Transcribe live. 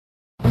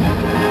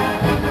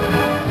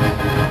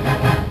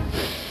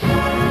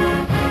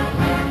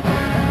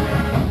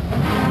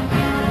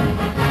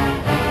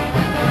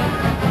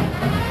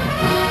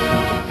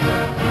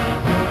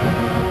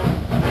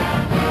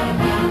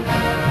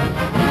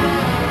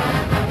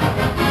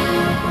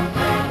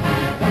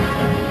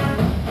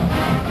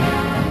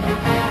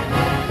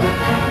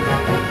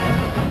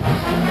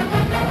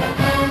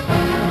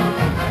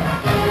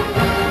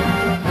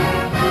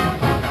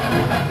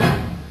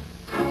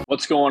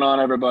going on,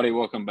 everybody?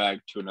 Welcome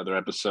back to another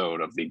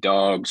episode of the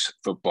Dogs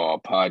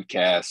Football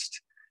Podcast.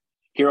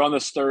 Here on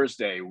this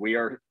Thursday, we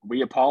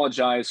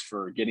apologize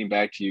for getting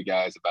back to you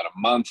guys about a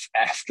month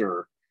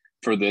after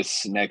for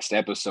this next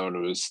episode. It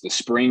was the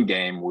spring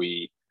game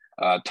we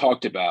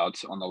talked about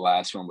on the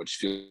last one, which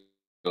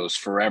feels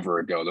forever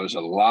ago. There's a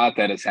lot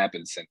that has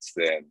happened since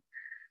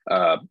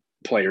then.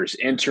 Players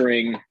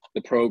entering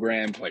the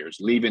program, players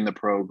leaving the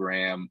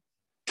program,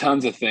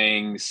 tons of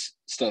things,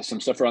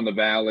 some stuff around the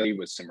Valley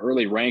with some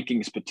early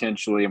rankings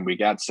potentially, and we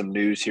got some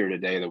news here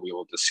today that we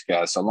will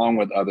discuss, along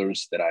with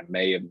others that I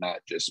may have not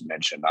just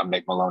mentioned. I'm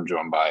Nick Malone,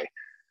 joined by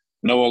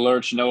Noah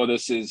Lurch. Noah,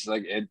 this is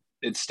like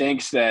it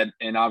stinks that,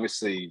 and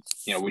obviously,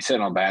 we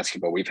said on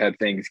basketball, we've had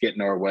things get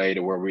in our way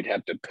to where we'd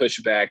have to push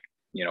back,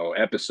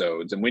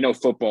 episodes, and we know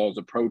football is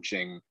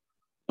approaching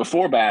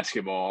before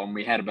basketball, and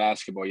we had a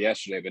basketball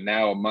yesterday, but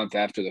now a month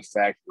after the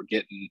fact,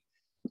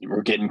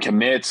 we're getting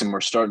commits and we're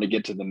starting to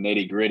get to the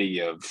nitty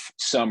gritty of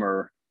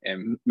summer,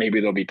 and maybe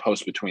there'll be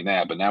posts between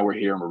that. But now we're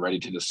here and we're ready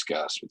to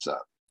discuss what's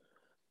up.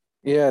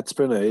 Yeah, it's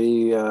been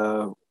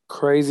a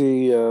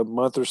crazy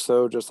month or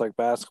so, just like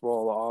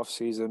basketball, the off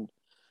season.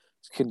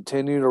 It's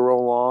continuing to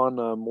roll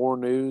on. More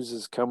news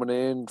is coming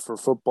in for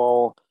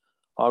football.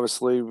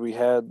 Obviously, we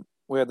had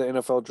the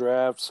NFL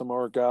draft. Some of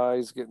our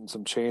guys getting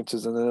some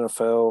chances in the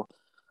NFL.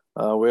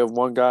 We have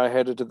one guy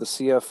headed to the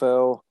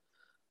CFL.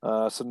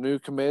 Some new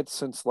commits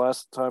since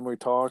last time we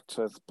talked.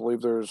 I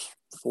believe there's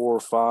 4 or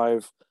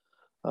 5.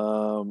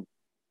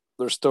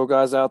 There's still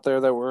guys out there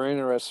that we're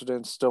interested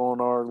in, still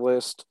on our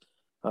list.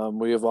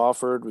 We have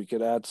offered. We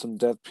could add some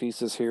depth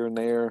pieces here and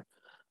there.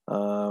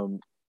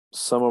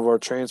 Some of our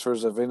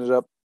transfers have ended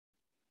up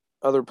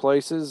other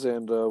places,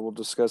 and we'll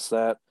discuss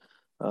that.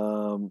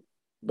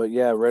 But,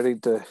 yeah, ready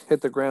to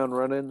hit the ground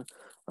running.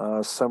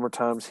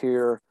 Summertime's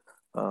here.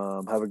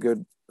 Have a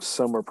good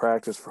summer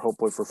practice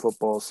hopefully for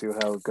football, see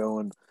how it's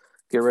going.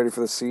 Get ready for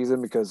the season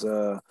because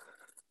to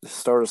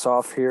start us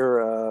off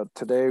here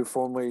today,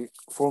 formally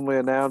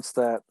announced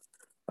that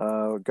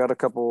we got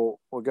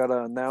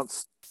to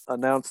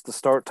announce the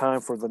start time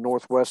for the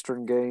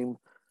Northwestern game.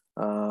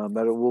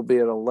 That it will be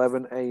at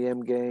 11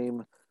 a.m.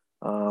 game.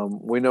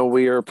 We know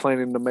we are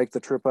planning to make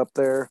the trip up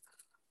there.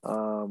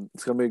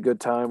 It's going to be a good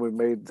time. We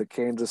made the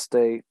Kansas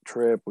State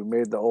trip. We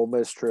made the Ole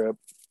Miss trip.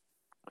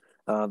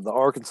 The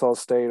Arkansas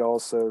State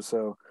also.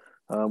 So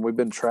we've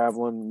been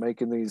traveling,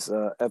 making these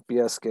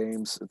FBS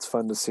games. It's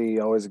fun to see.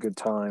 Always a good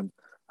time.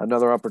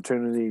 Another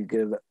opportunity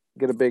to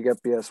get a big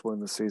FBS win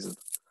this season.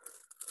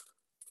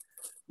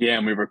 Yeah,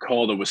 and we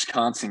recall the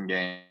Wisconsin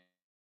game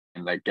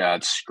that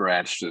got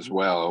scratched as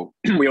well.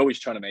 We always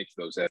try to make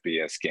those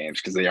FBS games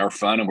because they are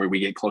fun and where we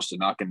get close to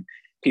knocking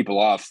people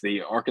off.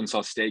 The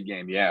Arkansas State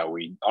game, yeah,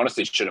 we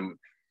honestly should have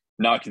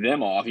knocked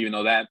them off, even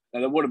though that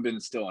would have been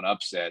still an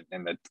upset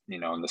in the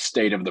in the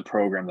state of the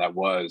program that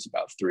was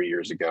about 3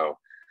 years ago.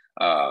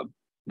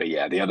 But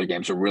yeah, the other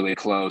games are really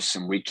close,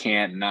 and we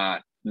can't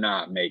not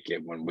make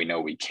it when we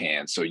know we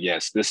can. So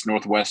yes, this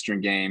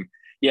Northwestern game,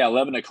 yeah,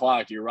 11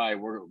 o'clock. You're right.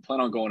 We're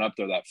planning on going up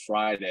there that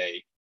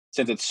Friday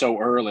since it's so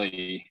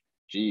early.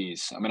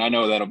 Geez, I mean, I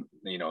know that'll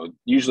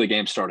usually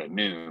games start at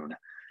noon,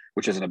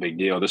 which isn't a big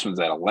deal. This one's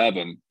at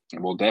 11,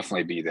 and we'll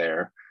definitely be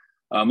there.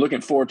 I'm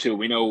looking forward to it.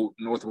 We know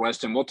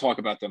Northwestern. We'll talk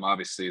about them,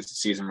 obviously, as the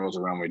season rolls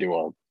around. We do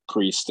our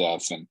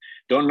pre-stuff and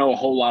don't know a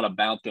whole lot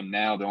about them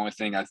now. The only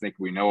thing I think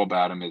we know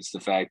about them is the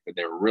fact that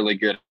they were really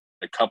good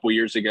a couple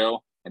years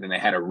ago, and then they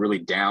had a really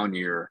down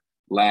year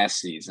last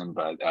season.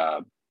 But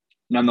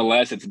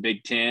nonetheless, it's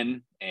Big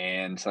Ten,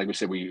 and like we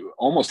said, we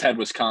almost had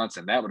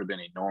Wisconsin. That would have been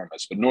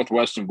enormous. But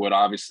Northwestern would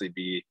obviously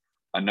be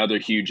another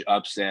huge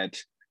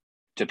upset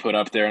to put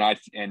up there,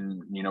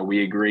 and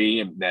we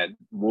agree that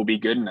we'll be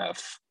good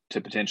enough to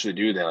potentially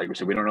do that. Like we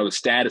said, we don't know the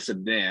status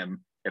of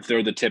them. If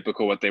they're the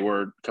typical what they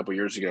were a couple of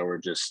years ago, or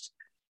just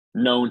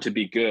known to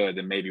be good,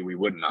 then maybe we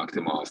would knock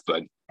them off.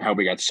 But how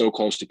we got so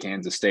close to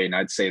Kansas State, and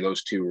I'd say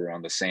those two were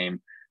on the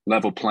same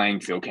level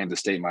playing field. Kansas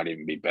State might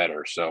even be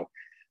better. So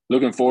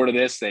looking forward to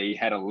this. They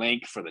had a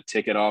link for the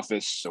ticket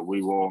office, so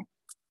we will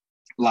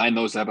line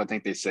those up. I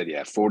think they said,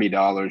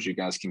 $40. You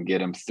guys can get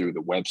them through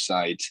the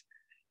website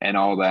and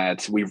all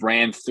that. We've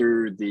ran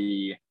through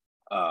the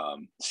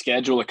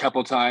schedule a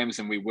couple times,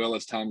 and we will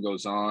as time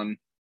goes on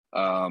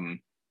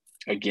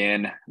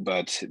again.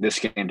 But this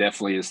game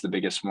definitely is the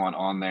biggest one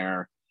on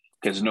there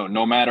because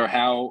no matter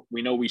how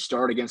we know we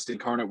start against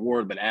Incarnate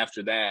Word, but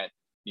after that,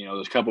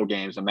 there's a couple of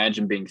games.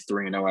 Imagine being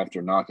 3-0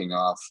 after knocking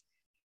off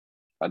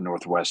a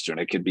Northwestern.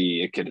 It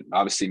could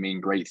obviously mean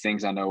great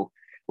things. I know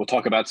we'll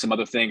talk about some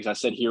other things. I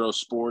said Hero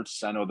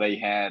Sports. I know they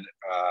had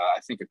I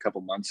think a couple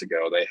months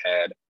ago they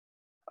had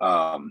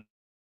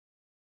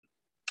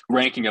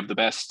ranking of the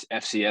best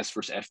FCS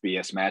versus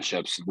FBS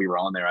matchups. We were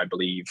on there, I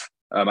believe.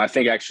 I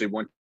think actually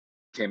one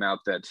came out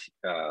that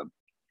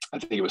I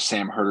think it was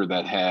Sam Herder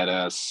that had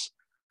us.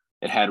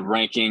 It had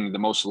ranking the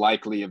most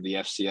likely of the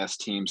FCS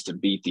teams to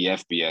beat the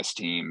FBS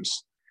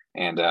teams.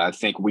 And I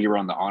think we were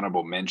on the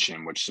honorable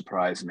mention, which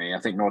surprised me. I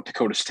think North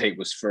Dakota State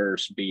was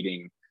first,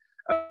 beating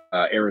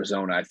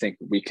Arizona, I think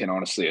we can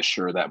honestly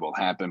assure that will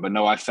happen. But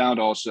no, I found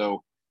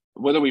also,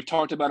 whether we've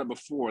talked about it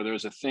before,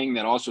 there's a thing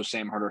that also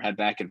Sam Herder had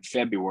back in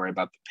February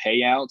about the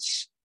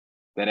payouts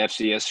that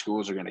FCS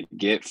schools are going to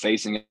get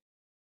facing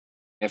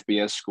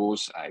FBS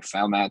schools. I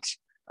found that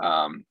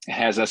it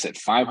has us at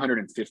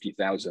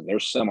 550,000.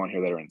 There's some on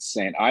here that are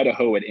insane.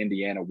 Idaho at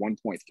Indiana,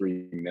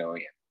 1.3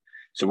 million.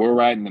 So we're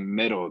right in the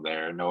middle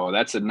there. No,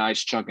 that's a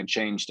nice chunk of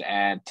change to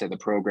add to the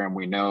program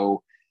we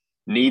know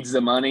needs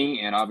the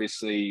money. And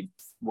obviously,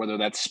 whether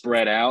that's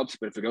spread out,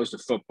 but if it goes to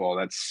football,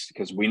 that's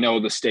because we know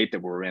the state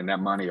that we're in,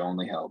 that money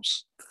only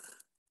helps.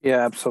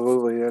 Yeah,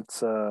 absolutely.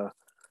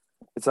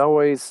 It's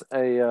always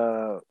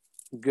a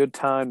good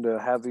time to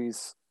have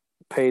these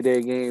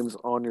payday games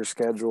on your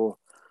schedule.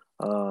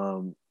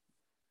 Um,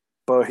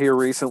 but here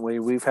recently,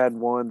 we've had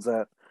ones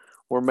that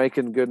we're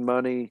making good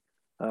money,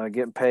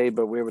 getting paid,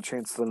 but we have a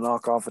chance to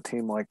knock off a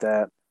team like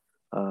that.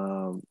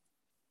 Um,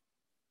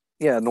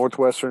 yeah,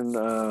 Northwestern.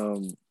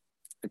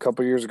 A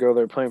couple years ago,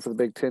 they were playing for the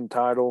Big Ten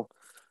title,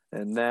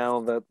 and now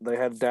that they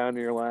had a down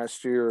year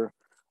last year,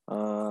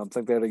 I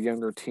think they had a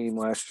younger team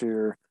last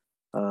year,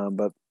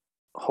 but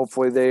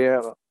hopefully they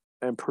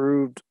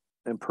improved.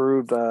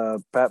 Improved.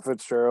 Pat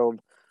Fitzgerald,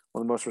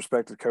 one of the most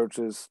respected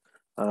coaches,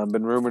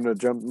 been rumored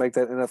to make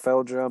that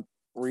NFL jump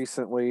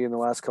recently in the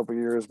last couple of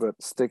years, but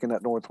sticking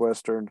at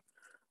Northwestern.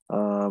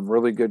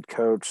 Really good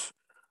coach.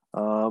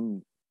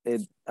 Um,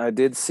 I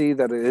did see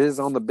that it is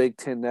on the Big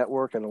Ten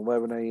Network at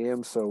 11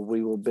 a.m. So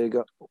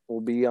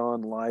will be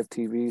on live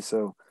TV.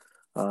 So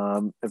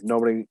if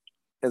nobody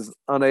is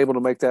unable to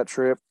make that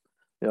trip,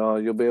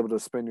 you'll be able to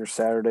spend your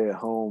Saturday at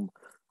home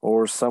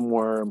or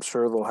somewhere. I'm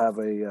sure they'll have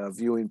a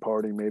viewing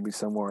party, maybe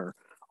somewhere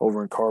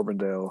over in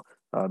Carbondale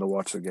to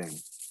watch the game.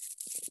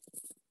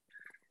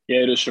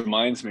 Yeah, it just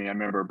reminds me. I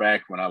remember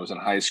back when I was in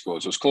high school,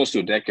 so it was close to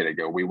a decade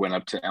ago, we went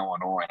up to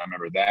Illinois, and I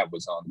remember that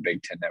was on the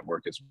Big Ten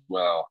Network as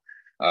well.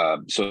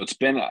 So it's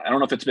been, I don't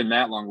know if it's been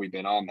that long we've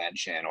been on that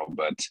channel,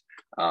 but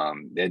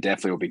it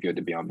definitely will be good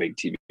to be on big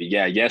TV.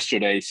 Yeah,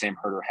 yesterday, Sam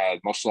Herder had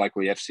most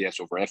likely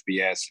FCS over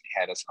FBS. He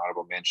had us an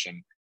honorable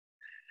mention.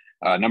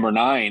 Number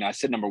 9, I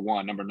said number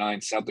 1. Number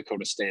 9, South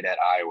Dakota State at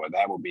Iowa.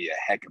 That will be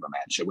a heck of a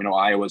matchup. We know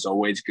Iowa's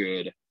always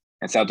good,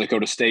 and South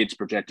Dakota State's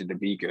projected to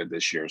be good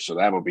this year. So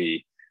that will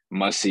be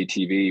must-see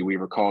TV. We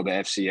recall the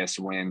FCS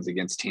wins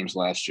against teams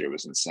last year. It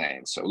was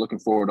insane. So looking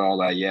forward to all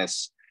that.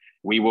 Yes,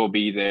 we will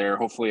be there.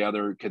 Hopefully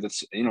because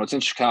it's in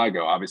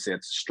Chicago. Obviously,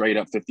 it's a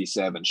straight-up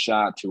 57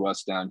 shot to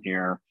us down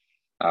here.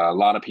 A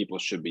lot of people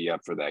should be up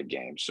for that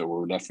game. So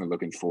we're definitely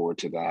looking forward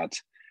to that.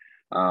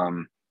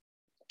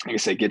 Like I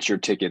say, get your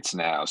tickets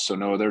now. So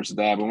no, there's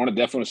that. We want to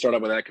definitely start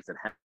out with that because it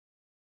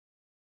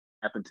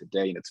happened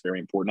today and it's very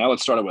important. Now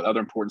let's start out with other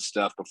important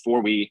stuff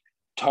before we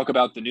talk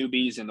about the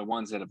newbies and the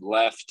ones that have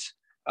left.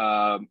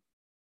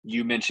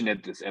 You mentioned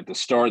at the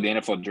start of the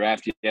NFL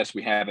draft. Yes,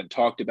 we haven't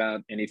talked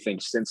about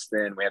anything since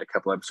then. We had a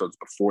couple episodes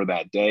before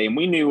that day, and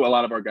we knew a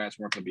lot of our guys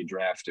weren't going to be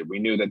drafted. We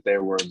knew that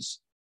there was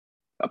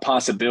a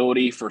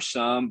possibility for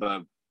some,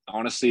 but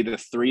honestly, the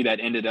 3 that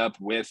ended up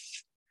with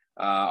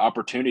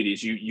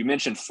opportunities. You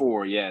mentioned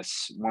 4,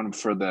 yes, one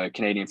for the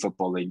Canadian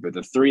Football League, but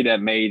the 3 that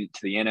made it to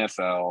the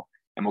NFL,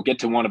 and we'll get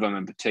to one of them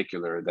in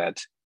particular that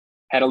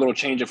had a little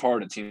change of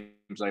heart, it seems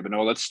like. But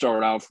no, let's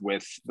start off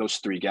with those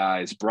 3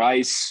 guys.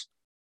 Bryce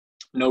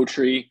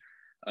Notree,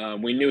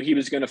 we knew he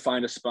was going to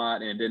find a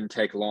spot, and it didn't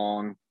take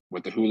long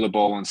with the Hula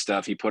Bowl and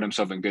stuff. He put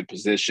himself in good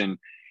position.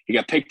 He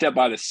got picked up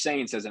by the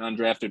Saints as an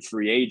undrafted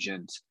free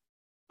agent,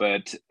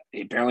 but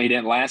apparently he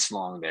didn't last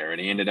long there,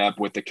 and he ended up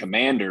with the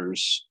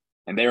Commanders.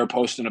 And they were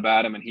posting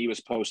about him, and he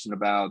was posting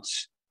about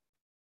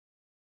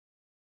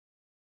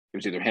it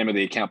was either him or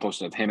the account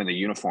posting of him in the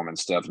uniform and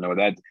stuff. No,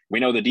 that we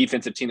know the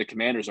defensive team, the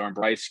Commanders are, and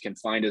Bryce can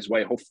find his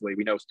way. Hopefully,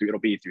 we know it'll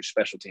be through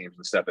special teams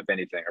and stuff, if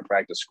anything, or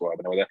practice squad.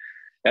 But no,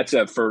 that's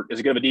for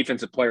as good of a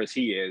defensive player as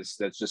he is.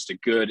 That's just a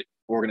good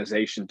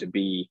organization to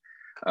be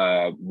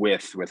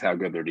with how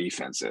good their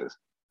defense is.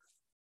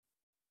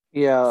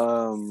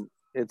 Yeah,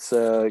 it's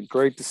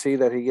great to see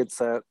that he gets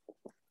that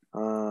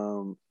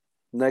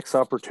next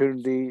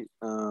opportunity.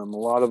 A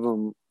lot of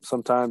them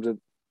sometimes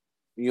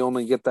you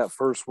only get that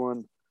first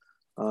one,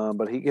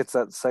 but he gets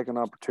that second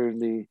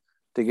opportunity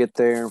to get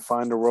there and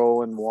find a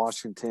role in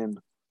Washington.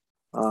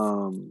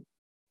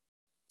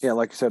 Yeah,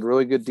 like I said,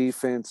 really good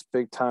defense,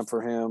 big time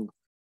for him.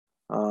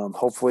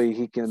 Hopefully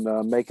he can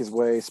make his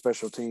way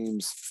special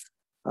teams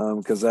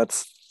because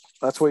that's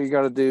what you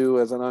got to do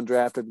as an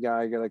undrafted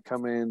guy. You got to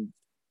come in,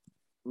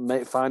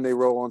 find a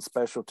role on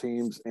special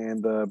teams,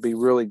 and be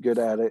really good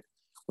at it.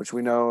 Which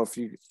we know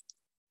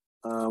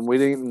we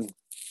didn't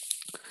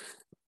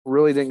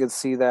get to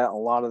see that a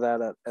lot of that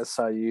at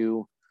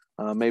SIU,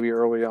 maybe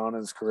early on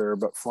in his career.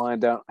 But flying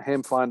down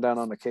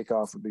on the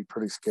kickoff would be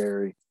pretty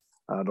scary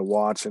to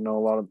watch. I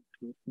know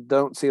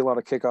don't see a lot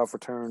of kickoff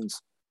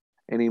returns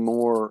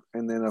anymore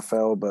in the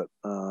NFL, but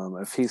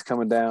if he's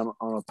coming down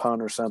on a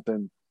punt or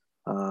something,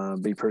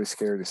 be pretty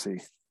scary to see.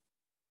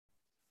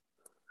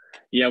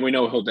 Yeah, we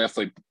know he'll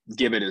definitely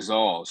give it his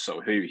all.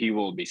 So he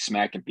will be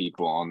smacking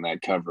people on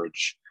that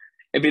coverage.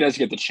 if he does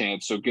get the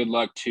chance. So good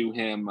luck to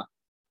him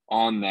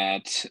on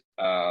that.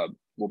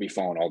 We'll be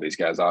following all these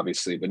guys,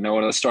 obviously. But no,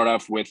 let's start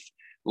off with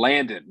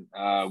Landon.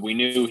 We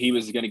knew he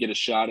was going to get a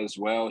shot as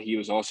well. He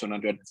was also an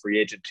undrafted free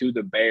agent to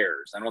the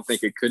Bears. I don't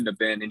think it couldn't have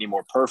been any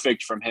more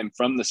perfect from him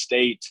from the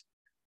state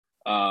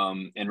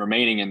and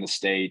remaining in the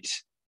state.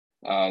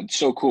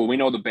 So cool. We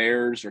know the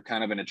Bears are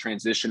kind of in a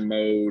transition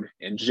mode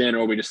in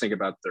general. We just think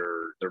about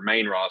their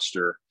main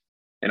roster.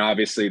 And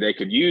obviously they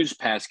could use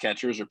pass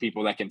catchers or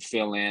people that can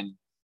fill in,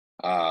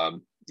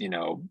 you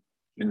know,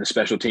 in the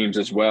special teams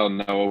as well.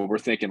 No, we're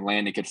thinking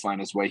Landon could find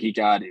his way.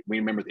 We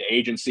remember the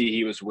agency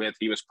he was with,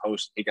 he was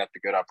posted, he got the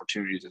good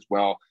opportunities as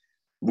well.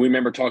 We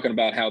remember talking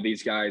about how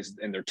these guys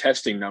and their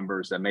testing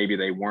numbers, that maybe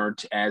they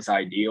weren't as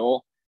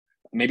ideal.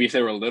 Maybe if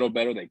they were a little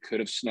better, they could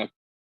have snuck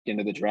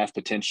into the draft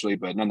potentially,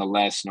 but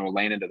nonetheless, no,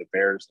 Landon to the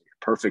Bears,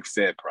 perfect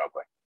fit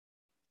probably.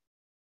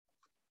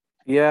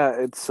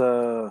 Yeah,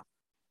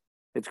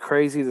 it's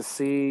crazy to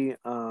see.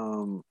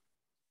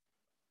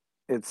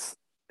 It's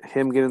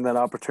him getting that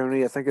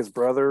opportunity. I think his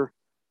brother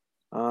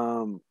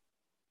um,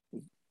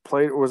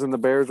 was in the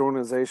Bears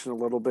organization a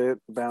little bit,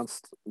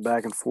 bounced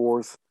back and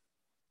forth.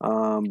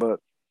 But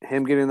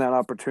him getting that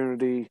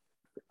opportunity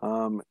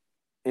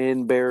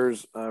in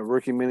Bears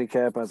rookie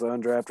minicamp as an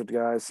undrafted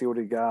guy, see what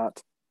he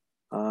got,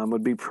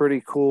 would be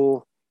pretty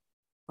cool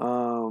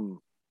to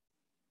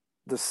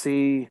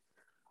see.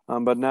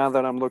 But now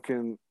that I'm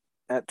looking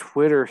at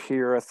Twitter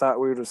here, I thought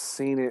we would have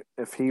seen it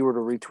if he were to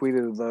retweet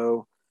it,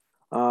 though.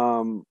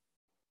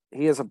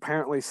 He has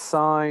apparently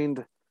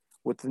signed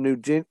with the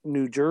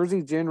New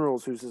Jersey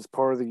Generals, who's as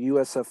part of the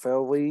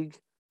USFL League.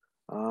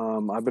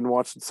 I've been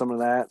watching some of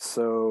that,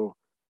 so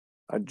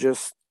I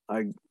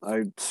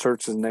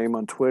searched his name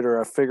on Twitter.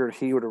 I figured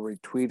he would have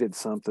retweeted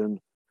something,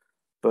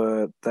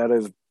 but that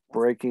is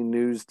breaking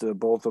news to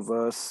both of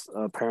us.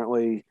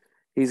 Apparently,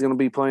 he's going to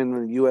be playing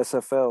in the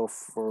USFL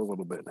for a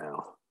little bit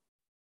now.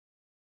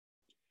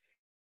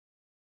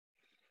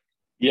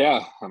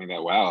 Yeah, I mean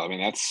that. Wow, I mean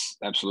that's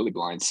absolutely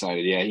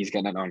blindsided. Yeah, he's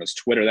got that on his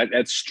Twitter.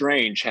 That's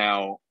strange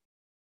how,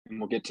 and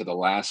we'll get to the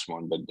last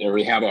one, but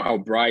we have how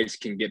Bryce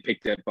can get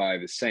picked up by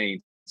the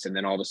Saints and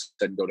then all of a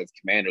sudden go to the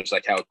Commanders.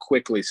 Like how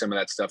quickly some of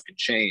that stuff can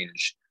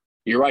change.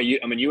 You're right.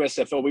 I mean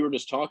USFL. We were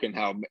just talking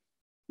how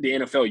the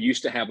NFL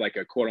used to have like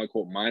a quote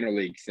unquote minor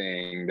league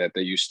thing that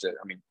they used to.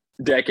 I mean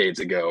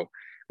decades ago,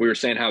 we were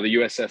saying how the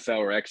USFL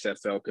or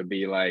XFL could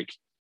be like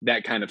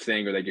that kind of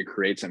thing, or they could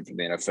create something for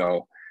the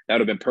NFL. That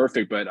would have been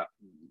perfect, but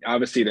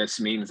obviously this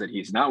means that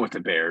he's not with the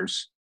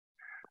Bears.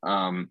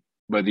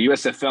 But the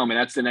USFL, I mean,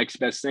 that's the next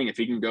best thing. If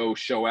he can go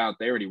show out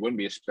there, and he wouldn't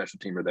be a special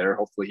teamer there.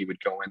 Hopefully, he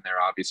would go in there,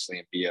 obviously,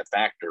 and be a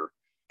factor.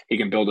 He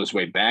can build his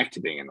way back to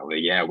being in the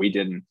league. Yeah, we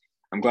didn't.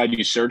 I'm glad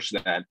you searched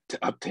that to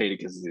update it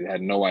because I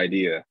had no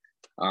idea.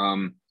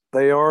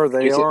 They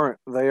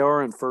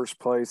are in first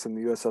place in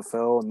the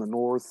USFL in the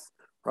North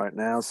right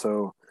now.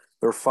 So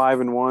they're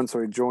 5-1.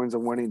 So he joins a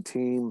winning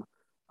team.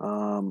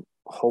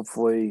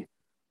 Hopefully,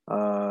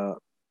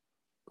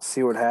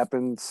 see what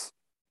happens.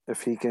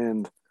 If he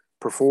can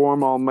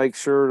perform, I'll make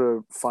sure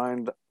to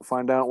find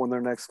out when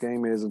their next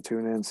game is and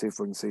tune in and see if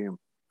we can see him.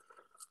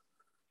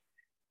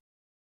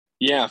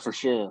 Yeah, for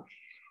sure.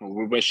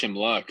 We wish him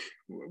luck.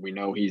 We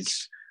know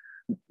his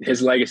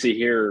legacy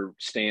here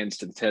stands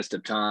to the test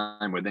of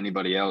time with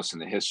anybody else in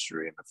the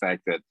history. And the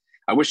fact that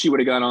I wish he would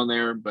have got on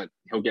there, but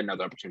he'll get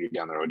another opportunity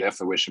down there. I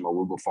definitely wish him a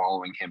We'll be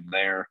following him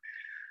there.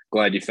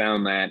 Glad you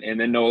found that. And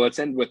then, Noah, let's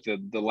end with the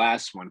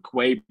last one,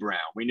 Quay Brown.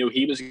 We knew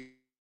he was going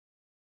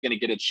to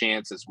get a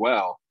chance as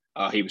well.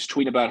 He was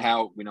tweeting about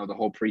how, the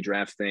whole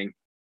pre-draft thing.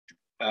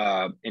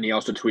 And he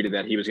also tweeted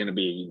that he was going to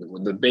be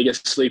the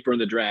biggest sleeper in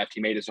the draft.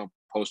 He made his own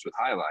post with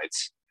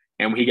highlights.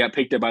 And he got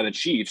picked up by the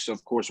Chiefs. So,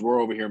 of course, we're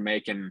over here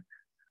making,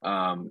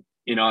 and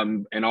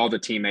all the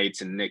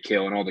teammates and Nick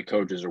Hill and all the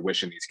coaches are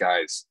wishing these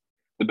guys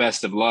the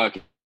best of luck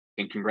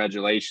and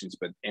congratulations.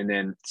 And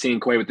then seeing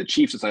Quay with the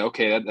Chiefs, it's like,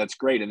 okay, that's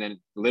great. And then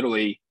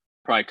literally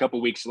probably a couple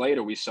of weeks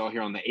later, we saw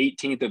here on the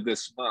 18th of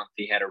this month,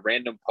 he had a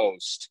random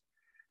post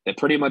that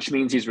pretty much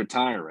means he's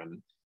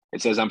retiring.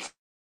 It says, I'm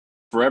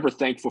forever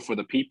thankful for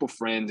the people,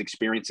 friends,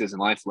 experiences, and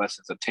life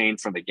lessons obtained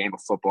from the game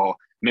of football,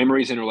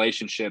 memories and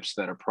relationships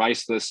that are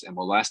priceless and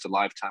will last a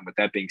lifetime. With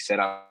that being said,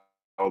 I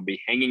will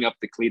be hanging up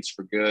the cleats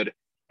for good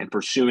and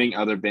pursuing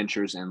other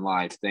ventures in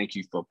life. Thank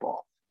you,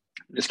 football.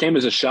 This came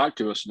as a shock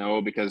to us,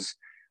 Noah, because,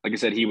 like I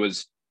said, he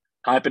was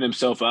hyping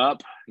himself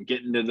up,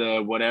 getting to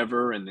the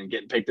whatever, and then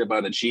getting picked up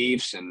by the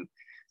Chiefs. And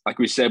like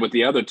we said with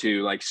the other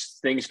two, like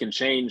things can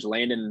change.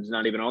 Landon's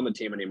not even on the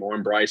team anymore,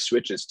 and Bryce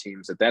switches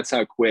teams. That's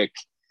how quick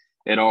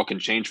it all can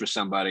change for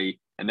somebody.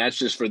 And that's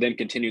just for them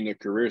continuing their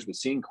careers. But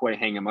seeing Quay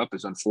hang him up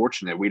is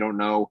unfortunate. We don't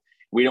know.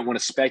 We don't want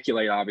to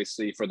speculate,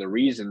 obviously, for the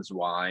reasons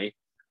why.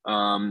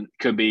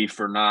 Could be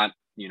for not,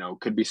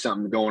 could be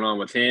something going on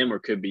with him, or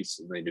could be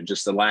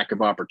just the lack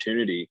of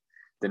opportunity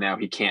that now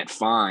he can't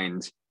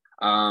find.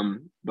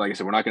 Like I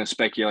said, we're not going to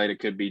speculate. It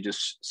could be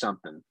just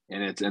something.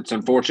 And it's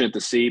unfortunate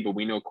to see, but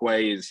we know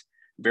Quay is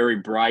a very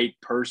bright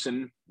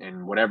person,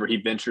 and whatever he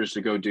ventures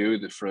to go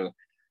do for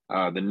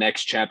the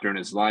next chapter in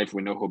his life.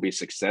 We know he'll be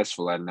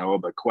successful at Noah,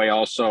 but Quay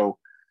also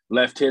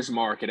left his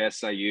mark at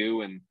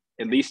SIU, and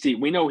at least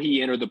we know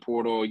he entered the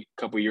portal a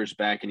couple years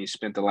back, and he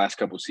spent the last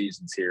couple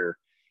seasons here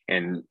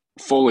and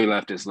fully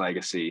left his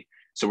legacy.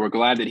 So we're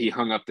glad that he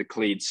hung up the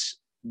cleats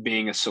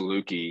being a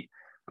Saluki,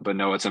 but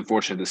no, it's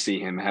unfortunate to see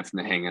him having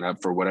to hang it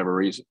up for whatever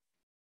reason.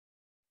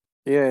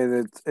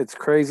 Yeah, it's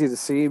crazy to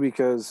see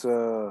because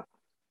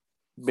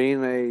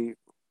being a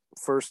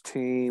first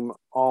team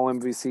All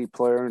MVC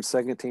player and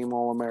second team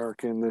All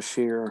American this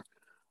year,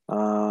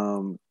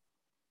 um,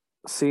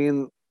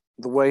 seeing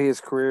the way his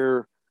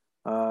career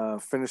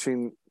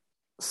finishing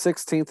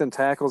 16th in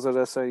tackles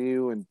at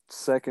SIU and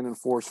second in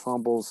forced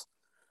fumbles.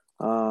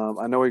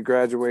 I know he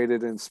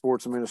graduated in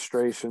sports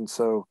administration,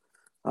 so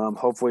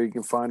hopefully he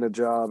can find a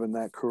job in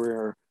that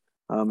career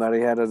that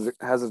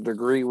he has a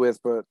degree with.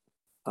 But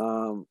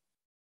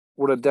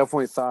would have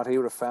definitely thought he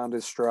would have found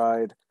his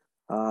stride.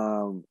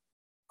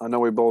 I know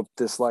we both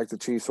dislike the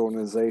Chiefs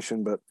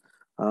organization, but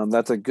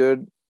that's a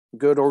good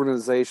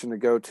organization to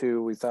go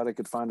to. We thought he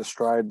could find a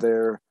stride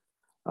there.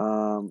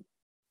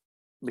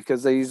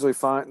 Because they usually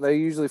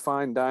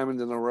find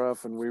diamonds in the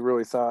rough, and we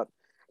really thought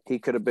he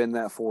could have been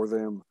that for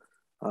them.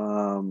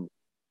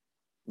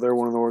 They're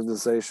one of the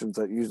organizations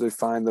that usually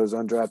find those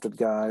undrafted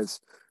guys.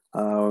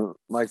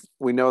 Like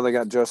we know they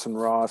got Justin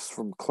Ross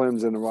from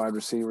Clemson, a wide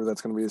receiver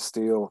that's going to be a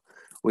steal.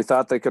 We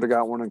thought they could have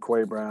got one in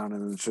Quay Brown,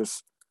 and it's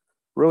just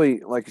really,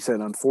 like you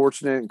said,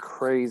 unfortunate and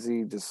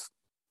crazy, just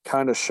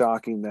kind of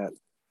shocking that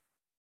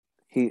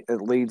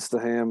it leads to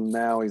him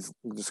now. He's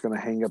just going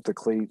to hang up the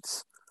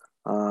cleats.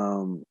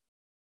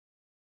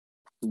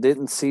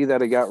 Didn't see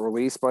that he got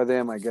released by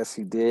them. I guess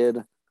he did.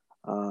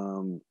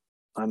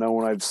 I know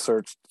when I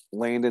searched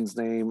Landon's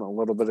name a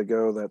little bit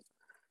ago that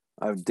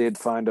I did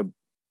find a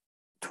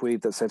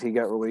tweet that said he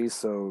got released.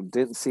 So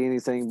didn't see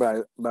anything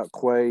about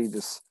Quay.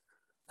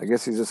 I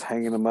guess he's just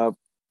hanging him up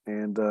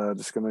and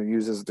just going to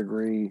use his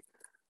degree.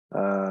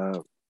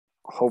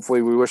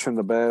 Hopefully, we wish him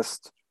the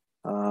best.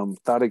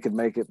 Thought he could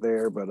make it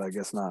there, but I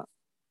guess not.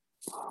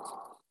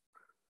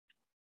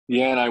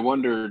 Yeah, and I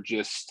wonder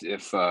just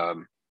if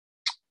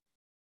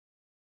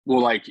well,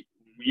 like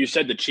you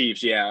said, the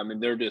Chiefs. Yeah, I mean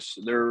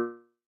they're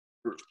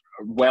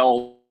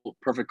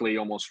perfectly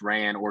almost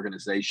ran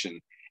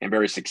organization and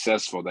very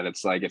successful. That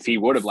it's like if he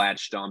would have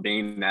latched on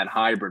being that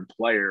hybrid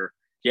player,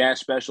 yeah,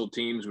 special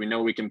teams. We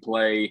know we can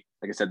play,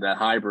 like I said, that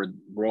hybrid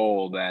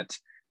role that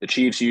the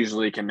Chiefs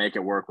usually can make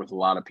it work with a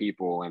lot of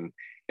people. And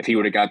if he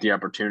would have got the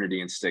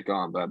opportunity and stick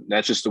on, but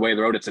that's just the way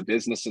the road. It's a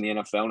business in the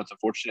NFL, and it's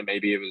unfortunate.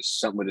 Maybe it was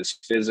something with his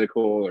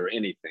physical or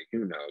anything.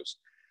 Who knows?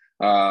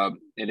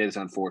 It is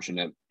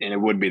unfortunate, and it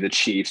would be the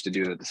Chiefs to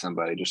do that to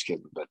somebody. Just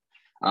kidding, but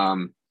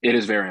it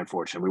is very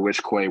unfortunate. We wish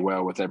Quay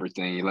well with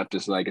everything. He left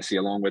his legacy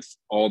along with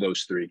all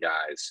those three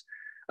guys.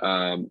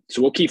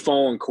 So we'll keep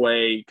following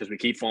Quay because we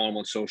keep following him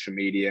on social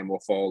media, and we'll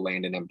follow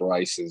Landon and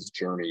Bryce's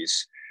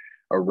journeys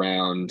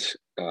around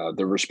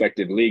the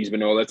respective leagues. But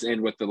no, let's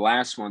end with the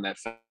last one that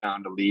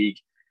found a league.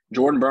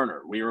 Jordan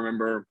Berner. We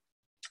remember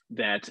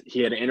that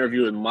he had an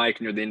interview with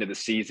Mike near the end of the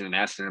season and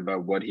asked him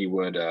about what he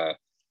would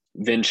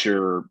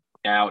venture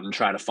out and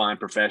try to find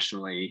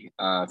professionally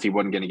if he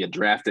wasn't going to get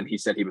drafted. He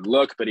said he would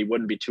look, but he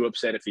wouldn't be too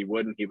upset if he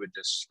wouldn't. He would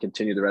just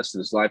continue the rest of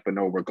his life. But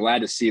no, we're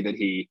glad to see that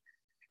he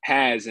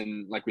has.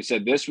 And like we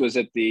said, this was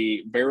at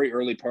the very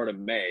early part of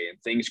May, and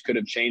things could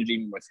have changed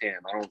even with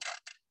him.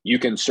 You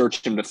can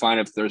search him to find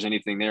if there's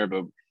anything there,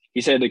 but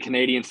he said the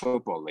Canadian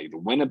Football League, the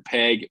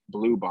Winnipeg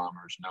Blue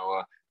Bombers,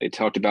 Noah, they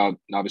talked about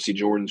obviously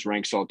Jordan's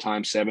ranks all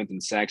time, 7th in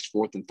sacks,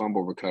 4th in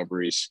fumble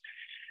recoveries.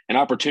 An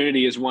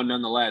opportunity is one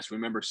nonetheless.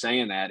 Remember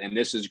saying that, and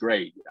this is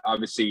great.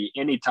 Obviously,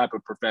 any type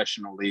of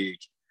professional league,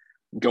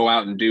 go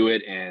out and do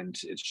it, and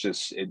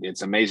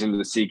it's amazing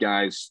to see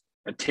guys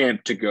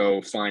attempt to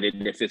go find it.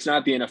 If it's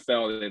not the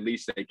NFL, at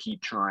least they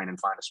keep trying and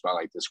find a spot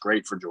like this.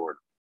 Great for Jordan.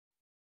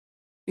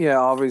 Yeah,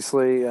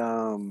 obviously,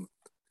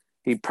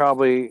 he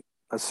probably,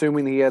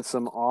 assuming he had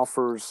some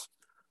offers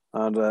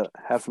to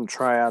have some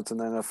tryouts in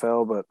the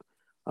NFL, but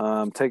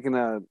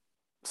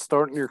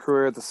starting your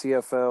career at the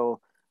CFL.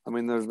 I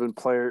mean, there's been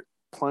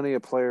plenty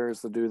of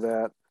players that do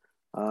that.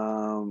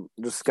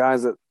 Just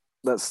guys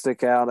that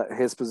stick out at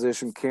his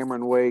position.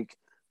 Cameron Wake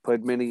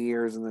played many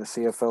years in the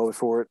CFL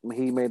before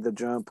he made the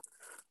jump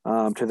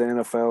to the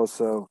NFL.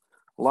 So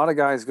a lot of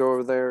guys go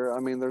over there.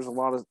 I mean, there's a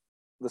lot of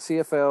the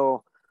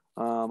CFL.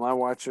 I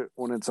watch it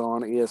when it's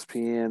on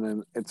ESPN,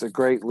 and it's a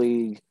great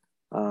league.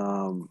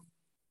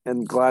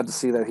 And glad to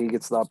see that he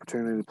gets the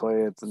opportunity to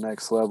play at the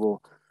next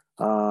level.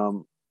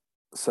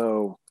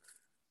 So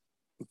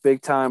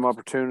big time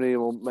opportunity.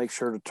 We'll make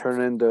sure to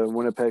turn into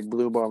Winnipeg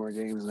Blue Bomber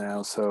games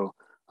now. So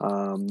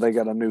they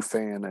got a new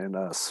fan in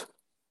us.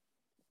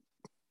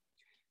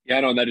 Yeah,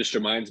 I know. That just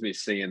reminds me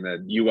seeing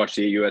that you watch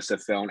the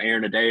USFL and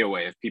Aaron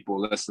Adeoye. If people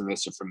listening to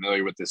this are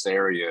familiar with this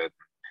area,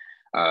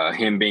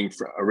 him being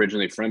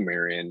originally from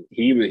Marion,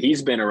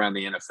 he's been around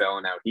the NFL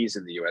and now he's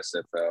in the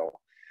USFL.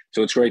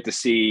 So it's great to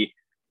see.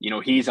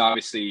 He's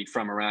obviously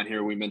from around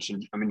here. We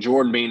mentioned,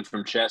 Jordan being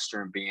from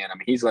Chester and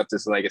he's left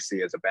his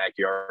legacy as a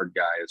backyard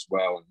guy as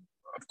well. And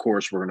of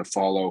course, we're going to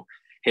follow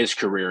his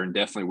career and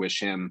definitely wish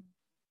him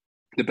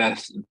the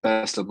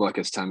best of luck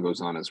as time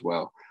goes on as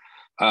well.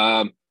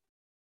 No,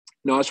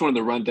 I just wanted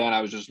to run down.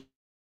 I was just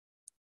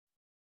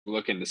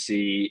looking to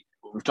see.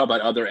 We're talking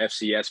about other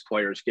FCS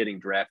players getting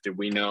drafted.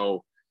 We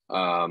know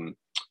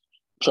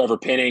Trevor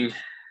Penning,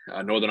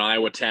 Northern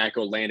Iowa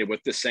tackle, landed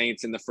with the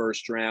Saints in the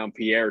first round.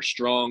 Pierre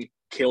Strong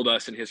killed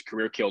us in his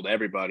career, killed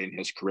everybody in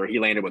his career. He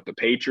landed with the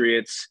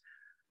Patriots.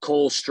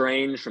 Cole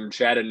Strange from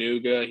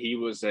Chattanooga, he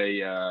was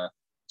a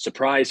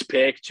surprise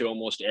pick to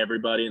almost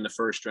everybody in the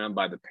first round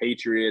by the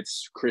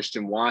Patriots.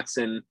 Christian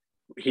Watson,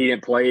 he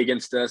didn't play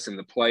against us in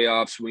the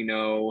playoffs. We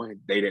know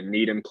they didn't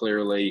need him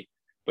clearly.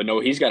 But no,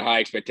 he's got high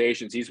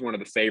expectations. He's one of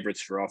the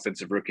favorites for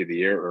Offensive Rookie of the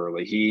Year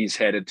early. He's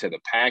headed to the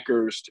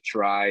Packers to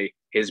try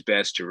his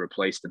best to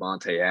replace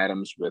Devontae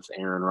Adams with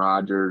Aaron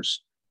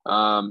Rodgers.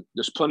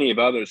 There's plenty of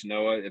others,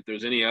 Noah. If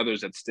there's any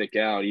others that stick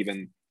out,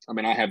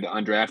 I have the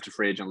undrafted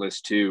free agent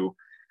list too.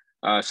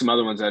 Some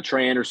other ones,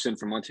 Trey Anderson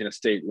from Montana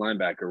State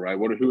linebacker, right?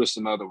 Who are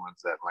some other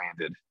ones that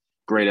landed?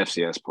 Great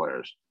FCS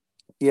players.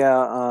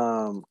 Yeah,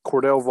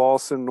 Cordell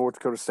Volson, North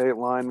Dakota State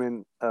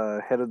lineman,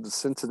 headed the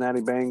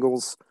Cincinnati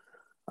Bengals.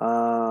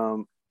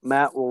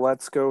 Matt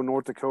Waletzko,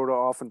 North Dakota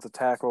offensive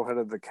tackle,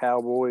 headed the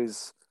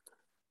Cowboys.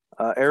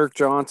 Eric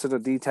Johnson, a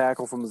D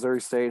tackle from Missouri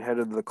State,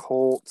 headed the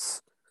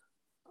Colts.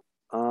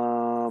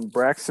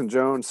 Braxton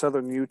Jones,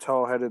 Southern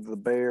Utah, headed the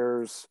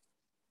Bears.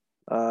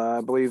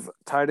 I believe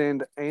tight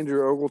end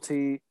Andrew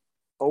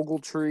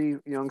Ogletree,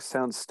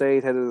 Youngstown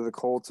State, headed to the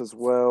Colts as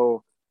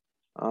well.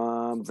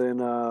 Then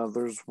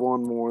there's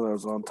one more that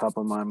was on top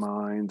of my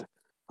mind.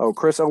 Oh,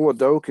 Chris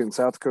Oladokun,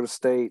 South Dakota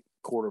State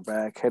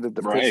quarterback, headed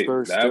to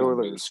Pittsburgh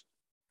Steelers.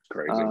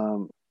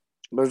 Crazy.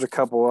 There's a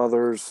couple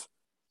others.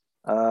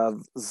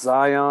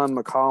 Zion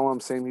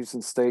McCollum, Sam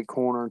Houston State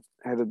corner,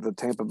 headed to the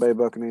Tampa Bay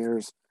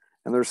Buccaneers.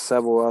 And there's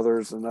several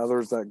others and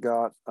others that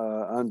got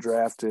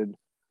undrafted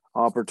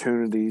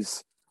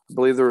opportunities. I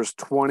believe there was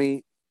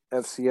 20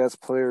 FCS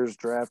players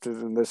drafted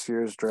in this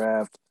year's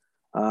draft,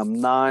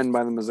 9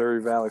 by the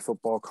Missouri Valley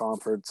Football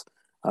Conference.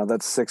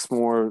 That's 6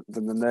 more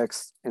than the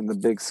next in the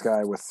Big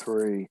Sky with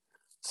 3.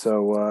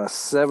 So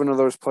 7 of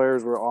those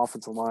players were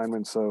offensive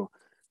linemen. So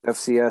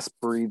FCS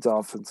breeds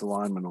offensive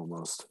linemen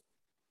almost.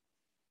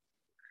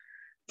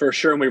 For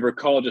sure, and we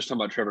recall just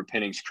talking about Trevor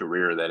Penning's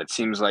career that it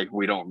seems like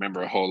we don't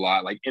remember a whole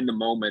lot. Like in the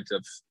moment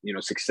of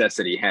success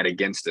that he had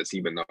against us,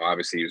 even though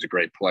obviously he was a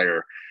great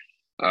player.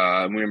 We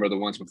remember the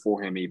ones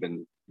before him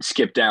even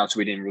skipped out, so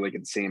we didn't really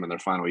get to see him in their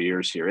final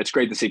years here. It's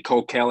great to see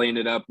Cole Kelly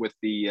ended up with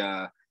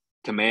the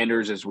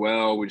Commanders as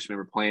well. We just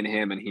remember playing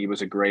him, and he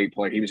was a great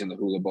player. He was in the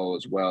Hula Bowl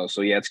as well.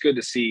 So yeah, it's good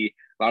to see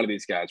a lot of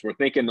these guys. We're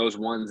thinking those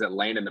ones that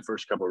land in the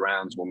first couple of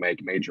rounds will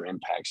make major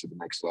impacts at the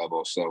next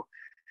level. So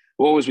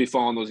we'll always be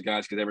following those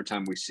guys because every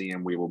time we see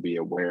them, we will be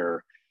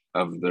aware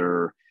of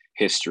their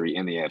history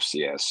in the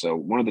FCS. So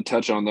wanted to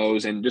touch on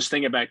those and just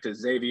thinking back to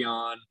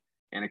Xavion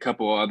and a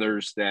couple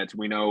others that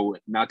we know,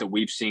 not that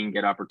we've seen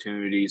get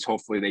opportunities.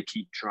 Hopefully they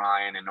keep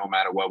trying, and no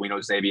matter what, we know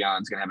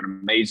Xavion's going to have an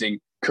amazing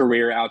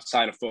career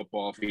outside of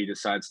football if he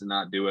decides to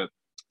not do it.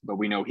 But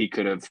we know he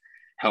could have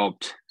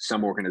helped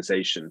some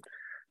organization.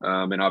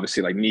 And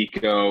obviously like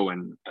Nico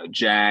and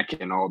Jack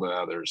and all the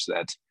others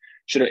that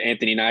should have.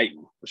 Anthony Knight,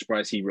 we're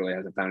surprised he really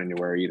hasn't found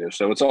anywhere either.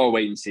 So it's all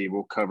wait and see.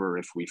 We'll cover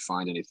if we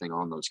find anything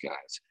on those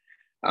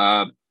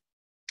guys.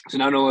 So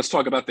now let's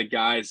talk about the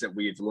guys that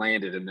we've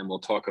landed, and then we'll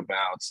talk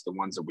about the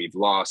ones that we've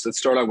lost. Let's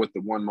start out with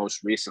the one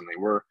most recently.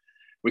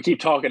 We keep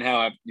talking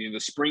how the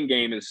spring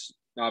game is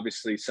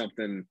obviously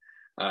something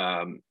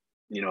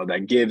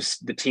that gives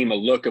the team a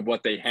look of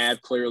what they have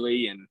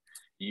clearly, and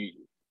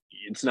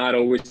it's not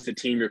always the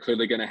team you're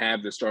clearly going to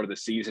have the start of the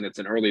season. It's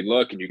an early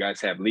look, and you guys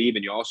have leave,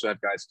 and you also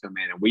have guys come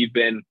in, and we've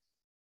been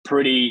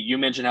you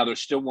mentioned how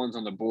there's still ones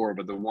on the board,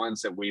 but the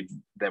ones that we've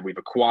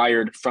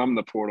acquired from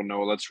the portal,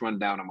 Noah, let's run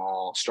down them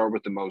all. Start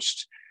with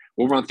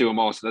we'll run through them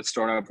all. So let's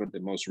start off with the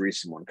most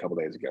recent one a couple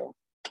days ago.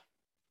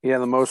 Yeah,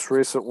 the most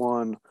recent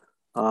one,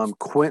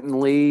 Quentin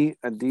Lee,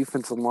 a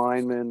defensive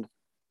lineman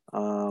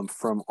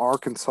from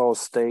Arkansas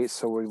State.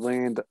 So we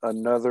land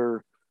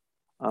another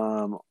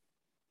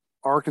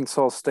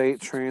Arkansas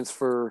State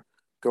transfer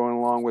going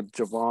along with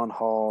Javon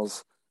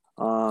Halls.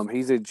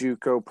 He's a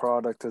JUCO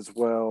product as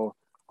well.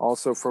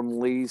 Also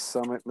from Lee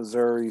Summit,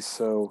 Missouri.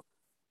 So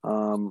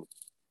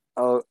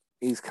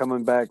he's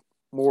coming back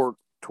more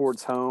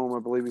towards home. I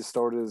believe he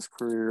started his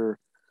career.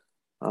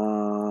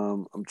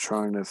 I'm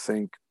trying to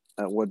think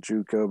at what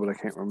JUCO, but I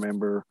can't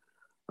remember.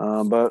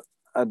 But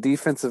a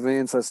defensive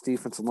end, so that's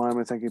defensive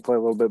lineman. I think he played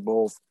a little bit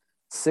both.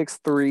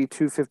 6'3",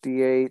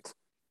 258.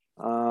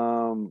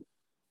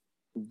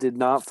 Did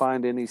not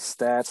find any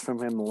stats from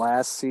him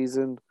last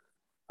season.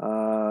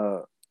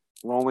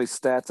 The only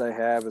stats I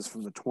have is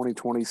from the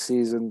 2020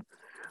 season,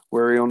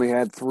 where he only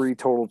had 3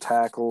 total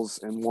tackles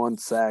and 1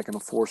 sack and a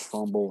forced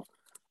fumble.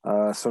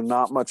 So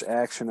not much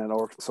action at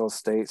Arkansas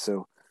State.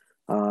 So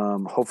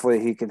hopefully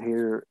he can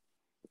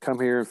come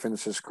here and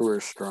finish his career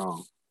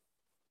strong.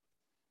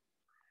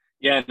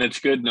 Yeah, and it's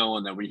good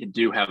knowing that we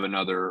do have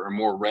another or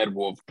more Red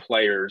Wolf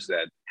players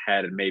that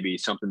had maybe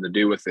something to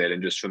do with it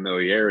and just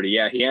familiarity.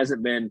 Yeah, he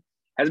hasn't been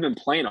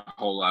playing a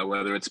whole lot,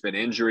 whether it's been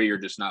injury or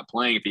just not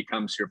playing. If he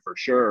comes here for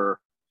sure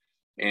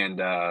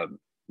and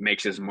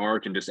makes his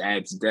mark and just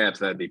adds depth,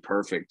 that'd be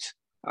perfect.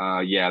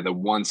 Yeah, the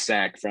one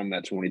sack from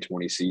that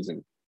 2020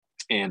 season.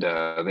 And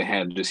they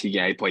had just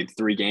he played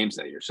 3 games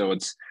that year. So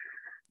it's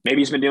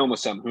maybe he's been dealing with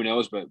something, who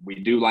knows, but we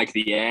do like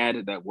the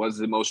ad. That was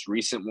the most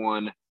recent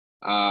one.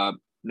 Now,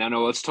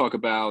 no, let's talk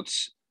about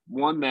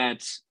one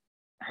that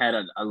had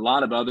a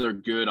lot of other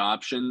good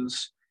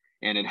options,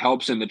 and it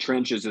helps in the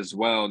trenches as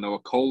well. Noah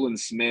Colin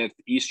Smith,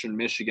 Eastern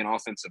Michigan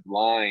offensive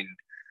line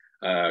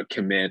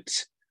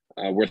commit.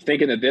 We're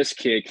thinking that this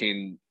kid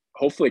can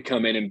hopefully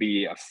come in and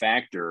be a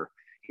factor.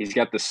 He's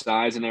got the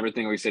size and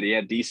everything. Like I said, he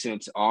had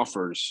decent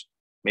offers.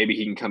 Maybe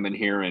he can come in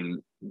here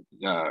and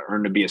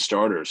earn to be a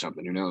starter or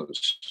something. Who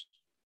knows?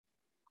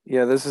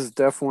 Yeah, this is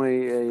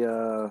definitely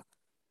a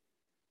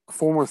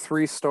former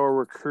 3-star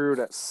recruit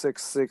at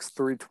 6'6",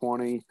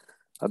 320,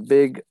 a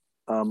big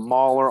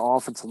mauler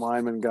offensive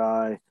lineman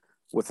guy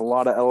with a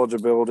lot of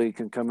eligibility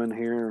can come in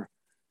here.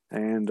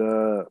 And,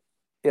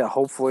 yeah,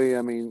 hopefully,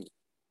 I mean,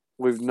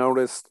 we've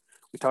noticed,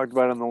 we talked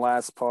about it in the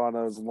last pod,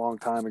 that was a long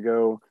time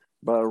ago,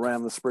 but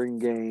around the spring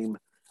game,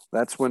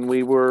 that's when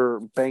we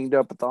were banged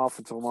up at the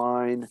offensive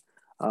line.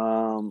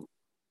 And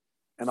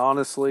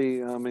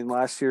honestly, I mean,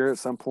 last year at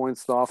some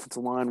points, the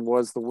offensive line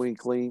was the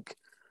weak link.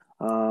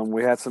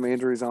 We had some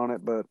injuries on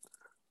it, but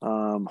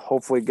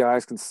hopefully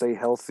guys can stay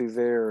healthy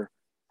there.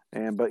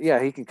 But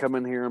yeah, he can come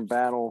in here and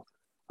battle,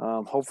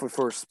 hopefully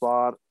for a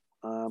spot.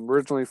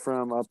 Originally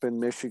from up in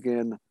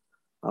Michigan,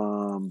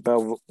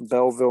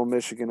 Belleville,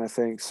 Michigan, I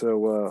think.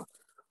 So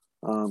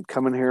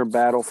come in here and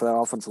battle for that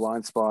offensive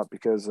line spot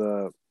because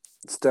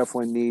it's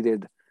definitely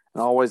needed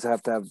and always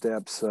have to have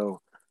depth. So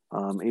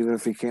even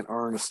if he can't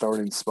earn a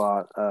starting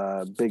spot,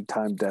 big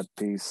time depth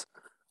piece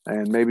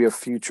and maybe a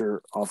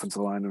future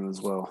offensive lineman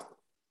as well.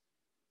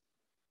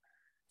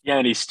 Yeah,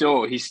 and he's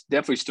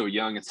definitely still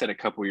young. It's had a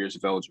couple years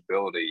of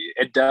eligibility.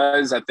 It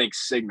does, I think,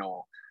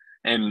 signal.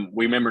 And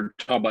we remember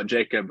talking about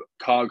Jacob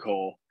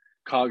Coghill,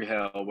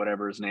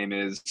 whatever his name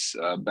is,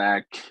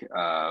 back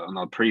on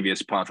the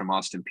previous pod from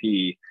Austin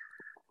P.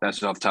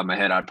 That's off the top of my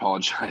head. I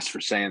apologize for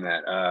saying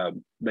that.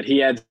 But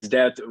he adds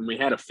depth. And we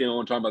had a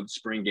feeling talking about the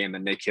spring game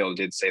that Nick Hill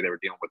did say they were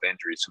dealing with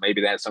injuries. So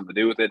maybe that has something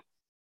to do with it.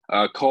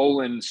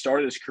 Colin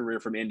started his career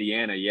from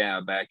Indiana,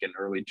 back in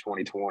early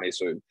 2020.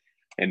 So,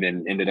 and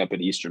then ended up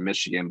at Eastern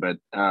Michigan. But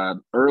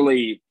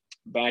early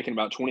back in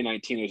about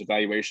 2019, there was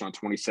evaluation on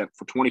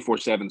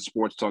 24/7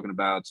 Sports talking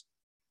about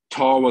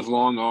tall with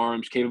long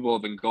arms, capable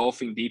of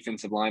engulfing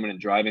defensive linemen and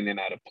driving them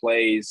out of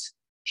plays,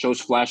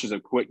 shows flashes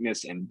of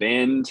quickness and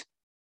bend.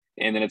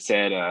 And then it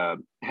said,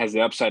 has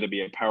the upside to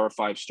be a Power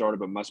 5 starter,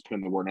 but must put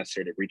in the work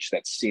necessary to reach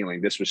that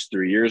ceiling. This was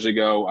 3 years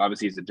ago.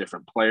 Obviously, he's a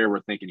different player.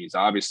 We're thinking he's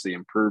obviously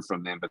improved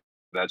from them, but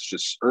that's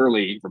just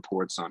early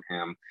reports on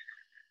him.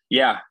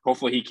 Yeah,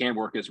 hopefully he can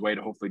work his way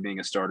to hopefully being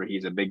a starter.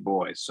 He's a big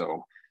boy,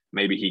 so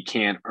maybe he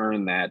can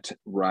earn that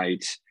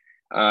right.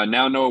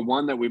 Now, Noah,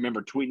 one that we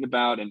remember tweeting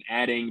about and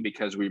adding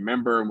because we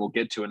remember, and we'll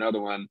get to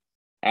another one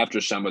after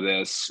some of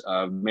this,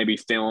 maybe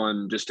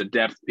filling just a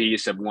depth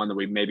piece of one that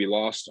we maybe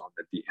lost on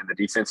in the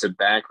defensive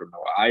back room,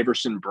 Noah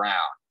Iverson Brown,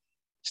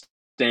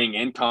 staying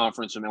in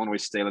conference from Illinois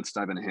State. Let's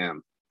dive into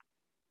him.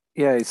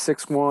 Yeah, he's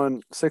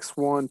 6'1",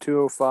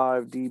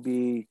 205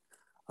 DB.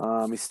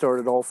 He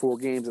started all 4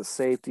 games at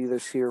safety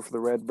this year for the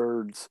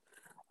Redbirds,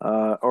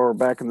 or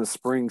back in the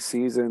spring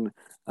season.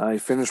 He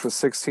finished with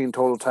 16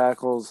 total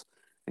tackles,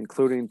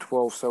 including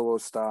 12 solo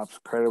stops,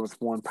 credited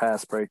with 1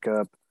 pass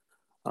breakup.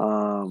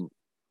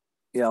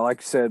 Yeah, like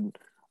you said,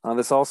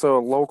 this also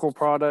a local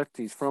product.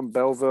 He's from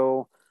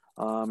Belleville.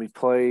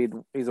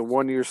 He's a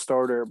 1-year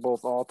starter at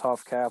both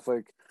Althoff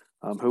Catholic,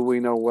 who we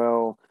know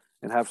well,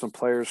 and have some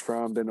players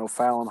from the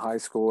O'Fallon High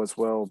School as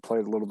well,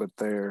 played a little bit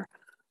there.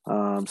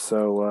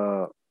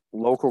 So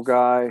local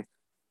guy.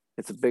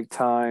 It's a big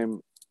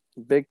time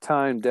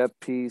depth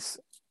piece.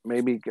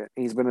 Maybe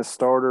he's been a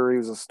starter. He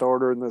was a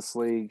starter in this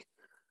league.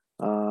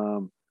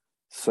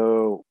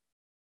 So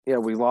yeah,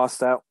 we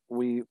lost that.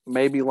 We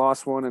maybe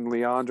lost one in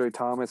Leandre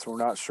Thomas. We're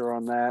not sure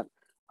on that.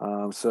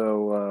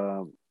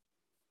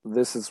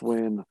 This is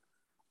when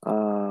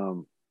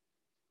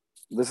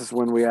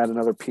we add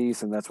another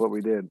piece, and that's what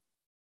we did.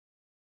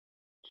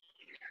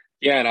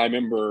 Yeah, and I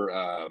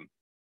remember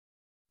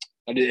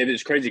it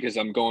was crazy because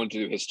I'm going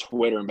to his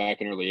Twitter, and back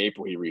in early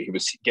April, he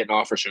was getting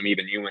offers from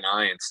even you and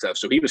I and stuff.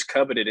 So he was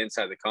coveted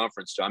inside the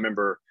conference. So I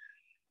remember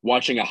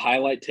watching a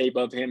highlight tape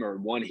of him or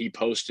one he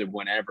posted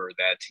whenever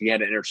that he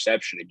had an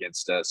interception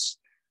against us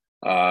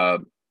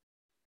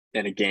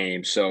in a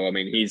game. So I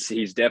mean,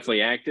 he's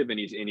definitely active and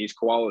he's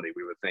quality.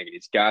 We were thinking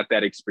he's got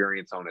that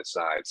experience on his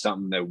side,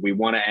 something that we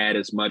want to add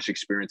as much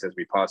experience as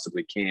we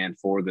possibly can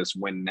for this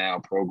win now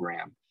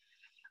program.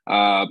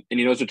 And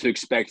he knows what to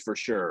expect for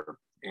sure.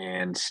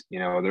 And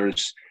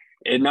there's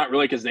not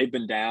really because they've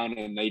been down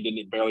and they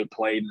didn't barely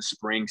play in the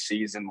spring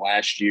season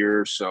last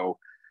year. So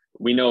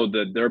we know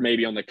that they're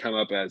maybe on the come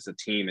up as a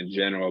team in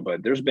general,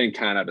 but there's been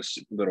kind of a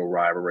little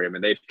rivalry. I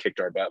mean, they've kicked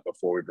our butt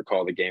before. We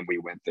recall the game we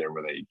went there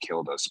where they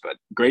killed us, but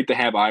great to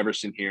have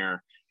Iverson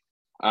here.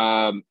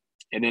 Um,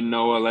 and then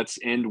Noah, let's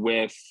end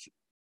with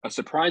a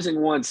surprising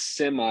one,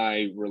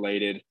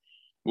 semi-related.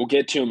 We'll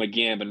get to him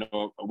again, but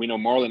no, we know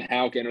Marlon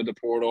Houck entered the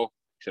portal.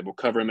 Said we'll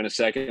cover him in a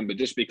second, but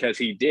just because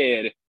he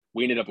did,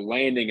 we ended up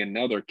landing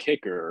another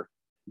kicker,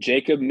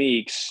 Jacob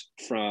Meeks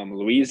from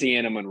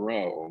Louisiana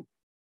Monroe.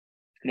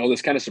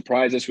 This kind of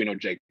surprised us. We know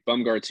Jake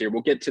Bumgart's here.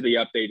 We'll get to the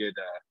updated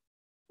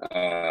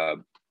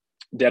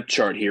depth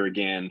chart here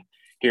again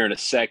here in a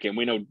second.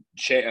 We know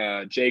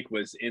Jake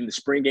was in the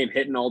spring game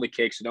hitting all the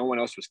kicks. No one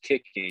else was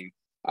kicking,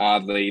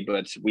 oddly,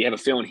 but we have a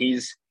feeling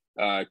he's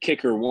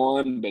kicker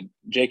one. But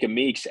Jacob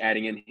Meeks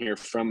adding in here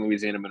from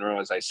Louisiana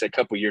Monroe, as I said, a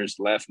couple years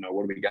left. Now,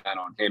 what do we got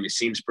on him? He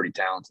seems pretty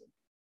talented.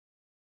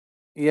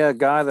 Yeah, a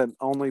guy that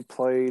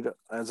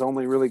has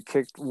only really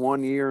kicked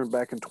 1 year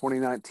back in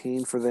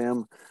 2019 for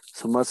them.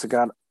 So must have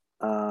got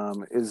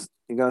his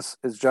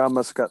job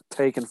must have got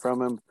taken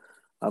from him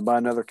by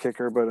another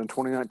kicker. But in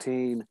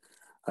 2019,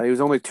 he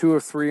was only 2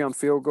 of 3 on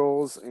field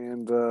goals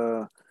and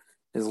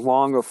his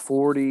long of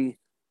 40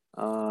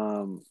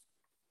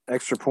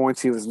 extra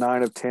points. He was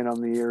 9 of 10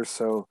 on the year.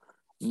 So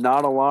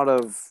not a lot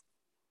of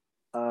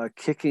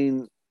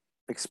kicking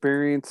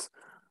experience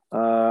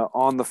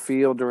on the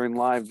field during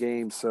live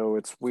games, so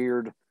it's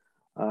weird.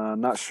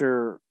 Not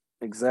sure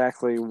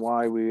exactly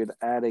why we would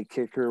add a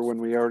kicker when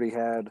we already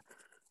had.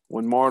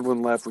 When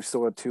Marlon left, we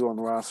still had 2 on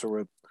the roster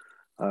with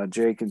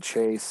Jake and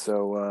Chase.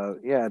 So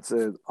yeah, it's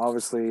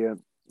obviously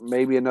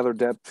maybe another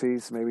depth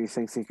piece. Maybe he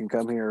thinks he can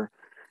come here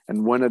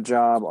and win a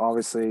job.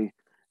 Obviously,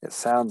 it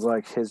sounds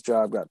like his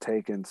job got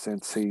taken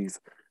since he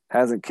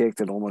hasn't kicked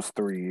in almost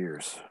 3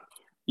 years.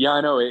 Yeah,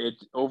 I know. It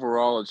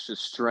overall, it's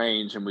just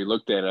strange. And we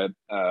looked at it.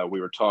 We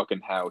were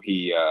talking how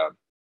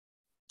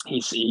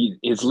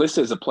his list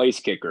as a place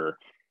kicker.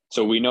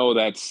 So we know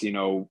that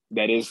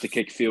is to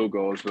kick field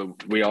goals,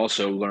 but we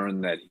also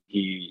learned that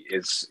he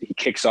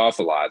kicks off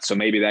a lot. So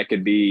maybe that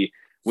could be.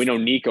 We know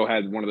Nico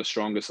had one of the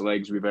strongest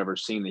legs we've ever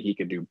seen that he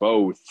could do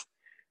both,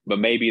 but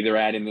maybe they're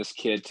adding this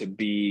kid to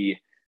be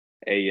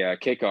a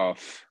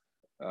kickoff,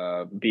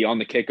 be on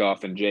the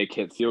kickoff, and Jake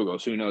hit field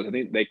goals. Who knows? I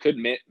think they could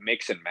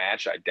mix and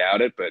match. I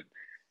doubt it, but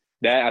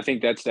I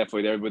think that's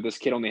definitely there. With this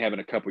kid only having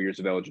a couple years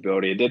of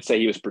eligibility, it did say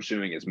he was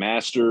pursuing his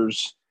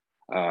master's,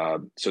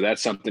 so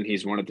that's something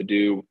he's wanted to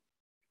do.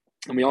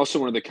 And we also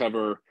wanted to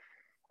cover,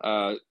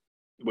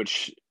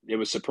 which it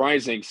was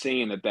surprising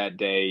seeing that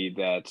day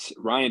that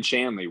Ryan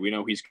Shanley, we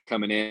know he's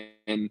coming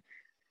in,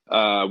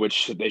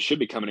 which they should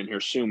be coming in here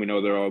soon. We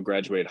know they're all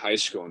graduated high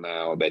school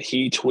now, that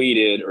he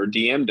tweeted or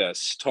DM'd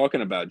us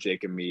talking about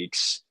Jacob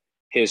Meeks,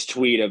 his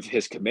tweet of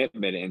his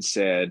commitment, and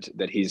said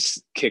that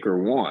he's kicker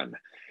one,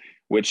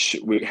 which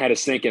we had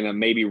us thinking that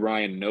maybe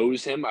Ryan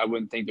knows him. I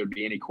wouldn't think there'd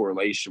be any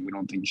correlation. We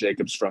don't think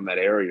Jacob's from that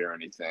area or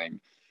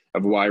anything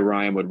of why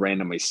Ryan would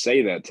randomly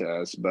say that to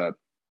us. But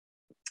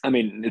I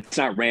mean, it's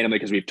not randomly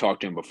because we've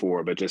talked to him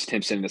before, but just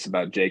him saying this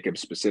about Jacob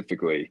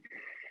specifically.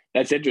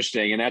 That's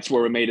interesting. And that's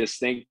where it made us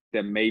think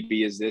that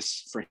maybe is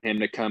this for him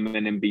to come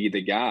in and be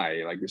the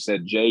guy. Like we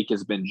said, Jake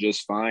has been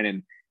just fine.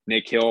 And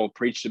Nick Hill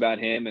preached about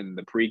him in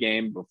the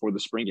pregame before the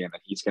spring game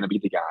that he's going to be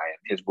the guy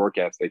and his work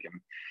ethic.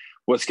 And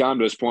what's gone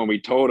to this point, we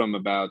told him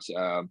about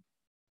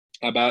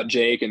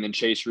Jake and then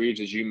Chase Reeves,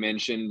 as you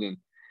mentioned,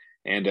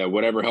 and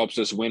whatever helps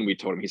us win, we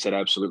told him. He said,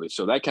 absolutely.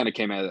 So that kind of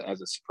came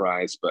as a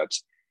surprise. But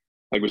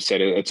like we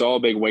said, it's all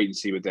a big wait and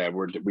see with that.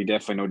 We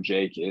definitely know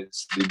Jake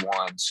is the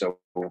one. So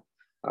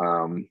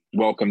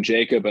welcome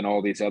Jacob and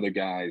all these other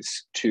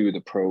guys to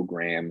the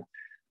program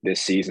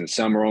this season.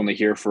 Some are only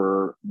here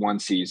for one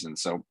season.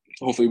 So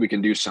hopefully we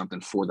can do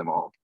something for them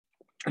all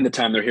in the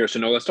time they're here. So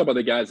no, let's talk about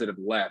the guys that have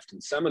left.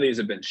 And some of these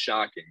have been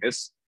shocking.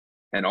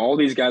 And all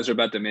these guys are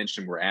about to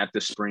mention were at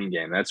the spring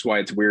game. That's why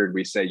it's weird.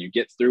 We say you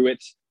get through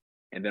it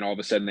and then all of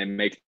a sudden they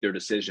make their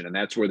decision. And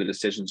that's where the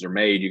decisions are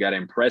made. You got to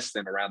impress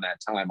them around that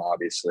time,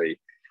 obviously.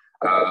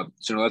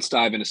 So let's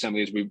dive into some of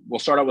these. We'll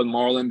start out with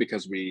Marlon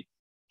because we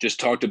just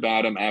talked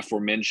about him,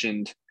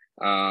 aforementioned.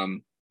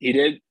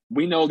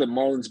 We know that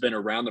Marlon's been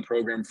around the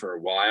program for a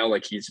while.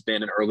 Like he's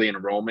been in early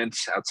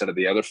enrollments outside of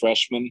the other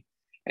freshmen.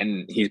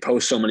 And he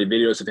posts so many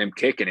videos of him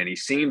kicking, and he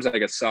seems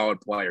like a solid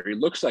player. He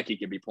looks like he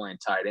could be playing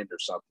tight end or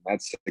something.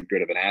 That's how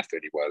good of an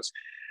athlete he was.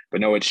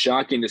 But no, it's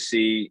shocking to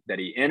see that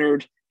he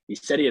entered. He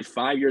said he had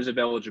 5 years of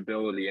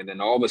eligibility, and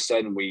then all of a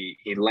sudden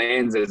he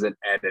lands at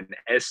an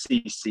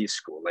SEC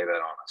school. Lay that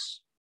on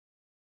us.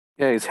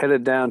 Yeah, he's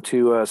headed down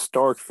to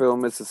Starkville,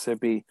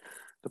 Mississippi,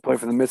 to play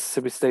for the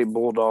Mississippi State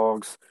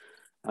Bulldogs.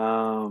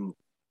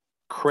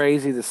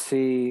 Crazy to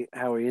see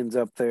how he ends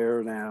up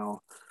there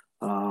now.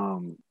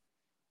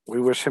 We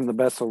wish him the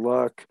best of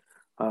luck.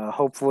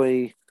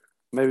 Hopefully,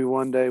 maybe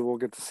one day we'll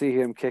get to see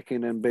him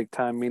kicking in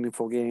big-time,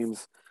 meaningful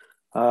games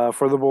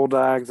for the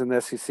Bulldogs and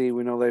the SEC.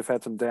 We know they've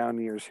had some down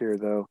years here,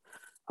 though.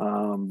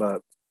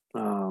 But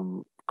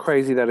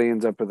crazy that he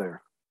ends up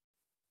there.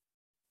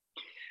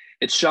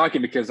 It's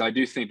shocking because I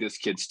do think this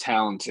kid's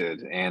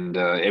talented, and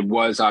it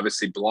was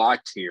obviously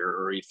blocked here,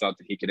 or he thought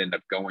that he could end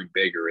up going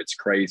bigger. It's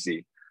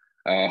crazy.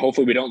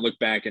 Hopefully, we don't look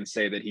back and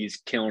say that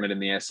he's killing it in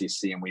the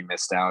SEC and we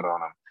missed out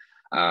on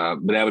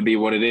him. But that would be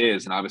what it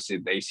is, and obviously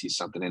they see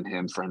something in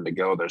him for him to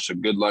go there. So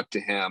good luck to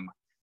him,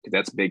 because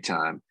that's big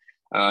time.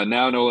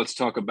 Now, no, let's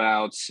talk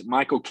about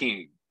Michael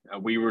King.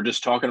 We were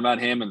just talking about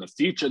him and the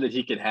future that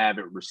he could have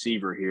at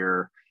receiver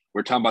here.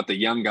 We're talking about the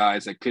young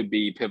guys that could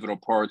be pivotal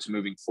parts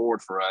moving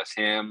forward for us,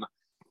 him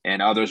and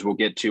others we'll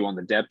get to on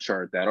the depth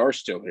chart that are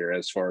still here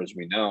as far as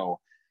we know.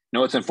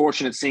 No, it's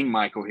unfortunate seeing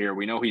Michael here.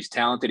 We know he's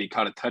talented. He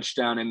caught a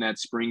touchdown in that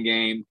spring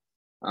game,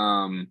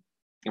 and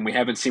we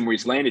haven't seen where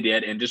he's landed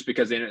yet. And just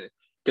because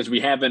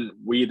we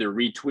either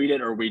retweet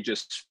it or we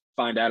just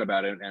find out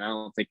about it, and I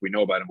don't think we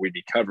know about him, we'd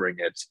be covering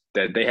it,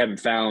 that they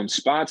haven't found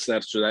spots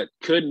left. So that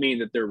could mean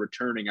that they're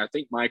returning. I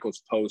think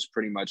Michael's post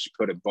pretty much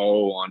put a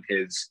bow on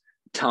his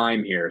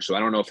time here. So I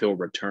don't know if he'll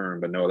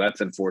return, but no,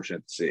 that's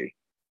unfortunate to see.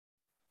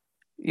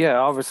 Yeah,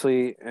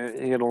 obviously,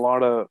 he had a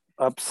lot of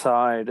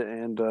upside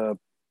and a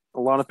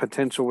lot of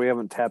potential we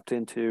haven't tapped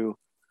into.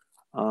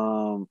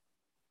 Um,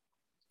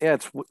 yeah,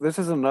 this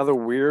is another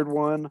weird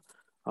one.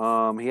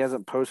 He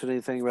hasn't posted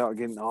anything about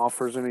getting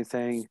offers or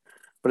anything,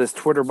 but his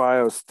Twitter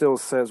bio still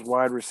says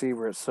wide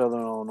receiver at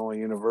Southern Illinois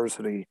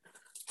University.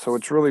 So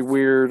it's really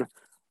weird.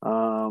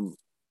 Um,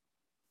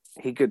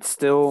 he could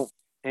still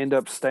end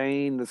up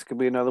staying. This could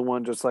be another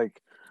one, just like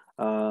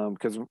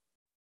because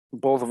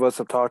both of us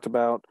have talked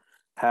about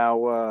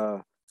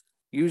how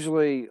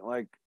usually,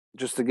 like,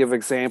 just to give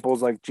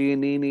examples, like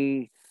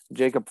Giannini,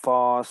 Jacob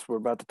Foss, we're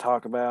about to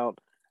talk about,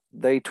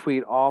 they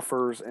tweet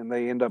offers and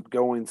they end up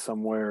going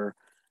somewhere.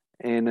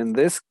 And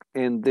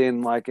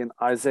then like in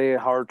Isaiah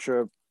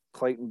Hartrip,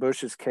 Clayton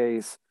Bush's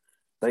case,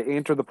 they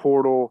enter the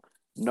portal,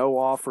 no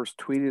offers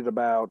tweeted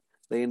about,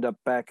 they end up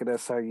back at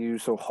SIU.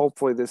 So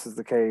hopefully this is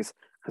the case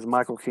because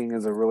Michael King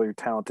is a really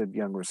talented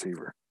young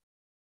receiver.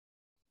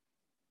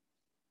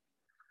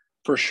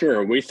 For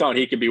sure. We thought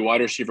he could be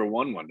wide receiver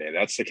one day.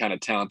 That's the kind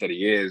of talent that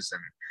he is.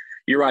 And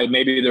you're right.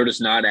 Maybe they're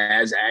just not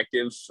as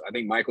active. I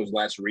think Michael's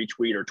last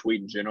retweet or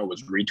tweet in general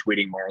was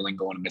retweeting Marlin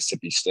going to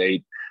Mississippi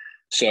State.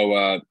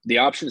 So the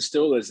option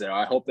still is there.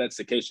 I hope that's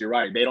the case. You're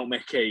right. They don't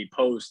make a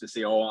post to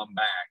say, oh, I'm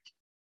back.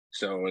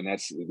 So, and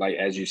that's like,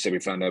 as you said, we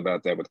found out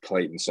about that with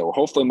Clayton. So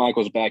hopefully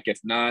Michael's back.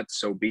 If not,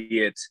 so be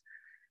it.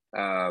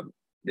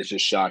 It's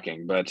just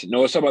shocking. But no,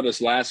 let's talk about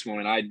this last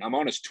one. I'm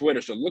on his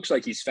Twitter, so it looks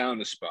like he's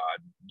found a spot.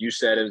 You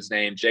said his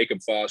name, Jacob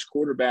Foss,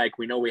 quarterback.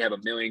 We know we have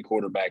a million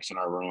quarterbacks in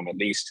our room, at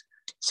least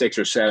 6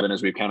 or 7,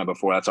 as we've counted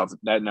before.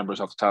 That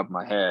number's off the top of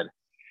my head.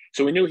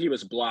 So we knew he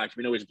was blocked.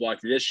 We know he's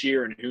blocked this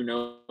year, and who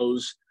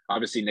knows?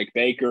 Obviously, Nick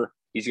Baker,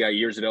 he's got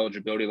years of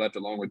eligibility left,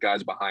 along with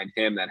guys behind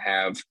him that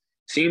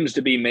seems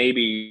to be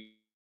maybe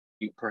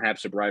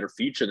perhaps a brighter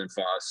future than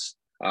Foss.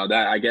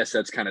 That I guess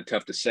that's kind of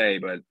tough to say,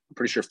 but I'm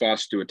pretty sure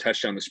Foss threw a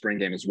touchdown in the spring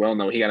game as well.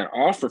 No, he got an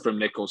offer from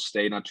Nicholls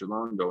State not too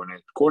long ago, and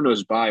according to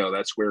his bio,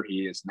 that's where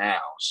he is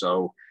now.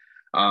 So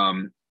I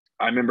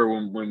remember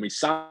when we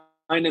signed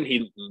him,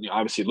 he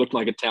obviously looked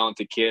like a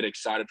talented kid,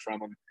 excited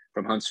from him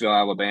from Huntsville,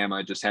 Alabama.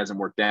 It just hasn't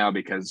worked out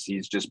because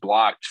he's just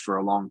blocked for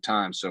a long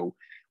time. So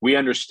we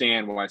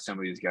understand why some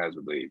of these guys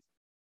would leave,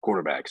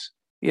 quarterbacks.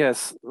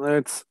 Yes,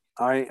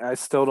 I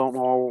still don't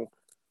know.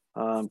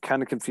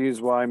 Kind of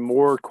confused why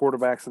more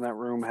quarterbacks in that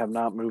room have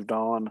not moved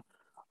on.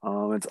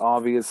 It's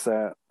obvious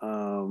that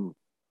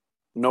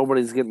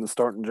nobody's getting the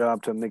starting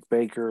job till Nick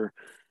Baker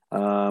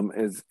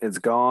is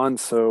gone.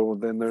 So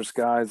then there's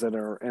guys that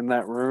are in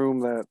that room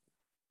that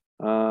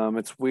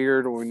it's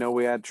weird. We know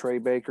we had Trey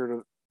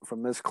Baker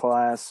from this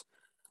class.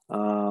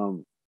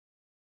 Then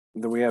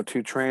we have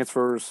 2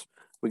 transfers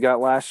we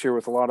got last year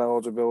with a lot of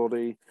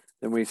eligibility.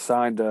 Then we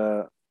signed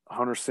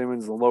Hunter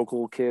Simmons, the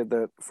local kid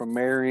that from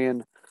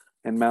Marion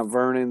and Mount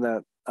Vernon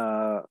that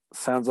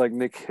sounds like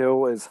Nick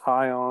Hill is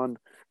high on.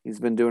 He's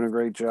been doing a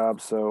great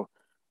job. So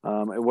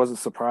it wasn't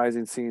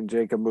surprising seeing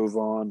Jacob move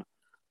on.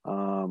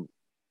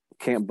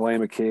 Can't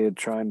blame a kid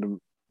trying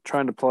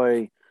to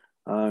play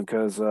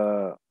because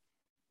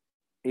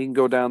he can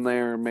go down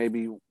there and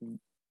maybe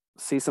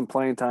see some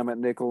playing time at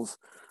Nicholls.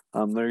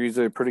 They're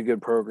usually a pretty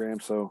good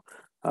program. So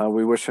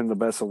we wish him the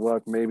best of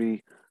luck.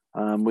 Maybe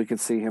we can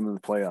see him in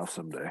the playoffs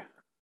someday.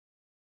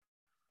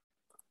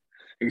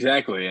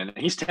 Exactly. And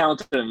he's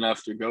talented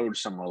enough to go to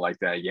somewhere like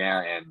that,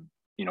 yeah, and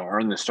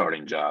earn the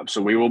starting job.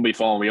 So we will be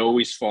following. We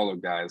always follow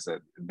guys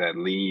that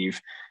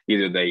leave.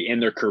 Either they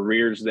end their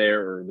careers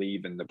there or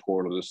leave in the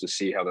portal just to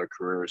see how their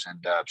careers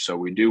end up. So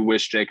we do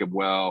wish Jacob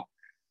well.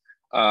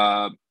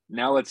 Now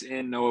let's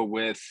end, Noah,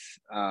 with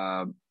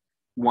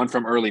one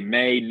from early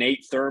May.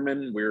 Nate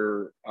Thurman,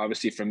 we're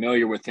obviously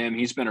familiar with him.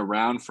 He's been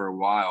around for a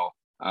while.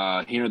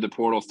 He entered the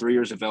portal, 3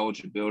 years of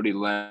eligibility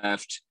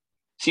left.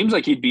 Seems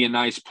like he'd be a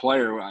nice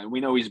player. We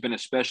know he's been a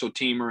special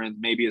teamer and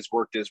maybe has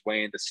worked his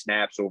way into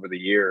snaps over the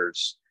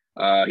years.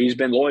 He's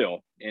been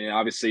loyal. And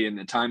obviously in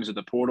the times of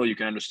the portal, you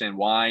can understand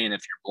why. And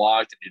if you're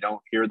blocked and you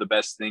don't hear the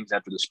best things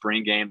after the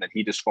spring game, that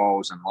he just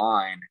follows in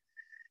line.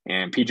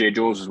 And PJ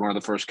Jules was one of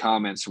the first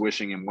comments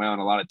wishing him well,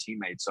 and a lot of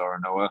teammates are,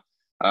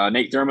 Noah.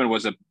 Nate Thurman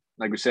was,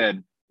 like we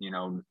said,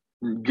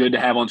 good to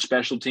have on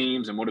special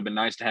teams and would have been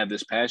nice to have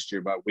this past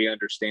year, but we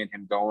understand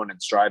him going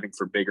and striving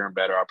for bigger and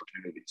better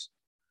opportunities.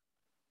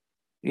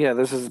 Yeah,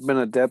 this has been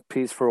a depth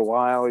piece for a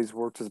while. He's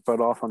worked his butt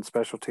off on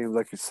special teams,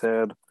 like you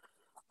said.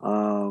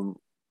 Um,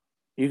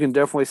 you can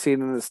definitely see it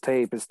in his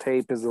tape. His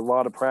tape is a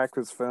lot of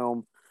practice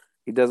film.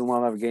 He does a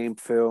lot of game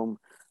film.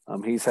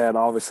 He's had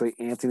obviously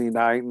Anthony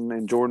Knighton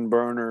and Jordan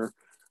Burner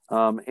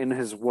in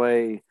his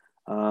way.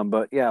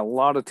 But yeah, a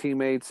lot of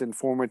teammates and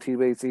former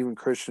teammates, even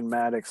Christian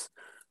Maddox,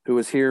 who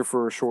was here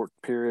for a short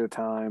period of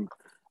time,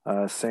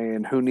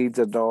 saying, "Who needs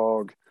a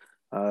dog?"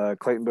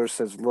 Clayton Bush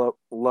says,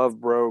 "Love,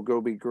 bro,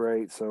 go be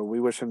great." So we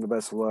wish him the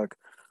best of luck.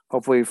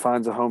 Hopefully, he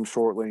finds a home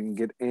shortly and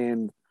get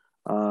in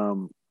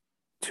um,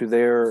 to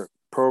their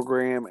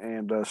program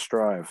and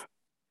strive.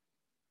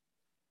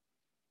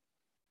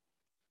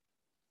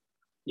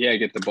 Yeah,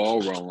 get the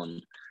ball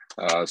rolling.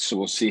 So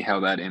we'll see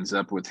how that ends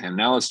up with him.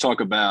 Now let's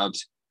talk about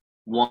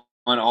one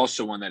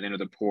that entered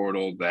the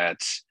portal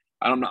that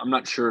I'm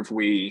not sure if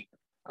we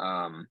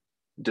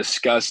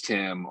discussed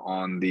him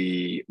on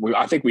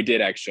I think we did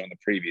actually on the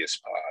previous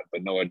pod,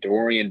 but Noah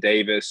Dorian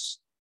Davis,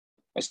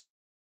 a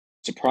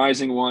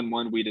surprising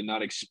one we did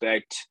not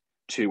expect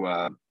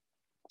to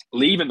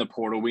leave in the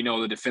portal. We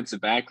know the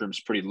defensive back room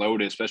is pretty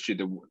loaded, especially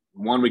the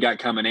one we got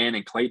coming in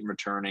and Clayton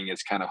returning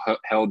has kind of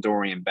held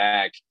Dorian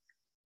back.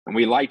 And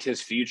we liked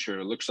his future.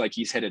 It looks like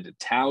he's headed to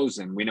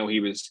Towson. We know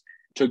he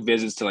took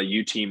visits to like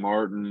UT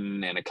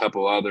Martin and a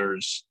couple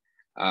others,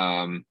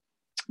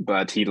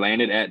 but he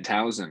landed at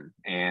Towson,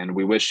 and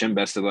we wish him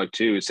best of luck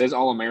too. It says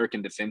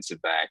All-American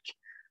defensive back.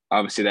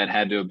 Obviously, that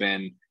had to have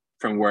been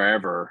from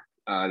wherever.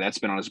 That's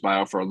been on his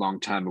bio for a long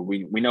time, but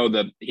we know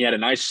that he had a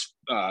nice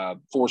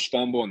forced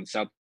fumble in the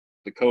South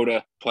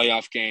Dakota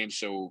playoff game,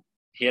 so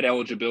he had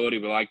eligibility.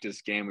 We liked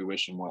his game. We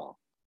wish him well.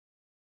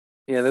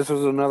 Yeah, this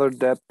was another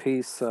depth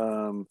piece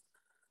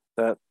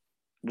that,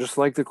 just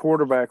like the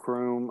quarterback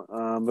room,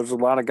 there's a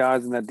lot of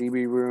guys in that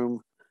DB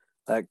room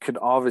that could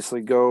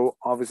obviously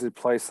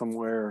play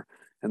somewhere,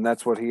 and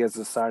that's what he has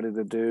decided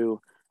to do.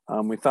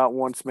 We thought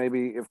once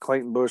maybe if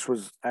Clayton Bush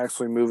was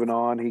actually moving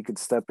on, he could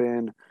step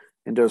in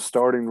into a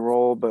starting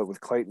role, but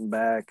with Clayton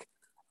back,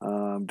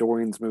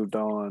 Dorian's moved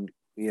on.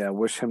 Yeah,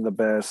 wish him the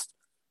best.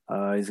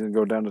 He's going to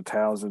go down to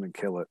Towson and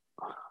kill it.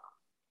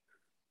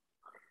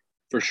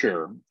 For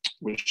sure.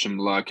 Wish him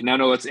luck. Now,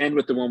 no, let's end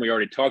with the one we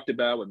already talked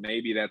about, but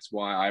maybe that's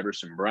why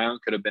Iverson Brown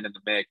could have been in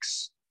the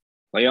mix.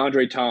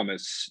 Leandre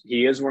Thomas,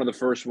 he is one of the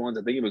first ones.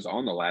 I think he was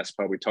on the last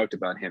pod. We talked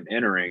about him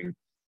entering.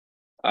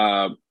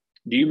 Do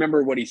you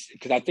remember what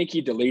because I think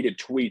he deleted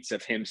tweets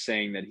of him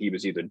saying that he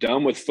was either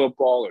done with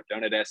football or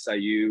done at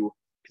SIU,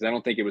 because I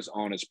don't think it was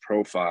on his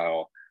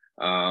profile.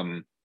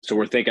 So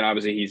we're thinking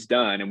obviously he's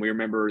done. And we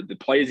remember the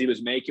plays he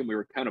was making. We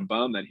were kind of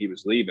bummed that he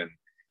was leaving.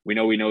 We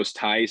know he knows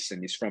Tice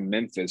and he's from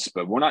Memphis,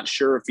 but we're not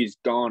sure if he's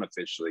gone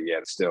officially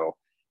yet still,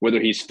 whether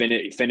he's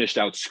finished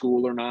out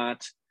school or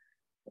not.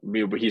 I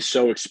mean, but he's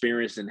so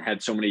experienced and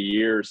had so many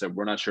years that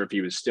we're not sure if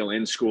he was still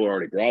in school or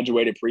already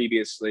graduated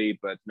previously.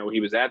 But no, he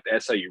was at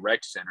the SIU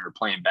Rec Center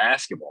playing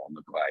basketball, it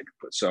looked like.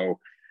 But so,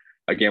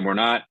 again, we're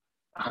not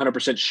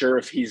 100% sure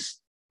if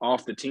he's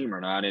off the team or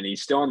not. And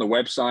he's still on the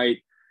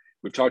website.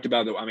 We've talked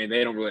about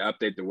they don't really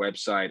update the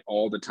website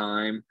all the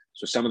time.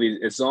 So some of these,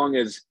 as long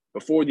as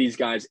before these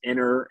guys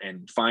enter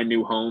and find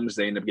new homes,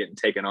 they end up getting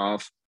taken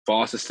off.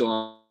 Voss is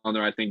still on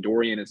there. I think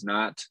Dorian is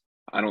not.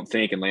 I don't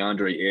think, and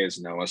Leandre is,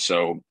 Noah.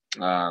 So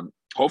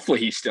hopefully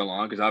he's still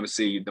on, because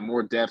obviously the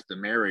more depth, the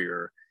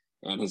merrier,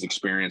 and his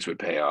experience would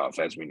pay off,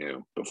 as we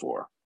knew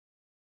before.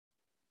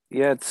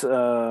 Yeah, it's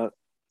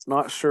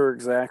not sure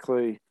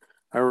exactly.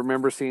 I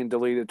remember seeing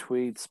deleted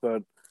tweets,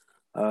 but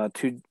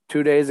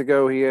two days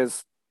ago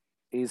he's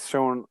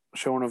showing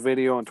a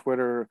video on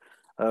Twitter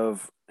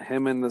of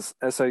him in the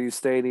SIU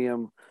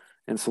Stadium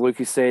and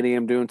Saluki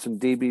Stadium doing some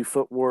DB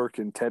footwork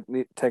and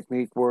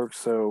technique work.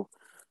 So,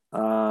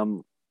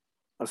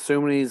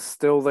 assuming he's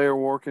still there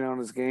working on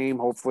his game,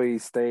 hopefully he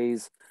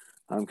stays,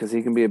 because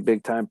he can be a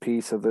big time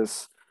piece of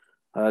this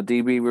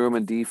DB room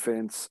and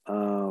defense.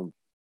 Yeah,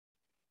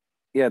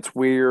 it's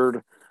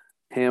weird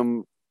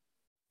him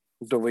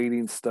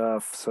deleting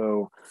stuff.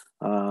 So,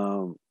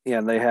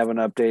 yeah, they haven't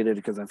updated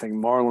because I think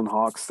Marlon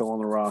Hawk's still on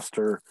the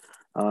roster.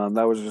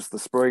 That was just the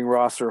spring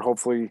roster.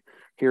 Hopefully,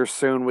 here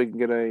soon we can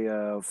get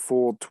a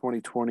full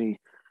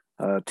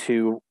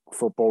 2022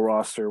 football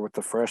roster with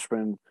the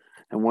freshmen,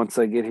 and once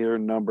they get here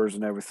in numbers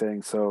and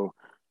everything. So,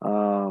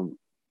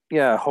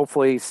 yeah,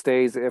 hopefully he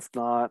stays. If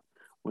not,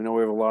 we know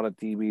we have a lot of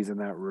DBs in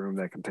that room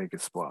that can take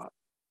his spot.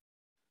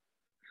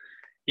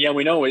 Yeah,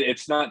 we know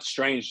it's not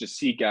strange to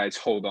see guys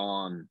hold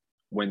on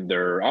when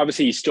they're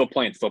obviously he's still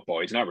playing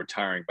football. He's not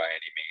retiring by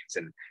any means.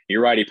 And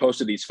you're right. He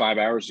posted these 5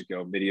 hours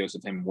ago videos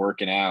of him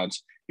working out.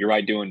 You're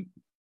right, doing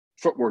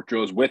footwork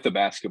drills with the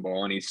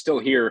basketball. And he's still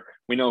here.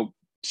 We know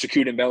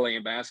Sakut Mbele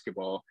in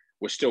basketball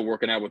was still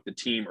working out with the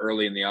team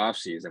early in the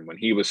offseason when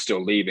he was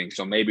still leaving.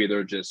 So maybe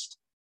they're just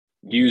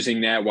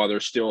using that while they're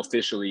still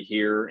officially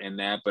here and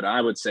that. But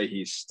I would say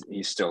he's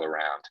still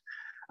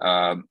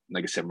around.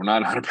 Like I said, we're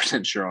not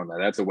 100% sure on that.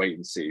 That's a wait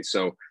and see.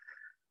 So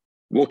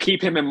we'll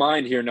keep him in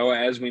mind here, Noah,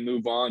 as we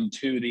move on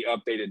to the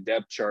updated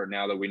depth chart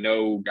now that we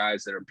know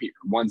guys that are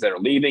ones that are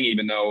leaving,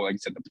 even though, like I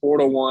said, the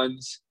portal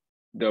ones,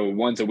 the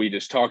ones that we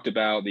just talked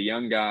about, the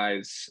young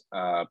guys,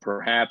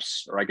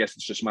 perhaps, or I guess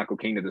it's just Michael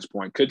King at this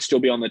point, could still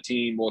be on the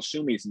team. We'll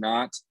assume he's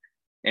not,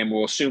 and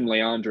we'll assume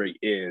Leandre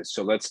is.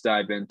 So let's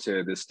dive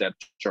into this depth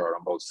chart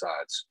on both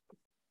sides.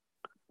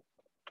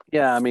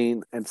 Yeah, I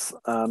mean, it's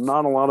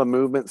not a lot of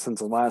movement since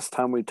the last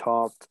time we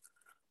talked.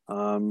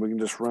 We can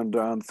just run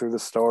down through the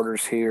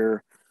starters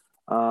here.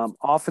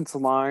 Offensive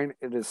line,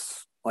 it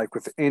is like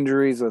with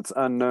injuries, it's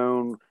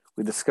unknown.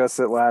 We discussed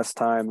it last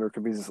time. There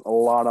could be a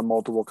lot of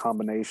multiple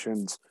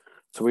combinations.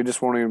 So we just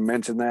won't even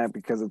mention that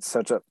because it's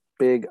such a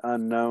big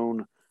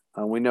unknown.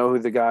 We know who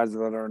the guys that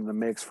are in the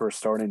mix for a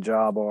starting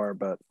job are,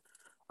 but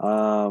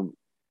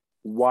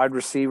wide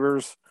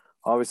receivers,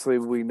 obviously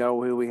we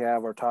know who we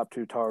have, our top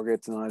two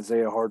targets, and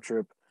Isaiah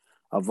Hartrip,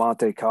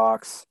 Avante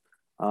Cox.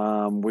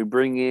 We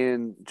bring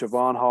in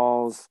Javon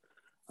Halls.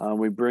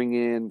 We bring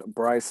in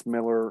Bryce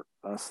Miller,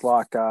 a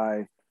slot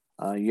guy.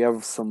 You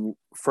have some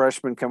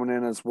freshmen coming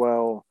in as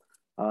well,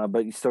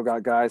 but you still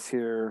got guys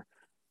here.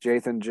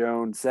 Jathan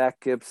Jones, Zach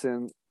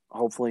Gibson.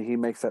 Hopefully he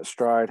makes that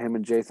stride, him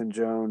and Jathan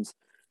Jones.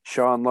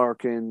 Sean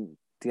Larkin,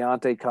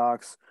 Deontay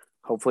Cox.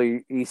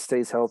 Hopefully he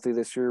stays healthy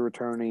this year,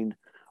 returning.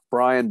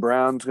 Brian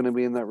Brown's going to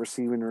be in that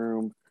receiving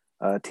room.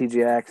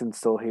 TJ Ackson's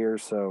still here.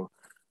 So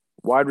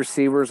wide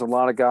receivers, a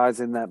lot of guys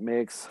in that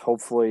mix.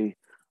 Hopefully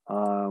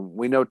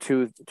we know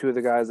two of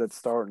the guys that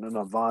start in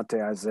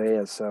Avante,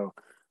 Isaiah. So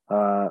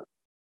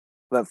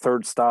that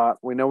third stop,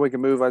 we know we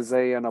can move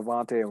Isaiah and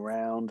Avante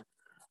around.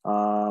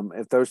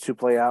 If those two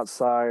play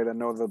outside,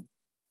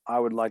 I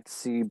would like to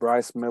see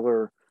Bryce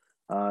Miller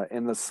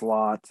in the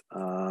slot.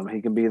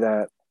 He can be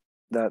that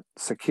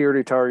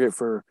security target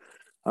for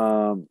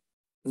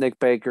Nick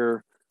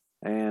Baker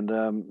and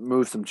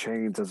move some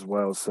chains as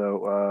well.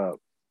 So,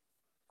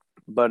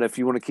 but if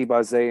you want to keep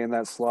Isaiah in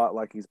that slot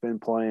like he's been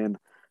playing,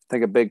 I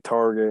think a big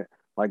target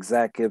like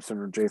Zach Gibson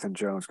or Jathan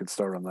Jones could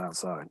start on the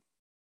outside.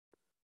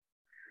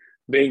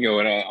 Bingo.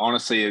 And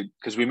honestly,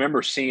 because we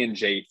remember seeing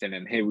Jathan,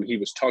 and he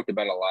was talked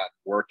about a lot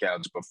in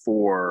workouts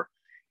before,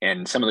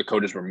 and some of the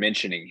coaches were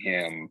mentioning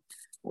him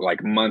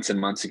like months and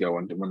months ago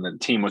when the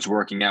team was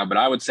working out. But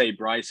I would say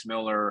Bryce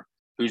Miller,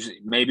 who's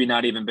maybe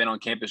not even been on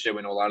campus yet.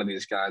 We know a lot of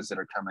these guys that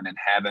are coming in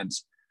haven't.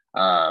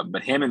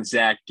 But him and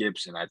Zach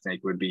Gibson, I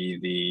think, would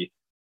be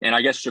and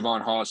I guess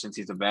Javon Hall, since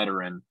he's a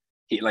veteran,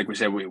 he, like we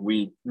said,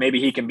 we maybe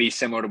he can be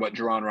similar to what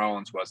Jerron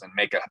Rollins was and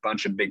make a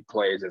bunch of big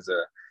plays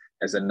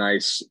as a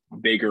nice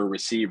bigger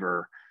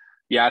receiver.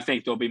 Yeah, I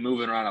think they'll be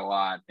moving around a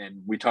lot.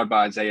 And we talked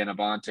about Isaiah and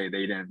Avante.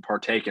 They didn't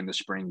partake in the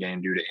spring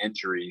game due to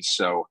injuries.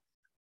 So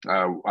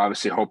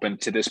obviously hoping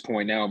to this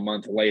point now, a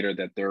month later,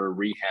 that their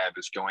rehab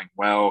is going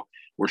well.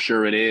 We're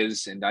sure it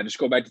is. And I just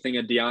go back to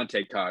thinking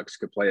Deontay Cox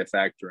could play a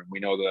factor. And we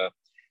know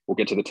we'll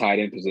get to the tight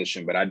end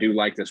position, but I do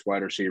like this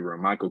wide receiver.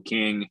 Michael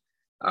King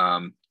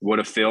would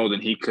have filled,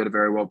 and he could have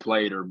very well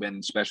played or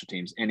been special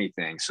teams,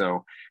 anything.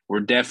 So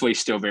we're definitely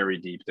still very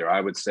deep there. I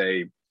would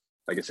say,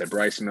 like I said,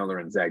 Bryce Miller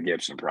and Zach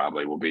Gibson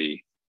probably will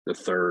be the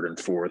third and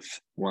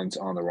fourth ones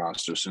on the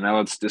roster. So now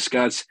let's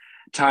discuss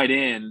tight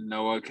end,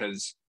 Noah,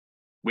 because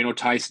we know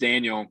Tice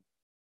Daniel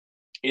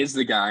is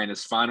the guy in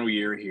his final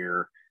year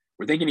here.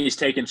 We're thinking he's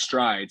taking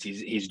strides.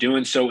 He's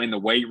doing so in the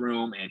weight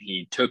room, and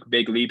he took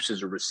big leaps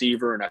as a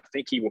receiver, and I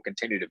think he will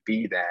continue to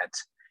be that.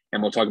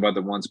 And we'll talk about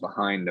the ones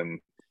behind him.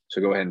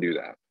 So go ahead and do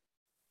that.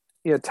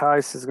 Yeah,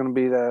 Tice is going to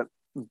be that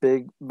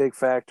big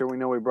factor. We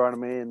know we brought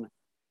him in.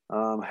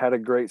 Had a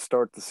great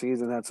start to the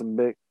season.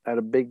 Had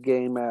a big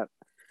game at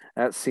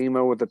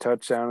SEMO with a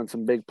touchdown and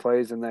some big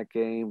plays in that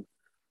game.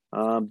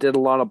 Did a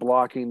lot of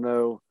blocking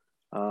though.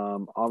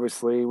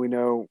 Obviously, we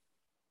know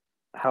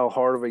how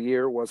hard of a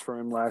year it was for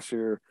him last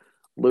year,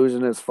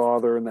 losing his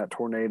father in that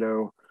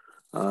tornado.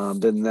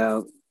 Then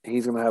now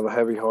he's going to have a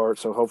heavy heart,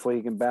 so hopefully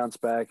he can bounce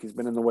back. He's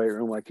been in the weight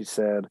room, like you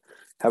said.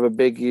 Have a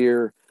big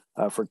year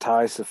for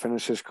Tice to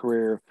finish his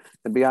career.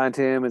 And behind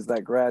him is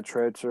that grad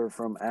transfer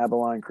from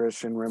Abilene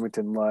Christian,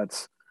 Remington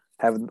Lutz.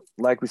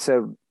 Like we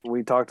said,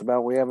 we talked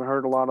about, we haven't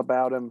heard a lot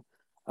about him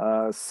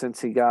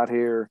since he got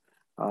here.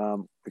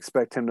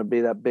 Expect him to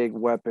be that big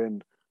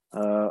weapon.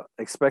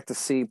 Expect to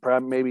see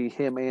probably maybe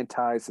him and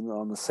Tyson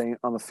on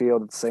the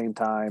field at the same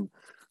time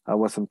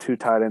with some two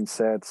tight end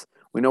sets.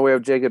 We know we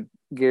have Jacob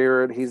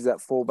Garrett. He's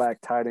that fullback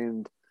tight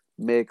end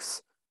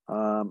mix.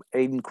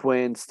 Aiden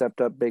Quinn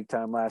stepped up big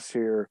time last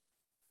year.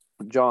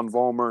 John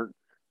Volmert,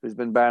 who's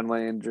been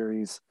battling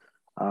injuries.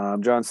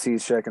 John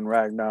Cishek and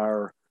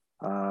Ragnar.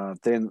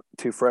 Then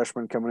two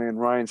freshmen coming in,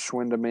 Ryan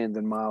Schwindeman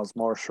and Miles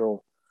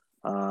Marshall.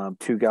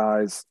 Two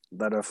guys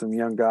that are some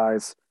young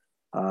guys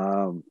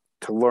to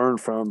learn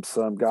from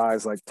some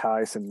guys like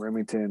Tyson,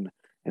 Remington,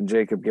 and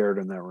Jacob Garrett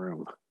in that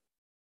room.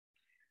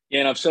 Yeah,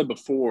 and I've said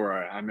before,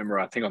 I remember,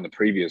 I think on the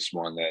previous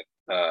one,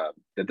 that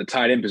the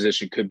tight end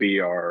position could be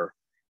our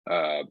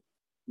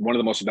one of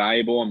the most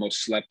valuable and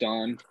most slept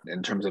on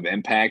in terms of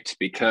impact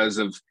because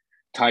of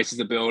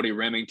Tyson's ability.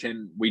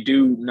 Remington, we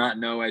do not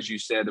know, as you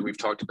said, that we've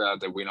talked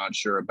about, that we're not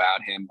sure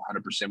about him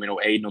 100%. We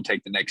know Aiden will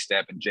take the next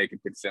step and Jacob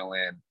could fill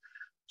in.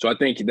 So I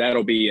think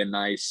that'll be a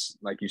nice,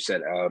 like you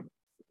said,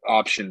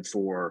 option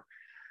for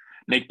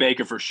Nick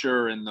Baker for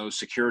sure in those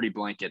security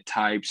blanket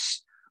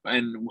types.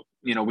 And,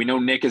 we know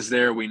Nick is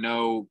there. We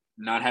know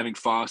not having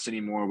Foss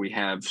anymore. We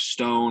have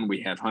Stone.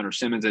 We have Hunter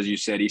Simmons, as you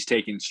said. He's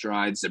taking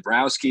strides.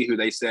 Zabrowski, who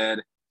they said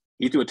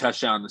he threw a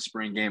touchdown in the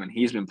spring game, and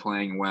he's been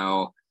playing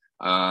well.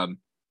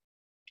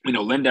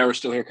 Lindauer's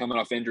still here coming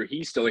off injury.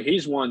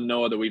 He's one,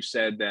 Noah, that we've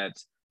said that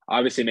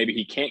obviously maybe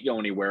he can't go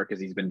anywhere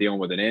because he's been dealing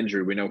with an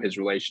injury. We know his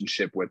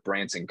relationship with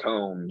Branson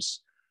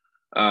Combs.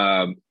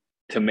 That's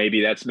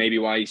maybe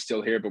why he's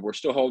still here, but we're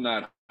still holding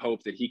out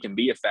hope that he can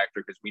be a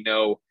factor because we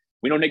know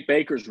Nick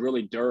Baker's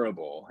really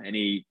durable and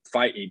he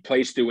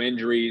plays through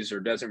injuries or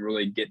doesn't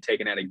really get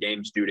taken out of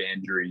games due to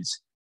injuries.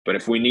 But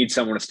if we need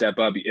someone to step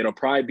up, it'll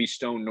probably be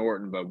Stone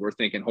Norton, but we're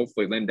thinking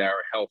hopefully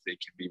Lindauer healthy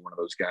can be one of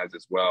those guys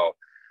as well.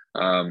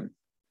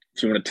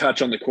 So we want to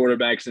touch on the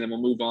quarterbacks and then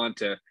we'll move on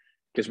to,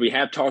 because we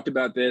have talked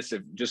about this,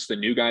 if just the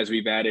new guys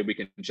we've added, we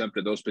can jump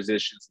to those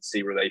positions and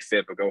see where they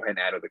fit, but go ahead and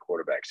add to the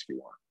quarterbacks if you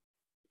want.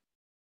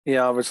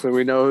 Yeah, obviously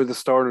we know who the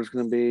starter is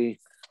going to be.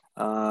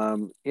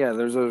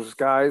 There's those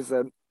guys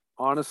that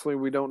honestly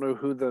we don't know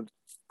who the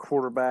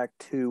quarterback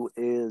 2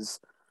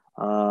 is.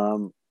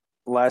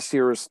 Last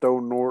year was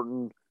Stone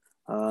Norton,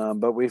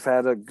 but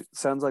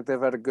sounds like they've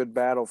had a good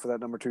battle for that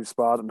number 2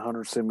 spot, and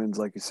Hunter Simmons,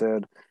 like you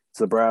said,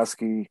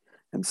 Zabrowski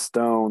and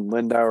Stone.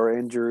 Lindauer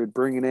injured,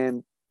 bringing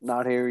in,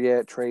 not here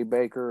yet, Trey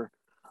Baker.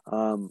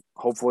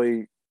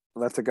 Hopefully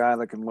that's a guy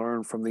that can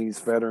learn from these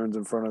veterans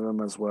in front of them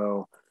as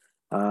well.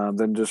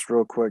 Then just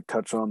real quick,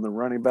 touch on the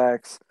running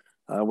backs.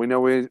 We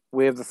know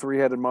we have the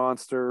 3-headed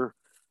monster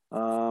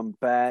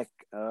back,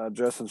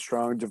 Justin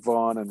Strong,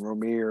 Javon, and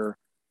Romir.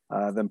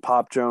 Then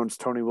Pop Jones,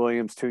 Tony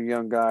Williams, 2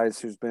 young guys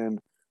who's been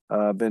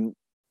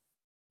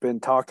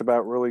talked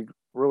about really,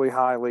 really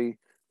highly.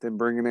 Then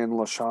bringing in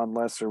LaShawn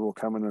Lesser will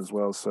come in as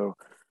well. So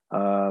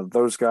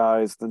those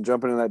guys. Then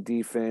jumping in that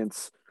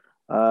defense.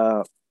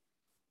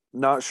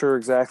 Not sure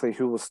exactly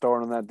who will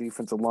start on that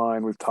defensive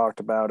line. We've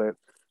talked about it.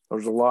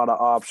 There's a lot of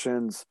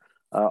options.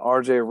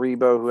 RJ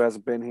Rebo, who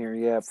hasn't been here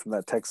yet from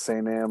that Texas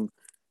A&M.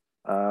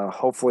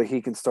 Hopefully he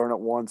can start at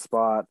one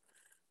spot.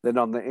 Then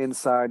on the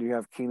inside, you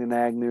have Keenan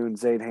Agnew and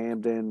Zayd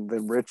Hamden.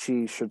 Then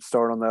Richie should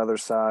start on the other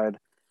side.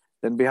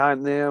 Then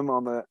behind them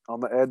on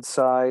the edge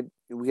side,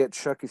 we get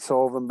Chucky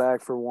Sullivan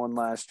back for one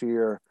last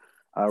year.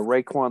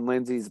 Raekwon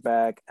Lindsey's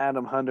back.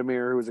 Adam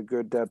Hundemir, who was a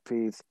good depth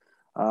piece.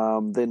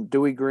 Then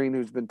Dewey Green,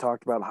 who's been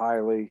talked about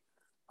highly.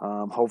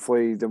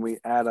 Hopefully, then we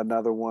add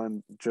another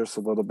one just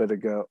a little bit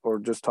ago, or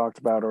just talked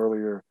about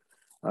earlier.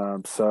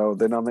 So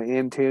then on the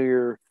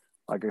interior,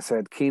 like I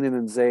said, Keenan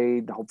and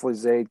Zayd. Hopefully,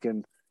 Zayd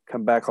can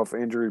come back off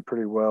injury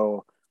pretty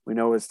well. We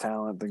know his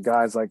talent. The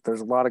guys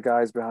there's a lot of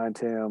guys behind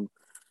him.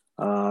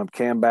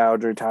 Cam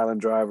Bowdry, Tylan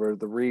Driver,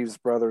 the Reeves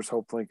brothers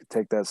hopefully could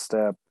take that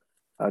step.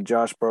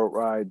 Josh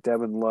Boatwright,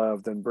 Devin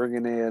Love, then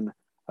bringing in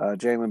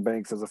Jalen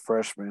Banks as a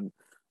freshman.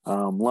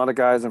 A lot of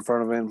guys in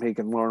front of him he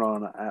can learn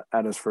on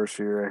at his first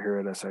year here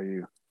at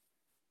SIU.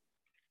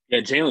 Yeah,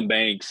 Jalen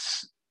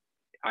Banks,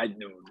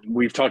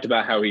 we've talked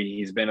about how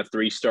he's been a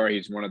 3-star.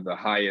 He's one of the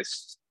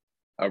highest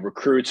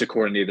recruits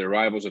according to the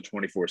Rivals of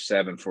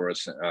 24/7 for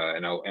us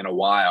in a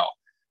while.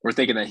 We're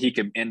thinking that he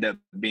could end up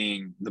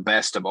being the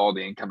best of all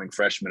the incoming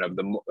freshmen of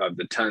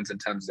the tons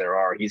and tons there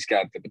are. He's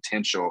got the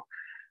potential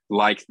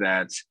like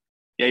that.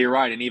 Yeah, you're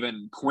right. And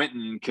even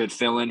Quentin could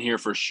fill in here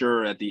for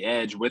sure at the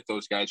edge with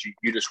those guys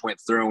you just went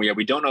through. And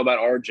we don't know about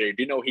RJ.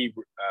 Do you know he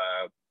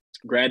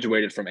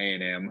graduated from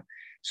A&M?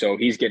 So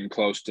he's getting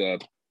close to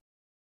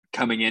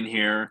coming in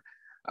here.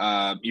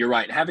 You're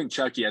right. Having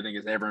Chucky, I think,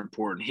 is ever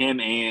important. Him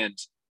and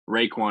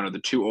Raekwon are the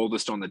 2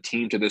 oldest on the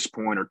team to this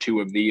point, or 2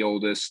 of the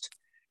oldest.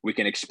 We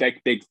can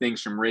expect big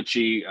things from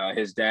Richie.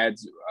 His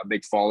dad's a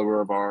big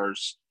follower of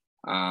ours.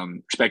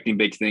 Expecting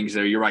big things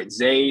there. You're right.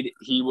 Zayd,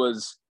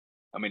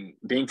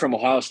 being from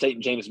Ohio State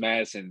and James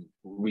Madison,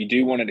 we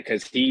do want it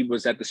because he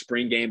was at the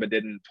spring game but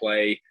didn't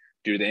play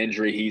due to the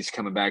injury he's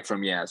coming back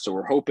from. Yeah, so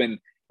we're hoping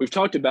 – we've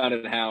talked about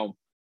it, how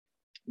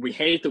we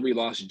hate that we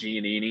lost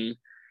Giannini,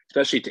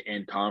 especially to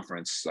end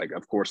conference.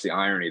 Of course, the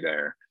irony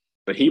there.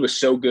 But he was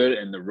so good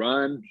in the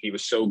run. He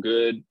was so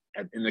good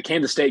in the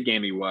Kansas State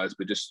game he was,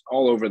 but just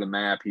all over the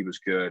map he was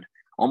good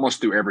almost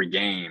through every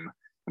game.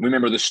 And we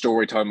remember the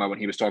story talking about when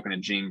he was talking to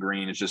Gene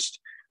Green. It's just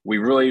 – we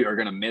really are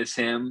going to miss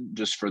him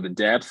just for the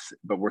depth,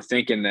 but we're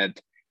thinking that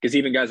because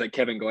even guys like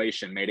Kevin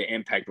Glation made an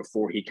impact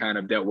before he kind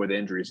of dealt with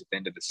injuries at the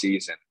end of the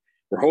season.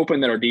 We're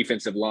hoping that our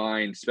defensive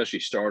line,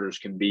 especially starters,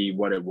 can be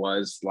what it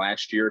was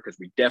last year because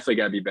we definitely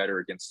got to be better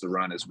against the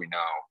run, as we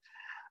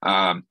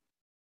know.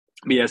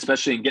 But yeah,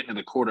 especially in getting to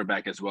the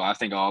quarterback as well. I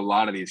think a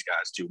lot of these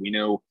guys too. We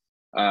know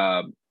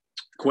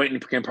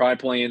Quentin can probably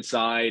play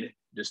inside.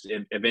 Just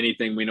if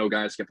anything, we know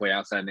guys can play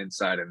outside and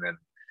inside, and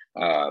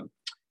then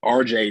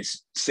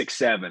RJ's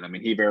 6'7". I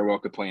mean, he very well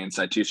could play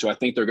inside too. So I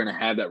think they're going to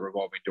have that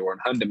revolving door.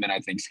 And Hundeman, I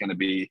think, is going to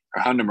be,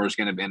 or Hundemer is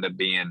going to end up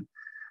being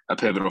a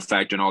pivotal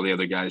factor in all the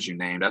other guys you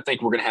named. I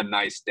think we're going to have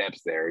nice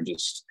depth there.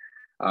 Just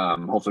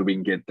hopefully we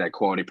can get that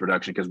quality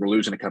production because we're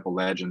losing a couple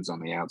legends on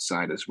the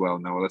outside as well.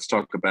 Noah, let's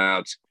talk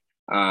about,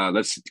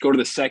 let's go to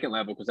the second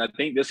level because I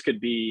think this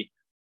could be,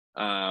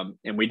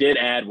 and we did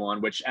add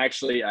one, which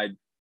actually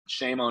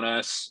shame on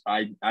us.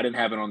 I didn't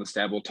have it on the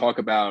stat. We'll talk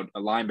about a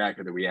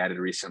linebacker that we added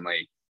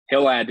recently.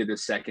 He'll add to the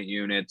second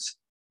unit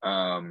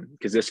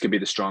because this could be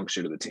the strong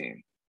suit of the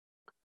team.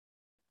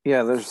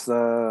 Yeah, there's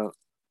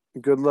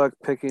good luck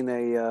picking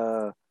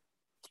a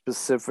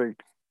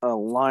specific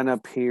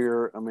lineup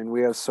here. I mean,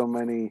 we have so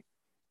many.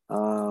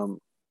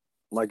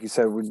 Like you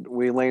said,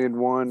 we landed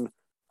one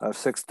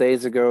 6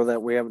 days ago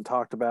that we haven't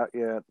talked about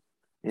yet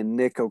in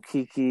Nick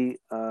Okeke,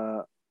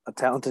 a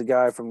talented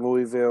guy from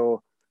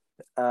Louisville.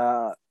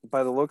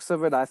 By the looks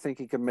of it, I think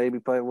he can maybe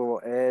play a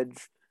little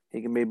edge.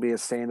 He can maybe be a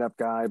stand-up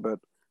guy, but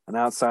an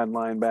outside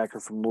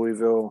linebacker from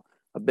Louisville,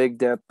 a big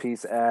depth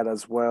piece add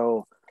as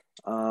well.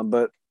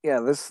 But yeah,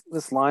 this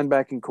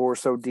linebacking core is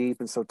so deep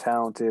and so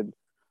talented.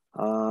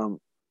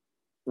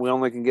 We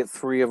only can get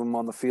three of them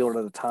on the field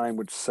at a time,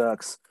 which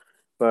sucks.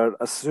 But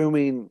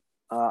assuming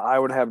I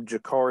would have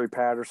Jakari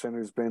Patterson,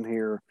 who's been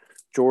here,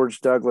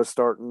 George Douglas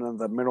starting in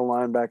the middle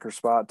linebacker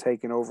spot,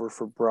 taking over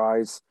for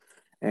Bryce,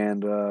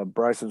 and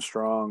Bryson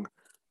Strong,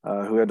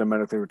 who had to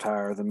medically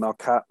retire. Then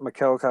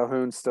Mikel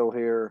Calhoun's still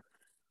here.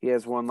 He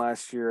has one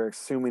last year,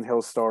 assuming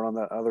he'll start on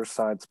that other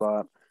side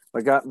spot.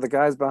 But the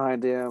guys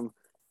behind him,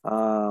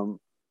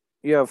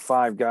 you have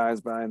five guys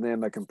behind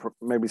them that can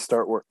maybe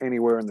start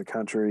anywhere in the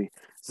country.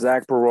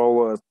 Zach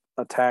Barola,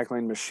 a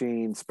tackling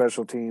machine,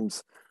 special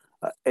teams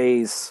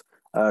ace.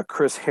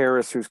 Chris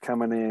Harris, who's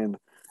coming in.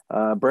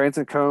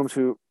 Branson Combs,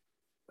 who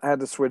had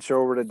to switch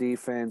over to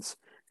defense,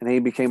 and he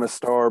became a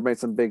star, made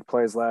some big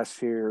plays last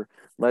year.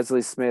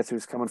 Leslie Smith,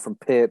 who's coming from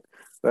Pitt,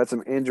 who had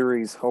some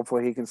injuries.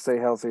 Hopefully he can stay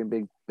healthy and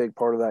be big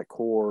part of that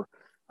core,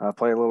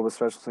 play a little bit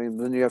special teams.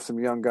 Then you have some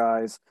young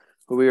guys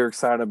who we are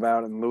excited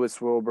about, and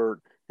Lewis Wilbert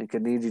and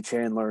Kaniji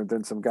Chandler,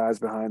 then some guys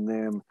behind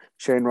them,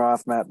 Shane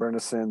Roth, Matt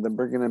Bernison, then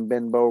bringing in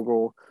Ben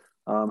Bogle,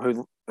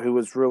 who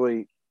was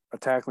really a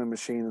tackling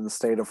machine in the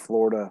state of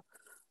Florida.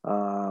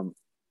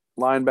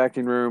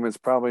 Linebacking room is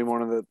probably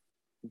one of the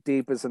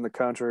deepest in the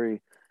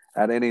country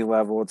at any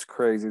level. It's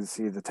crazy to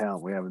see the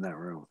talent we have in that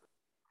room.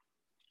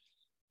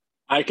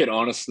 I could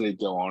honestly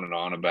go on and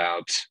on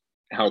about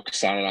how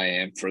excited I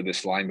am for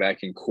this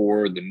linebacking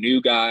core, the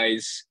new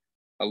guys,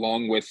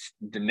 along with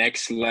the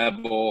next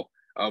level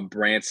of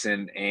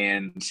Branson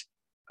and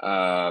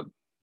Barola,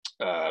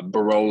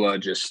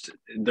 just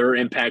their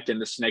impact in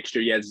this next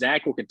year. Yeah,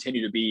 Zach will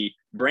continue to be.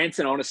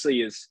 Branson,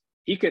 honestly,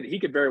 he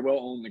could very well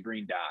own the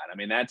green dot. I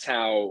mean, that's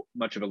how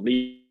much of a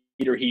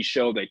leader he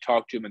showed. They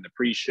talked to him in the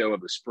pre-show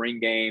of the spring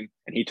game,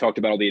 and he talked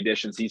about all the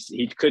additions.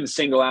 He couldn't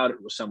single out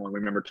someone. We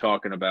remember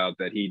talking about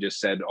that. He just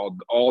said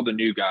all the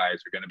new guys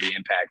are going to be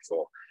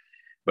impactful.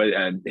 But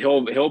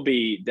he'll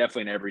be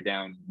definitely an every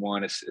down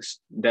one. It's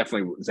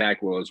definitely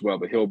Zach will as well,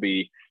 but he will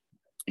be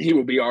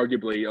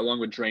arguably, along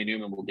with Dre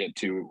Newman, we'll get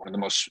to one of the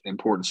most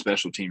important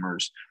special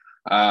teamers.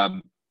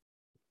 Like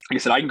I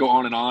said, I can go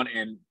on,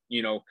 and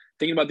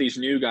thinking about these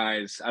new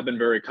guys, I've been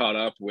very caught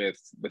up with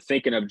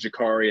thinking of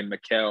Jakari and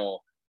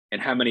Mikel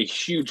and how many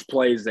huge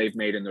plays they've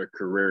made in their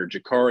career.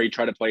 Jakari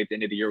tried to play at the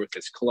end of the year with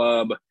his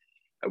club.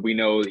 We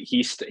know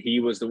that he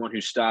was the one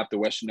who stopped the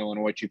Western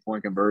Illinois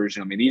 2-point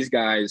conversion. I mean, these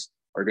guys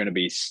are going to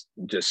be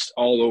just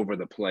all over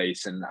the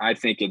place, and I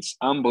think it's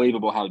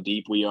unbelievable how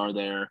deep we are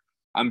there.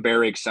 I'm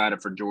very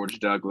excited for George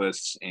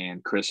Douglas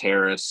and Chris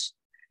Harris.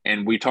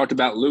 And we talked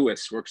about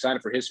Lewis. We're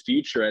excited for his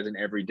future as an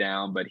every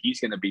down, but he's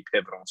going to be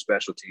pivotal in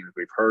special teams.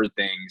 We've heard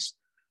things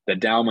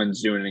that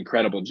Dowman's doing an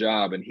incredible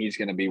job, and he's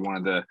going to be one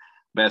of the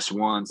best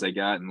ones they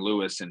got in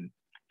Lewis. And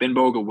Ben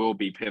Bogle will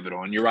be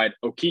pivotal. And you're right,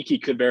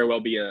 Okeke could very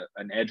well be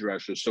an edge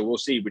rusher. So we'll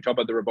see. We talk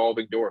about the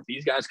revolving door. If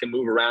these guys can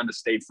move around to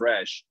stay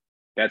fresh,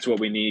 that's what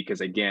we need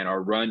because, again,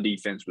 our run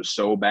defense was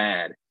so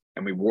bad,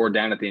 and we wore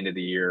down at the end of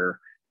the year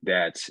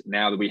that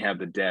now that we have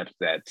the depth,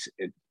 that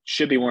it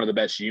should be one of the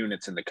best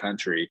units in the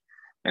country.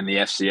 And the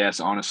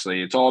FCS,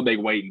 honestly, it's all a big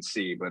wait and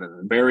see, but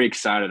I'm very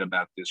excited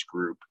about this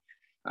group.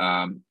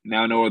 Now,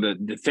 Noah, the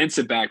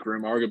defensive back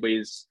room arguably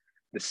is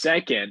the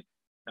second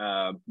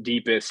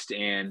deepest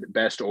and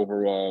best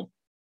overall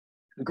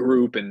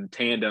group and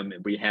tandem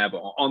we have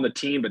on the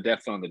team, but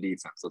definitely on the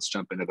defense. Let's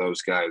jump into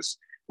those guys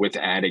with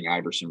adding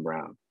Iverson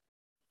Brown.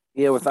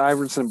 Yeah, with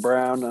Iverson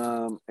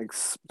Brown,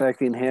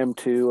 expecting him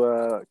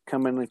to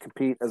come in and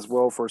compete as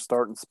well for a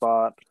starting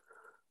spot.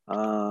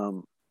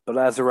 But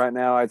as of right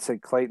now, I'd say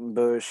Clayton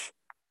Bush,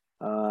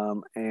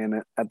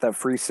 and at that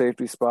free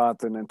safety spot,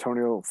 then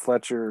Antonio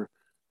Fletcher,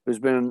 who's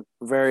been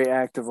very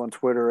active on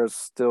Twitter, is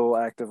still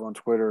active on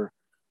Twitter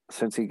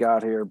since he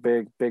got here.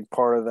 Big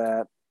part of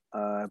that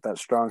at that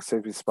strong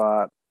safety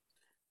spot.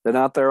 Then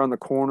out there on the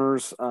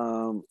corners,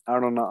 out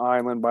on the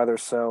island by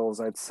themselves,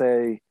 I'd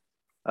say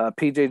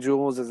PJ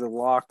Jules is a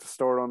lock to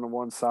start on the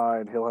one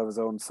side. He'll have his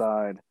own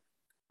side.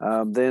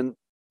 Then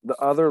the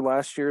other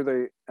last year,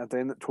 they at the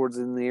end towards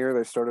the end of the year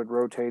they started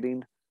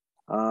rotating.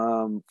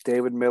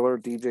 David Miller,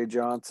 DJ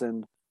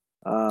Johnson,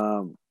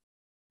 um,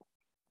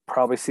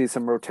 probably see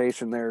some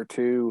rotation there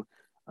too.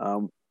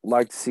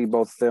 Like to see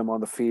both of them on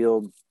the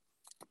field.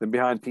 Then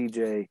behind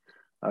PJ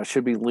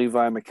should be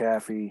Levi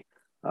McCaffey.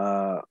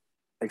 Uh,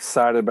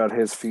 Excited about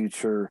his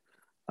future.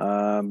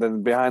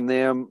 Then behind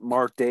them,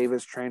 Mark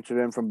Davis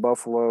transferred in from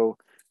Buffalo.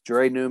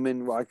 Dre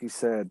Newman, like you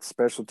said,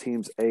 special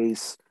teams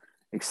ace.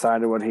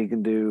 Excited what he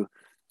can do.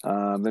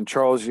 Then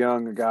Charles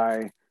Young, a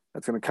guy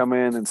that's going to come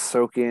in and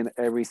soak in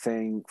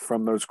everything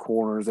from those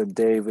corners. And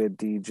David,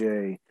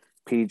 DJ,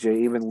 PJ,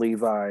 even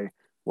Levi,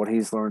 what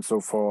he's learned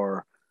so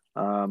far.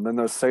 Then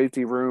those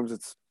safety rooms,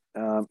 it's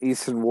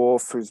Easton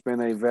Wolf, who's been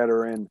a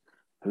veteran,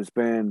 who's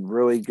been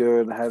really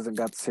good, hasn't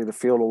got to see the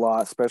field a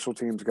lot, special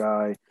teams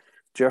guy.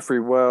 Jeffrey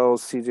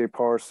Wells, CJ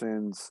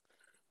Parsons,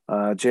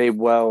 Jay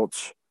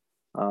Welch.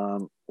 A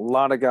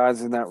lot of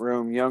guys in that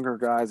room, younger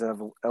guys that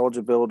have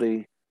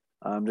eligibility,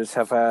 just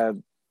have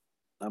had,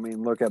 I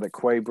mean, look at it,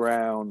 Quay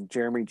Brown,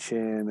 Jeremy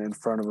Chin in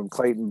front of him,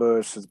 Clayton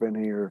Bush has been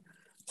here.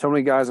 So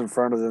many guys in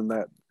front of them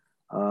that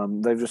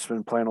they've just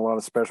been playing a lot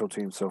of special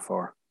teams so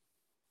far.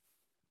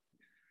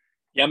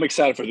 Yeah, I'm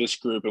excited for this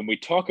group. And we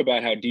talk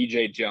about how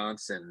DJ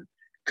Johnson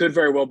could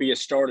very well be a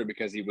starter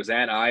because he was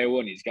at Iowa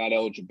and he's got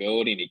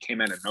eligibility and he came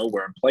out of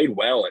nowhere and played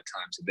well at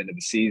times at the end of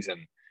the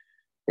season.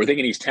 We're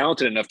thinking he's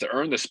talented enough to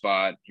earn the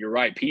spot. You're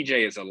right.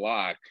 PJ is a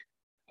lock.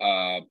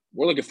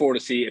 We're looking forward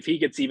to see if he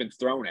gets even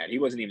thrown at. He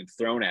wasn't even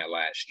thrown at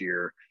last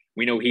year.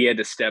 We know he had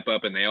to step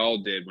up, and they all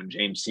did when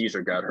James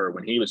Caesar got hurt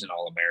when he was an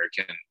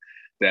All-American.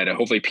 That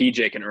hopefully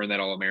PJ can earn that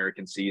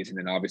All-American season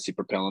and obviously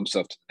propel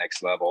himself to the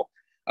next level.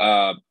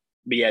 But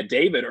yeah,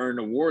 David earned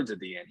awards at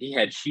the end. He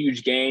had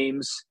huge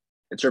games.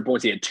 At certain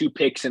points, he had 2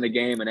 picks in the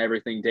game and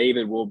everything.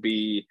 David will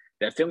be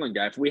that filling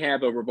guy. If we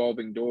have a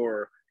revolving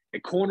door,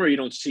 at corner you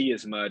don't see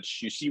as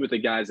much. You see with the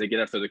guys that get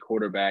after the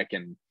quarterback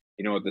and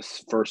at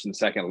this first and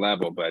second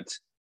level. But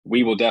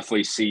we will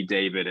definitely see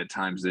David at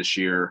times this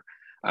year.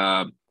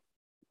 And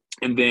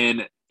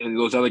then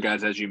those other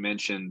guys, as you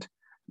mentioned,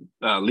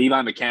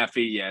 Levi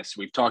McCaffey, yes,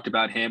 we've talked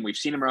about him. We've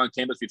seen him around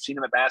campus. We've seen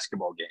him at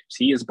basketball games.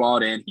 He is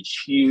bought in. He's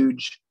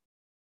huge.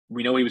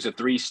 We know he was a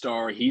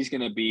 3-star. He's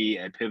going to be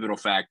a pivotal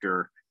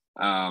factor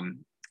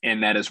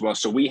in that as well.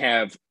 So we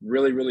have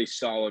really, really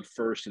solid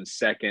first and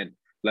second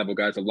level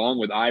guys, along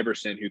with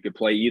Iverson, who could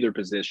play either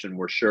position,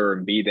 we're sure,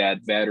 and be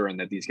that veteran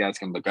that these guys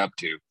can look up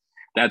to.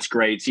 That's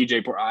great.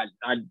 CJ,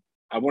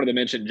 I wanted to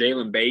mention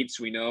Jalen Bates.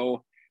 We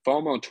know, follow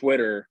him on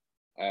Twitter.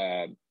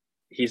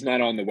 He's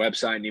not on the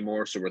website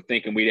anymore, so we're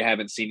thinking we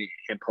haven't seen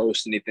him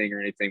post anything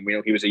or anything. We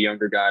know he was a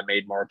younger guy,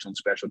 made marks on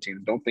special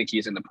teams. Don't think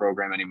he's in the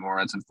program anymore.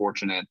 That's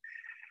unfortunate.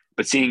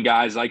 But seeing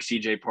guys like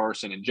CJ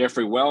Parson and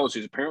Jeffrey Wells,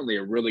 who's apparently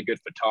a really good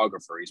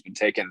photographer, he's been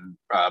taking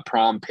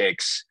prom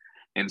pics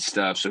and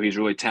stuff, so he's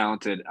really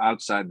talented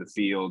outside the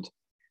field.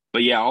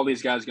 But yeah, all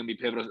these guys are going to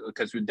be pivotal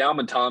because with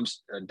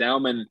Dalman's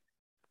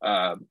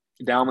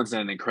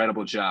done an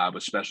incredible job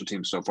with special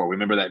teams so far.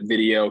 Remember that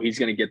video? He's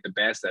going to get the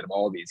best out of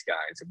all these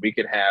guys. If we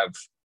could have,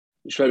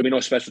 we know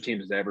special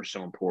teams is ever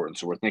so important,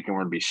 so we're thinking we're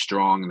going to be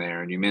strong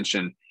there. And you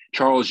mentioned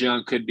Charles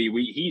Young could be.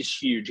 He's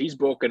huge. He's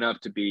bulking up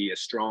to be a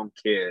strong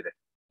kid.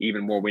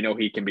 Even more, we know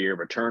he can be a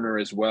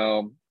returner as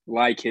well.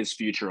 Like his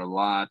future a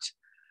lot.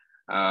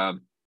 And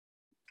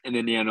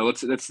then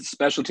let's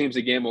special teams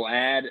again. We'll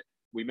add.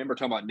 We remember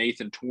talking about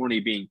Nathan Torney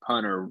being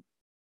punter.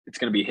 It's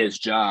going to be his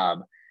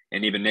job,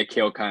 and even Nick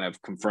Hill kind of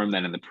confirmed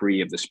that in the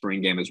pre of the spring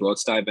game as well.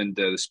 Let's dive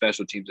into the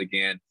special teams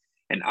again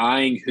and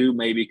eyeing who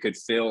maybe could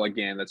fill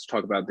again. Let's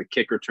talk about the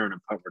kick return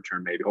and punt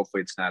return. Maybe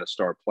hopefully it's not a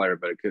star player,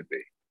 but it could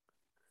be.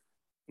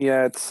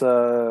 Yeah, it's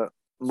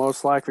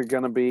most likely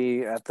going to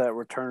be at that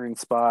returning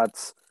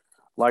spots.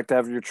 Like to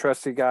have your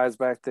trusty guys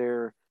back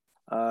there.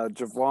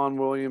 Javon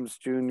Williams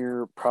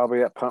Jr.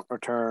 probably at punt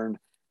return,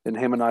 and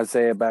him and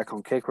Isaiah back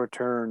on kick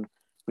return.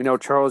 We know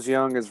Charles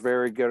Young is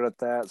very good at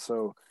that,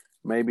 so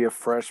maybe a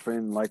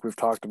freshman, like we've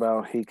talked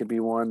about, he could be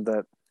one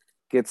that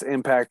gets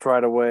impact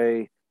right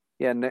away.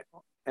 Yeah,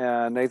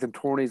 Nathan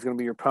Torney is going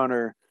to be your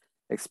punter.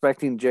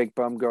 Expecting Jake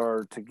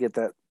Bumgard to get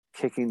that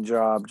kicking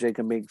job.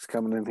 Jacob Meeks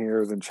coming in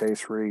here, then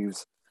Chase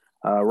Reeves.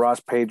 Ross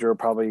Pedro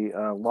probably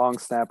a long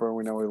snapper.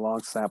 We know he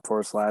long snapped for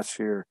us last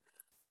year.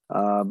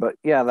 But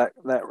yeah,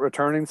 that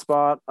returning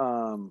spot,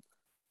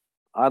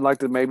 I'd like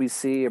to maybe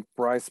see if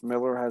Bryce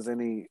Miller has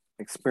any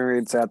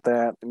experience at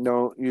that. I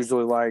know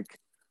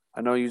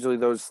usually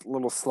those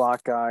little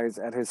slot guys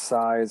at his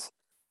size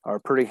are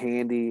pretty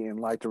handy and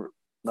like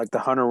the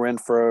Hunter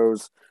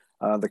Renfros,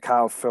 the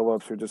Kyle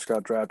Phillips who just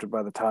got drafted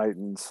by the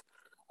Titans,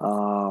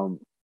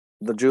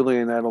 the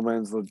Julian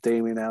Edelmans, the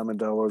Damian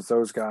Amendolas,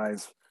 those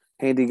guys,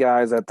 handy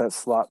guys at that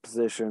slot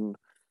position.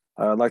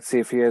 I'd like to see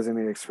if he has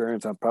any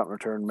experience on punt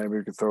return. Maybe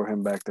we could throw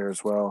him back there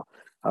as well.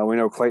 We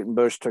know Clayton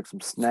Bush took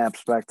some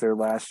snaps back there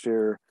last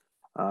year.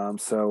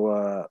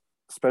 So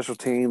special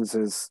teams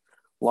is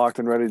locked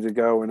and ready to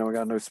go. We know we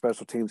got no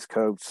special teams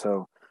coach.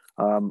 So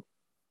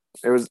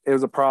it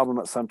was a problem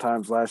at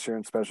sometimes last year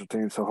in special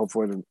teams. So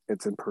hopefully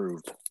it's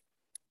improved.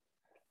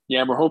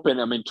 Yeah, we're hoping.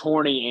 I mean,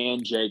 Torney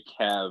and Jake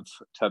have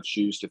tough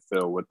shoes to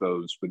fill with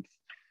those with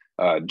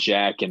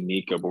Jack and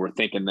Nico, but we're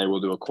thinking they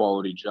will do a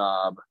quality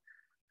job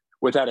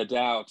without a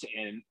doubt.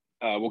 And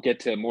we'll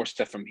get to more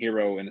stuff from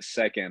Hero in a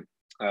second.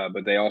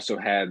 But they also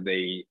had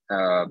the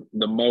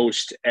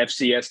most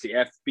FCS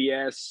to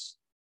FBS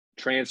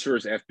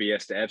transfers,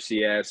 FBS to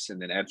FCS, and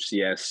then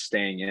FCS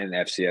staying in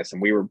FCS.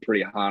 And we were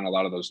pretty high on a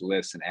lot of those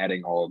lists and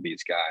adding all of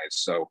these guys.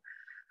 So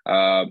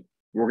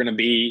we're going to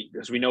be,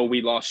 because we know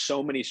we lost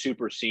so many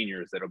super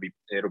seniors that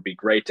it'll be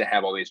great to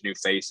have all these new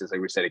faces, like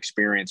we said,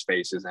 experienced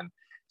faces, and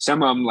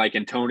some of them like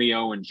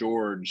Antonio and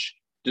George,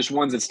 just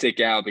ones that stick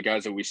out, the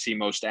guys that we see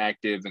most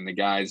active, and the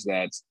guys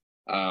that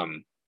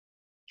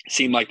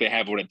seem like they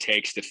have what it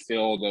takes to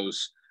fill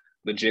those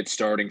legit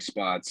starting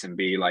spots and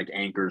be like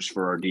anchors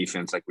for our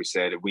defense. Like we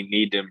said, we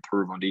need to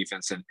improve on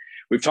defense, and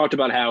we've talked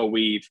about how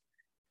we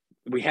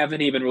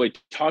haven't even really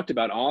talked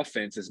about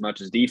offense as much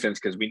as defense,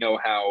 because we know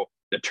how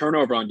the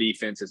turnover on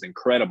defense is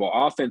incredible.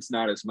 Offense,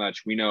 not as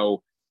much. We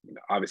know,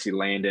 obviously,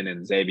 Landon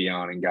and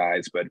Xavion and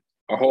guys, but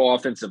our whole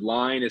offensive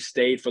line has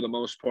stayed for the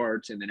most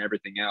part, and then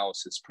everything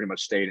else has pretty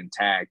much stayed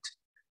intact.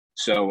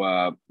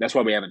 So that's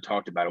why we haven't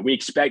talked about it. We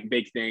expect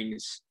big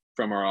things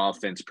from our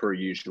offense per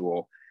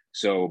usual.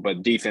 So,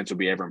 but defense will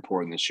be ever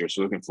important this year.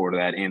 So looking forward to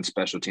that, and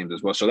special teams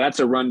as well. So that's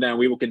a rundown.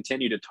 We will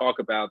continue to talk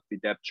about the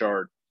depth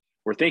chart.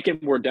 We're thinking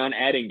we're done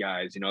adding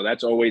guys.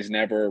 That's always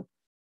never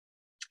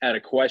at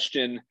a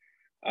question.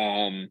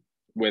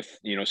 With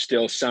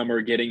still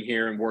summer getting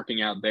here and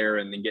working out there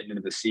and then getting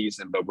into the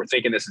season, but we're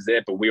thinking this is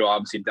it. But we'll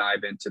obviously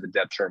dive into the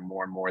depth chart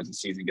more and more as the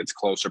season gets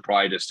closer,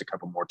 probably just a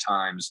couple more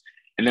times,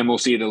 and then we'll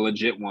see the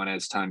legit one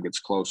as time gets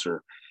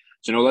closer.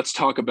 So let's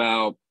talk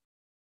about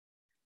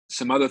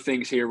some other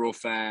things here real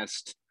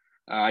fast.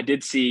 I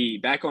did see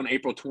back on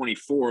April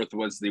 24th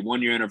was the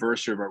 1-year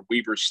anniversary of our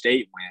Weber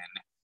State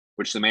win,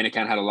 which the main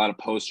account had a lot of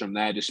posts from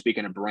that. Just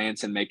speaking of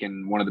Branson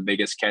making one of the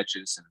biggest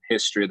catches in the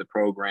history of the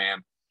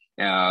program.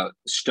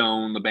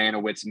 Stone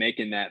Labanowitz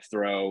making that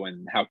throw,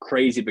 and how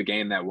crazy of a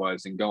game that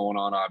was, and going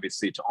on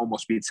obviously to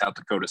almost beat South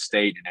Dakota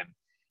State and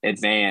then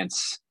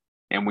advance.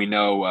 And we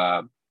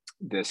know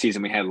the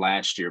season we had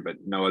last year, but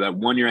no, that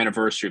 1-year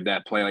anniversary of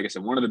that play, like I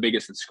said, one of the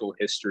biggest in school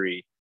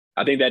history.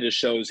 I think that just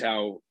shows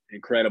how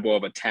incredible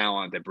of a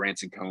talent that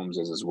Branson Combs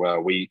is as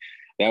well.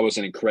 That was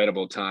an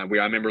incredible time. I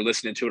remember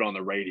listening to it on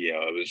the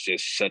radio. It was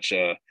just such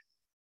a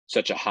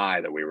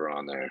high that we were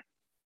on there.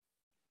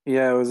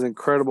 Yeah, it was an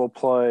incredible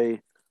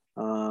play.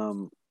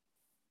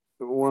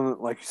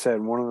 Like you said,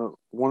 one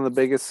of the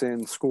biggest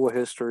in school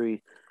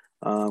history.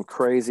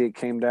 Crazy it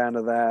came down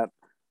to that.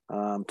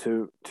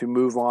 To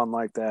move on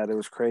like that, it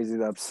was crazy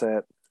to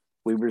upset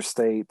Weber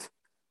State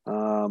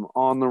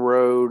on the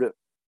road.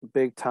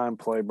 Big time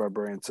play by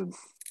Branson.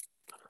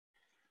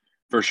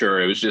 For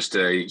sure, it was just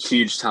a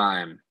huge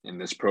time in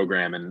this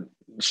program, and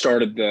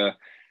started the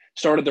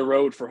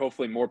road for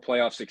hopefully more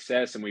playoff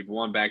success. And we've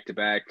won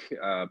back-to-back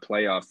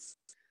playoff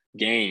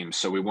games,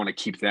 so we want to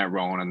keep that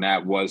rolling. And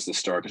that was the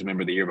start, because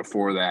remember the year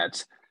before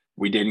that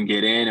we didn't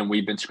get in, and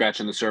we've been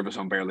scratching the surface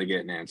on barely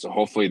getting in. So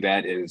hopefully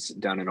that is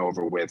done and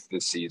over with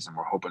this season.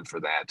 We're hoping for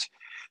that.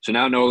 So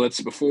now, Noah,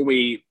 before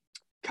we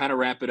kind of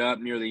wrap it up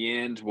near the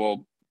end,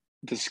 we'll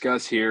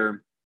discuss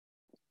here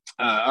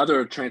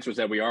other transfers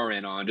that we are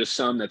in on, just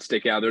some that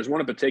stick out. There's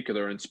one in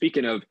particular, and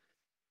speaking of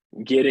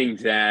getting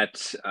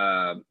that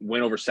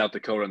win over South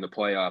Dakota in the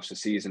playoffs a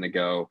season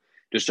ago,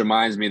 just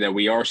reminds me that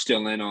we are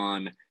still in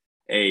on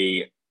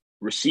a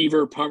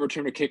receiver, punt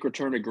returner, kick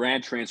returner,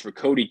 grad transfer,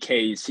 Cody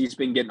Case. He's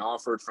been getting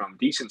offered from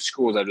decent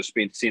schools. I've just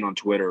been seeing on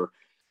Twitter.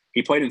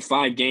 He played in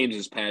 5 games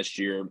this past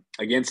year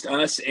against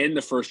us in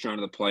the first round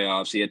of the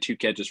playoffs. He had 2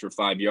 catches for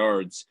 5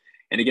 yards.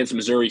 And against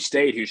Missouri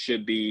State, who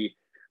should be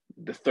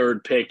the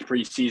 3rd picked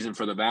preseason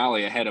for the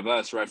Valley ahead of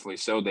us, rightfully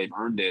so. They've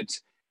earned it.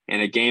 In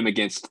a game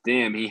against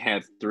them, he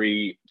had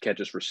 3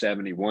 catches for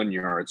 71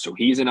 yards. So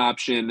he's an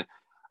option.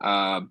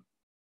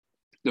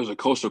 There's a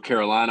Coastal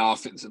Carolina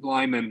offensive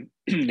lineman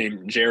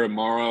named Jared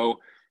Morrow,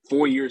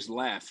 4 years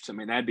left. I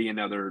mean, that'd be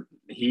another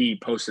 – he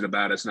posted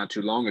about us not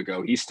too long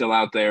ago. He's still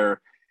out there.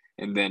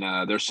 And then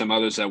there's some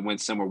others that went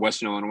somewhere.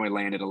 Western Illinois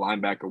landed a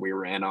linebacker we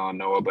were in on,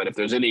 Noah. But if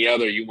there's any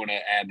other you want to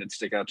add that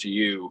stick out to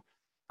you,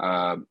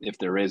 if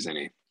there is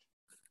any.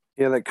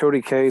 Yeah, that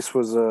Cody Case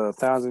was a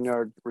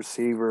 1,000-yard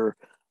receiver.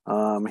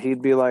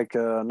 He'd be like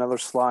another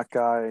slot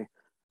guy,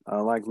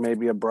 like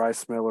maybe a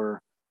Bryce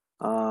Miller.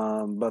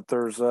 But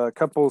there's a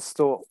couple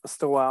still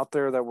out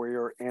there that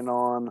we're in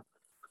on.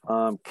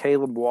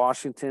 Caleb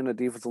Washington, a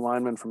defensive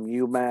lineman from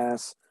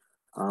UMass.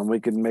 We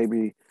could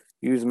maybe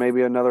use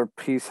another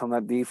piece on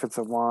that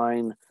defensive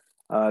line.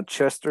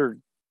 Chester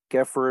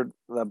Gefford,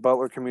 the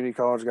Butler Community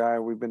College guy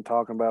we've been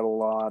talking about a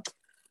lot.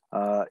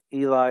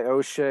 Eli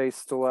O'Shea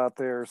still out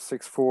there,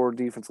 6'4"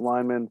 defensive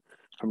lineman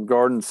from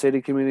Garden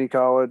City Community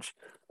College.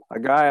 A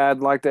guy I'd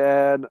like to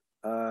add,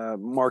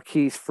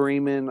 Marquise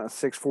Freeman, a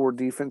 6'4"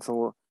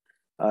 defensive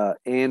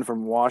end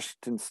from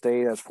Washington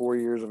State, has 4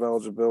 years of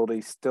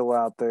eligibility, still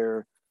out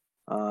there.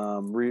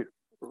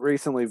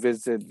 Recently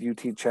visited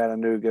UT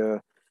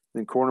Chattanooga.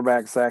 Then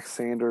cornerback Zach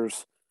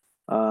Sanders,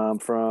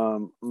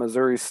 from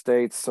Missouri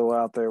State still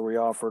out there. We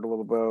offered a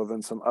little bit,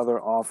 then some other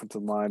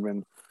offensive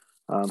linemen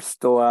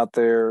still out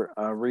there.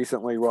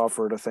 Recently, we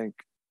offered, I think,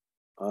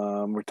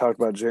 we talked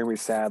about Jeremy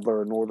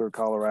Sadler, a Northern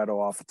Colorado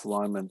offensive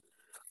lineman.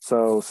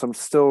 So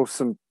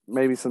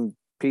maybe some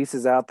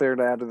pieces out there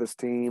to add to this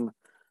team.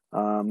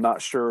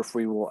 Not sure if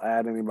we will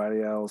add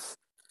anybody else.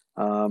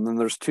 And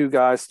there's two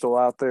guys still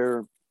out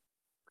there,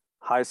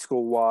 high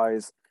school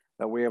wise,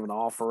 that we have an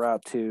offer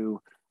out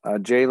to.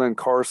 Jalen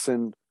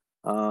Carson,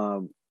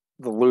 the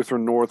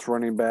Lutheran North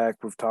running back,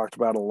 we've talked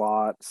about a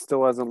lot,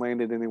 still hasn't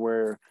landed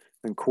anywhere.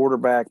 And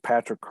quarterback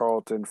Patrick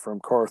Carlton from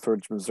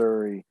Carthage,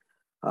 Missouri.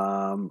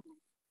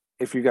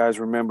 If you guys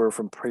remember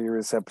from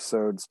previous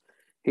episodes,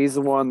 he's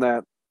the one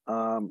that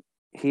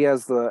he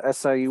has the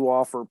SIU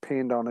offer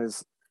pinned on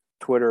his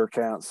Twitter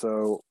account.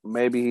 So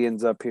maybe he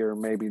ends up here,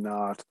 maybe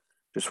not.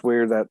 Just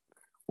weird that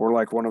we're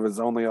like one of his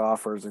only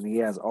offers, and he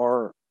has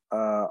our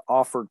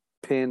offer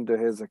pinned to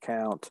his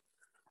account.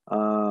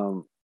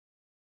 So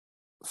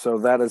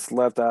that is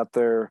left out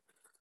there.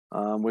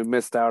 We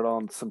missed out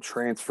on some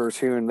transfers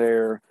here and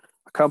there.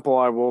 A couple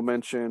I will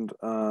mention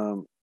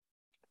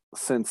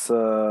since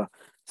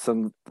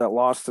some that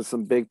lost to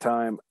some big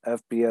time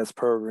FBS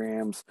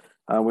programs.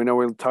 We know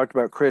we talked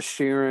about Chris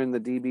Sheeran, the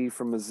DB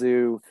from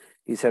Mizzou.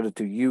 He's headed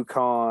to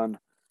UConn.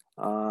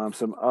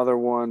 Some other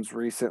ones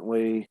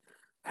recently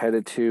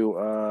headed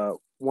to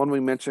one we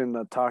mentioned,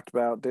 talked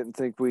about. Didn't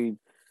think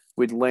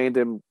we'd land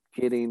him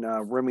getting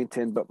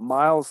Remington, but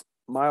Miles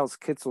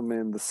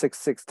Kitzelman, the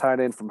 6'6" tight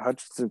end from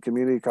Hutchinson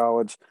Community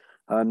College.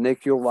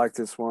 Nick, you'll like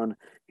this one.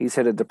 He's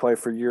headed to play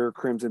for your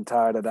Crimson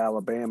Tide at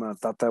Alabama. I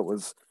thought that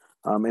was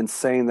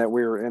insane that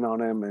we were in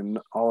on him, and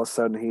all of a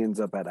sudden he ends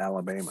up at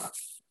Alabama.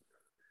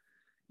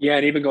 Yeah,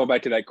 and even going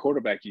back to that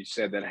quarterback you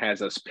said that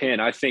has us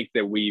pinned, I think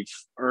that we've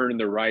earned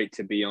the right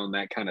to be on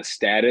that kind of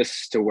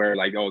status to where,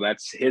 like, oh,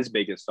 that's his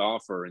biggest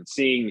offer. And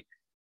seeing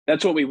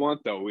that's what we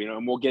want, though,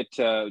 and we'll get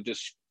to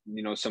just,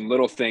 some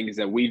little things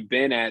that we've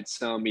been at,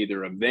 some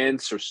either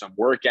events or some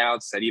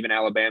workouts that even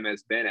Alabama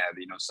has been at,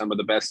 some of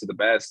the best of the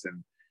best.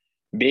 And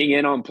being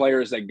in on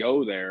players that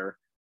go there,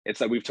 it's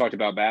like we've talked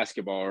about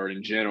basketball or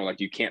in general, like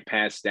you can't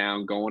pass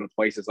down going to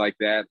places like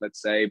that,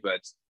 let's say.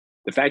 But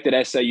the fact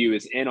that SIU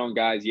is in on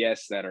guys,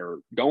 yes, that are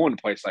going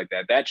to places like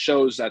that, that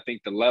shows, I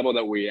think, the level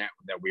that we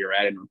are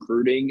at in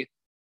recruiting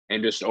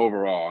and just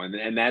overall.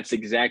 And that's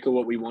exactly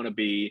what we want to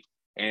be.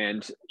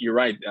 And you're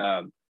right.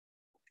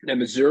 That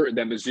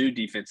Mizzou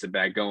defensive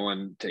back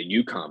going to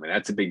UConn, and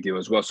that's a big deal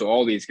as well. So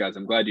all these guys,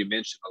 I'm glad you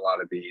mentioned a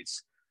lot of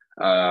these.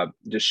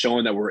 Just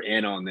showing that we're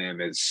in on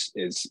them is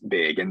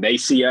big, and they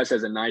see us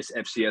as a nice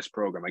FCS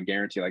program. I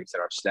guarantee, like I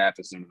said, our staff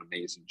is doing an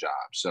amazing job.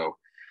 So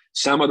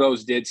some of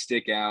those did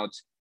stick out.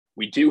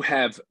 We do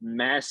have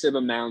massive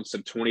amounts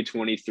of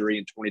 2023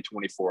 and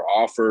 2024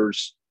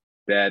 offers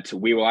that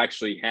we will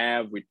actually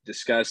have. We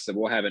discussed that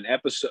we'll have an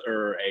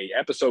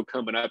episode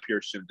coming up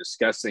here soon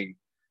discussing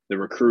the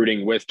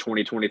recruiting with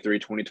 2023,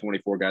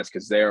 2024 guys,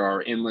 because there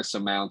are endless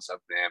amounts of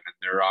them, and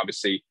they're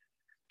obviously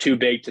too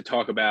big to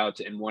talk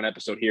about in one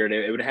episode here.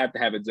 It would have to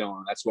have its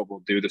own. That's what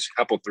we'll do. There's a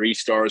couple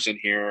 3-stars in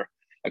here,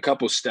 a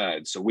couple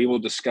studs. So we will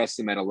discuss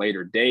them at a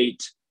later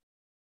date.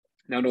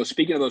 Now, no,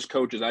 speaking of those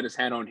coaches, I just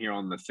had on here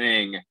on the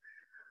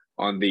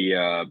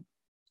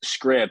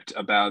script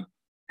about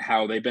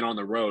how they've been on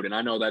the road. And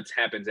I know that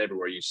happens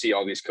everywhere. You see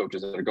all these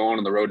coaches that are going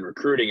on the road and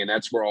recruiting, and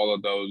that's where all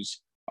of those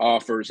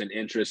offers and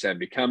interests have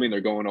been coming. They're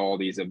going to all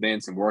these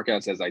events and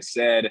workouts, as I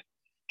said.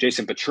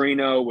 Jason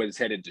Petrino was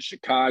headed to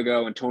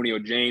Chicago. Antonio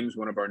James,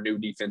 one of our new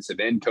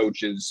defensive end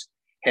coaches,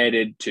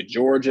 headed to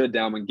Georgia.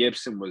 Dalman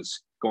Gibson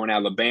was going to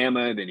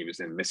Alabama. Then he was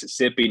in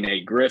Mississippi.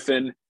 Nate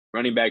Griffin,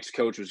 running backs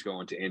coach, was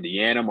going to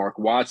Indiana. Mark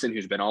Watson,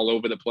 who's been all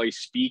over the place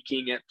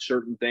speaking at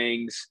certain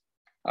things.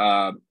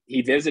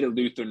 He visited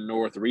Lutheran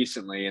North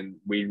recently, and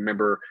we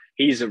remember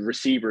he's a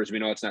receiver. As we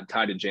know, it's not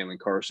tied to Jalen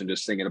Carson,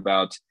 just thinking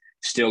about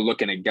still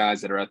looking at guys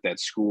that are at that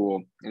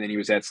school. And then he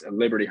was at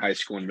Liberty High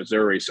School in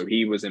Missouri. So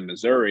he was in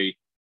Missouri.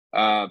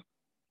 I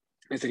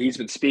said he's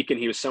been speaking.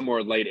 He was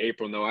somewhere late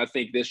April. No, I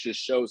think this just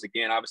shows,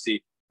 again,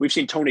 obviously, we've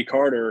seen Tony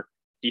Carter,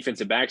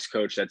 defensive backs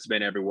coach, that's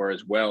been everywhere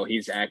as well.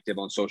 He's active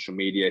on social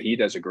media. He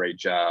does a great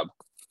job.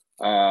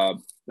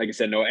 Like I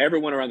said, no,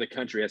 everyone around the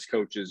country has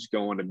coaches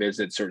going to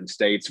visit certain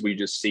states. We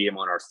just see them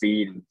on our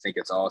feed and think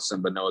it's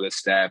awesome. But no, this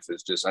staff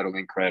is just utterly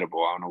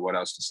incredible. I don't know what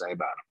else to say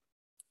about them.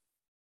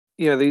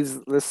 Yeah,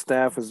 this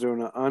staff is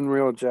doing an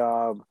unreal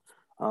job.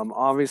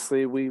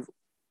 Obviously, we've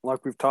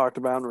talked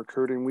about in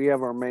recruiting, we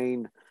have our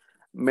main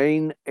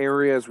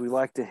areas we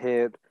like to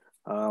hit.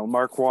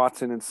 Mark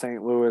Watson in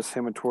St. Louis,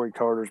 him and Torrey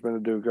Carter's been to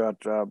do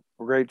a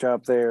great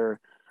job there.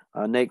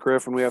 Nate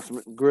Griffin, we have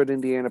some good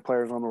Indiana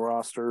players on the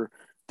roster.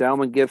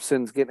 Dalman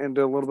Gibson's getting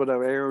into a little bit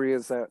of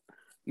areas that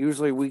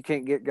usually we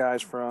can't get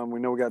guys from.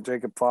 We know we got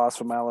Jacob Foss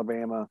from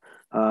Alabama,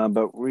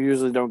 but we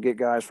usually don't get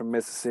guys from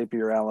Mississippi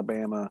or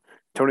Alabama.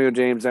 Antonio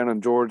James down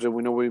in Georgia.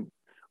 We know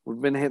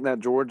we've been hitting that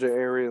Georgia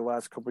area the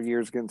last couple of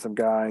years, getting some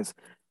guys.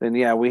 Then,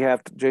 yeah, we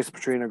have Jason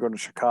Petrino going to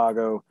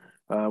Chicago.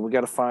 We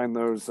got to find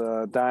those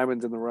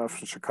diamonds in the rough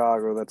in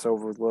Chicago that's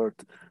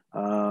overlooked.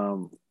 A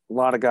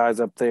lot of guys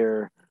up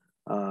there.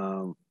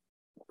 Um,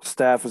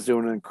 Staff is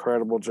doing an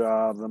incredible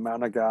job. The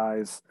amount of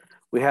guys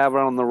we have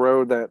on the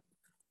road that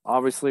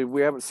obviously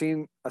we haven't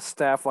seen a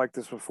staff like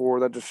this before.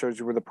 That just shows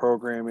you where the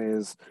program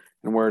is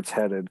and where it's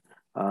headed.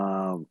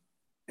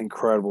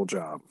 Incredible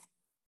job.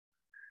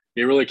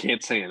 You really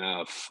can't say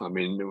enough. I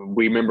mean,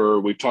 we remember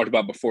we've talked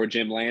about before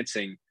Jim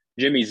Lansing,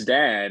 Jimmy's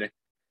dad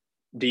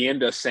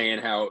DM'd us saying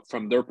how,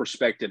 from their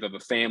perspective of a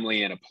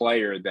family and a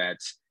player, that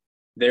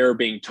they're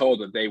being told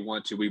that they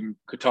want to. We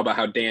could talk about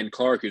how Dan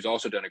Clark, who's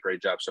also done a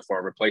great job so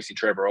far, replacing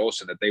Trevor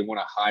Olson, that they want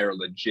to hire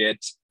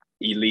legit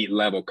elite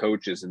level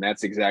coaches. And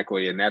that's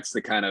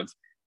the kind of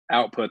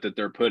output that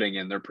they're putting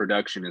in. Their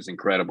production is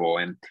incredible.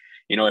 And,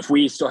 if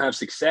we still have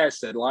success,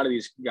 that a lot of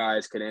these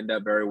guys could end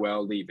up very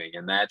well leaving.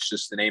 And that's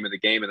just the name of the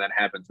game. And that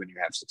happens when you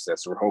have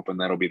success. So we're hoping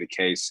that'll be the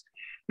case.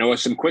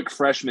 Some quick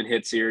freshman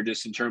hits here,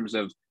 just in terms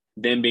of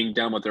them being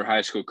done with their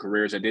high school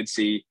careers. I did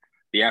see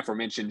the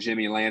aforementioned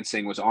Jimmy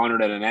Lansing was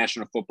honored at a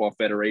National Football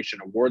Federation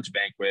awards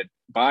banquet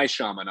by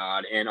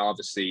Chaminade, and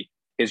obviously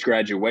his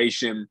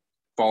graduation.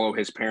 Follow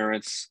his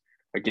parents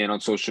again on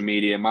social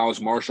media.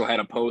 Miles Marshall had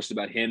a post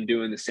about him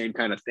doing the same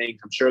kind of things.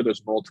 I'm sure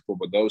there's multiple,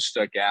 but those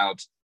stuck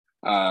out.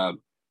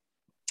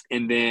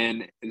 And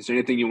then, is there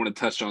anything you want to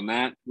touch on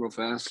that real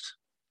fast?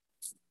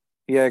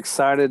 Yeah,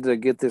 excited to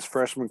get this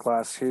freshman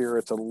class here.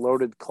 It's a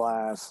loaded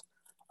class.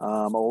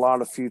 A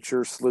lot of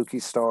future Sluky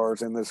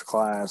stars in this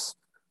class.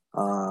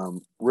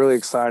 Really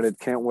excited.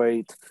 Can't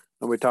wait.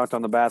 And we talked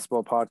on the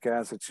basketball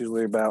podcast. It's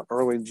usually about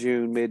early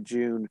June,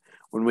 mid-June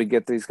when we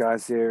get these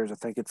guys here. I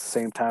think it's the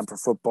same time for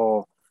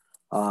football.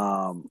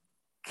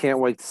 Can't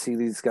wait to see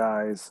these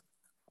guys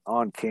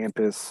on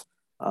campus.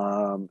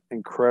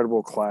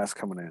 Incredible class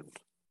coming in.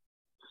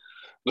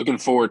 Looking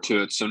forward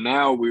to it. So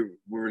now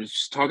we're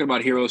talking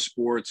about Hero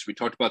Sports. We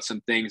talked about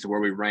some things where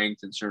we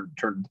ranked in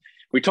certain.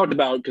 We talked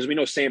about, because we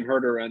know Sam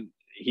Herder, and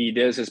he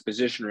does his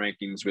position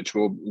rankings, which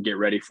we'll get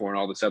ready for, and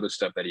all this other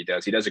stuff that he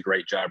does. He does a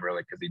great job,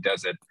 really, because he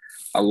does it,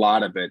 a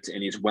lot of it,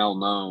 and he's well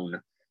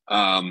known.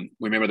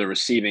 Remember the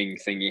receiving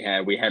thing he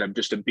had. We had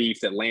just a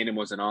beef that Landon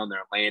wasn't on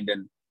there.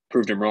 Landon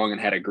proved him wrong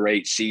and had a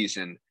great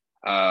season.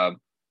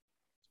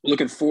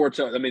 Looking forward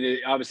to, it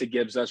obviously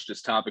gives us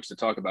just topics to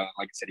talk about.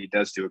 Like I said, he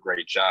does do a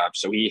great job.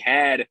 So he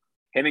had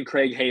him and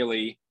Craig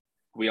Haley.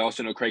 We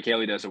also know Craig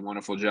Haley does a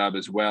wonderful job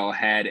as well.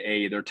 Had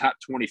their top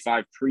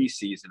 25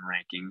 preseason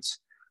rankings.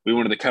 We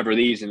wanted to cover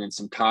these, and then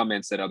some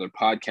comments that other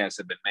podcasts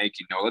have been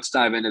making. Let's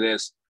dive into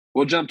this.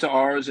 We'll jump to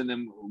ours, and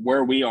then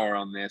where we are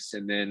on this,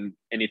 and then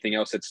anything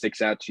else that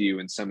sticks out to you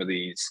in some of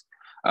these.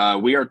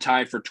 We are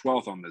tied for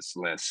 12th on this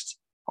list.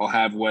 I'll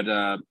have what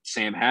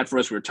Sam had for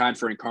us. We're tied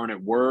for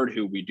Incarnate Word,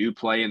 who we do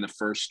play in the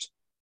first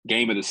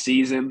game of the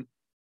season.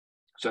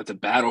 So that's a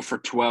battle for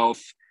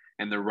 12th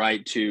and the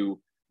right to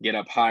get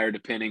up higher,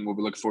 depending. We'll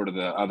be looking forward to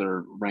the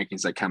other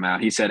rankings that come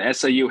out. He said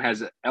SIU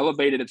has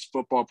elevated its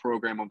football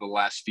program over the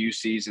last few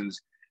seasons,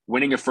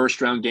 winning a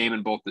first-round game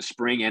in both the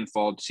spring and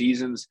fall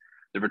seasons.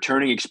 The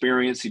returning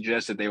experience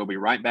suggests that they will be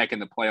right back in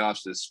the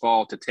playoffs this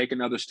fall. To take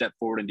another step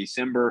forward in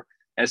December,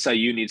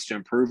 SIU needs to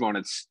improve on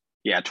its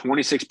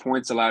 26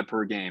 points allowed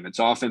per game. Its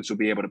offense will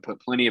be able to put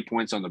plenty of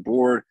points on the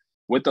board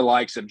with the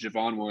likes of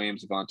Javon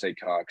Williams, Devontae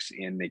Cox,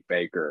 and Nick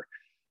Baker.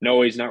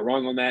 No, he's not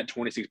wrong on that.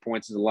 26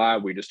 points is a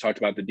lot. We just talked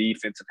about the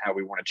defense and how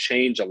we want to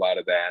change a lot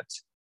of that.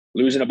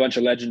 Losing a bunch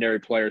of legendary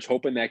players,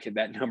 hoping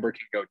that number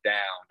can go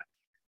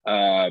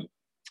down.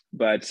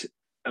 But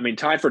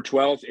tied for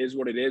 12th is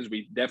what it is.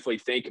 We definitely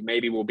think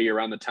maybe we'll be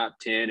around the top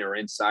 10 or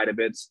inside of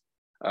it.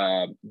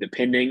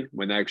 Depending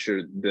when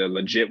actually the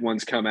legit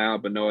ones come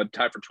out, but no,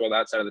 tied for 12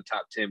 outside of the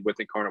top 10 with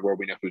Incarnate World,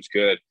 we know who's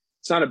good.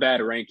 It's not a bad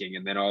ranking,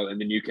 and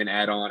then you can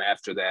add on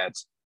after that.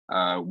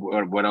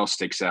 What else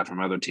sticks out from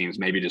other teams?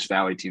 Maybe just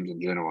Valley teams in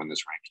general in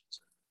this rankings.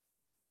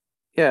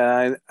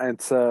 Yeah,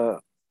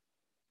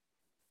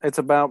 it's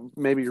about,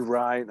 maybe you're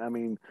right.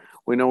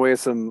 We know we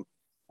have a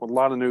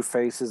lot of new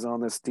faces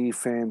on this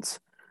defense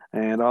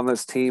and on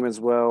this team as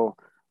well.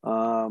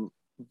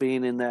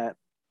 Being in that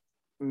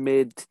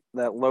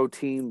low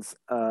teens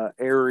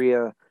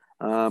area,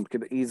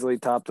 could easily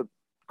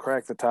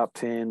crack the top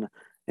 10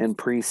 in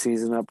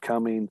preseason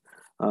upcoming.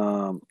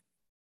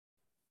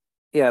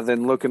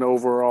 Then looking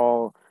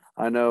overall,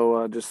 I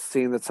know just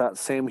seeing the top,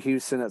 Sam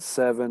Houston at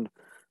 7.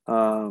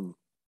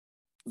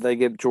 They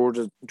get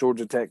Georgia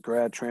Tech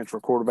grad transfer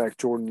quarterback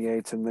Jordan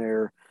Yates in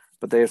there,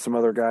 but they have some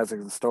other guys that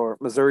can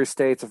start. Missouri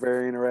State's a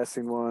very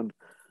interesting one.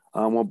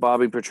 What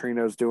Bobby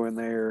Petrino's doing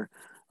there,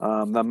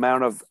 the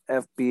amount of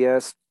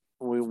FBS.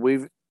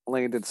 We've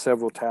landed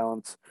several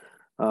talents,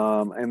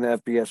 and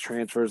the FBS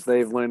transfers.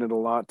 They've landed a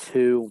lot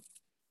too.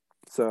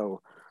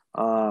 So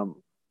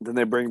then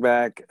they bring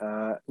back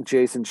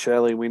Jason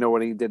Shelley. We know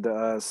what he did to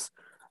us.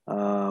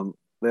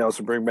 They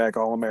also bring back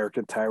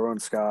All-American Tyrone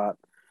Scott.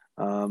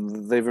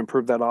 They've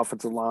improved that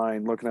offensive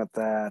line. Looking at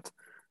that,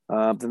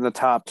 then the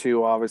top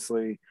 2,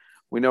 obviously,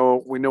 we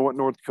know what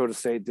North Dakota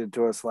State did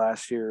to us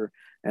last year,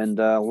 and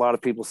a lot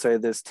of people say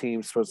this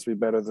team's supposed to be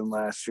better than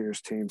last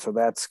year's team, so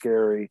that's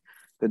scary.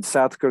 Then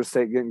South Dakota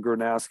State getting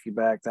Gronowski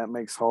back, that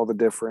makes all the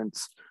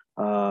difference.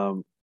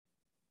 Um,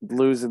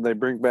 Losing, they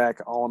bring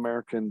back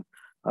All-American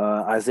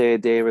Isaiah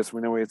Davis.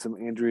 We know we had some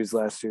injuries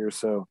last year,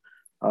 so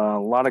a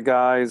lot of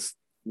guys,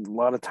 a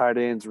lot of tight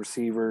ends,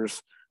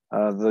 receivers,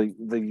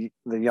 the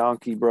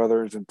Yankee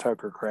brothers and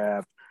Tucker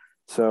Craft.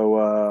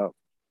 So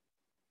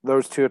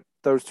those two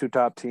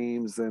top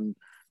teams, and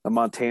the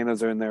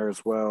Montanas are in there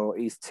as well.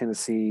 East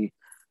Tennessee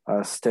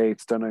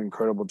State's done an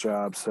incredible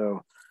job.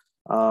 So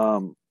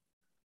going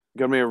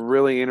to be a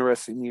really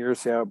interesting year,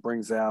 see how it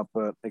brings out,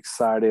 but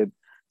excited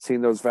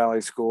seeing those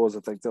Valley schools. I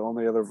think the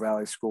only other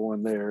Valley school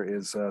in there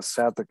is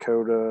South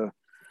Dakota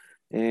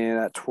and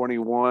at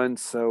 21.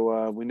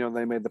 So we know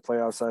they made the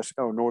playoffs last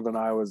year. Oh, Northern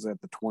Iowa's at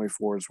the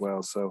 24 as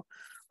well. So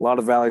a lot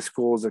of Valley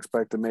schools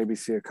expect to maybe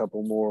see a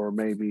couple more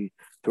maybe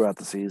throughout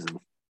the season.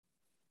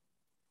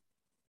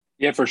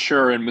 Yeah, for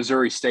sure. And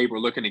Missouri State, we're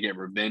looking to get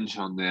revenge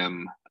on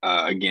them.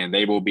 Again,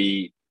 they will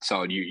be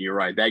solid. You're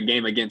right. That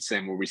game against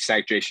them where we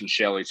sacked Jason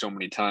Shelley so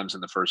many times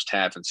in the first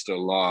half and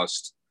still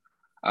lost.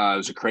 It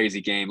was a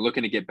crazy game.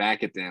 Looking to get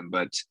back at them.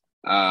 But,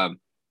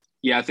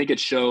 yeah, I think it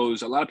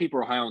shows. A lot of people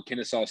are high on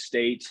Kennesaw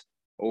State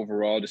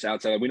overall, just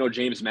outside. We know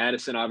James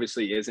Madison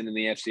obviously isn't in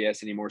the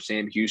FCS anymore.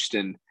 Sam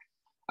Houston.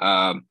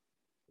 But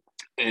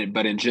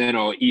in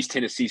general, East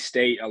Tennessee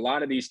State, a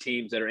lot of these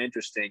teams that are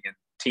interesting and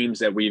teams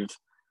that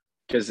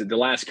because the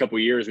last couple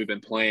of years we've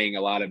been playing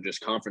a lot of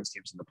just conference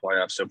teams in the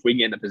playoffs. So if we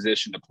get in a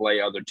position to play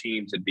other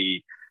teams, it'd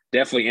be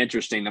definitely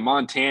interesting. The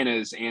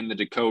Montanas and the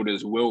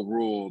Dakotas will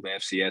rule the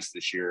FCS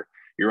this year.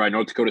 You're right.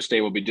 North Dakota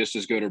State will be just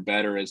as good or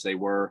better as they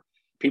were.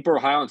 People are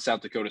high on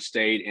South Dakota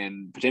State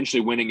and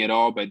potentially winning it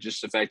all, but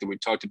just the fact that we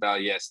talked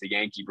about, yes, the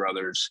Yankee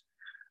brothers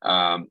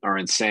are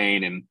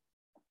insane, and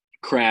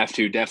Kraft,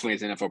 who definitely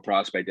is an NFL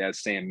prospect,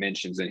 as Sam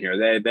mentions in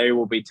here, they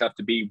will be tough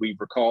to beat. We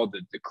recalled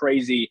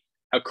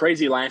how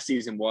crazy last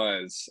season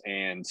was,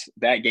 and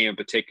that game in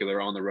particular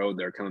on the road,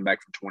 they're coming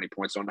back from 20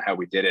 points. I don't know how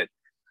we did it.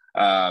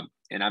 And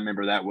I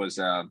remember that was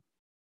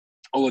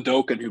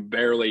Oladokin,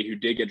 who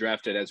did get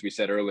drafted, as we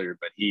said earlier,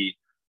 but he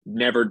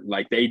never,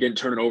 they didn't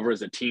turn it over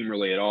as a team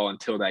really at all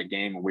until that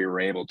game when we were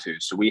able to.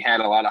 So we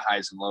had a lot of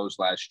highs and lows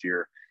last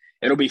year.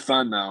 It'll be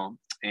fun, though,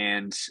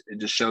 and it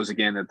just shows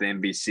again that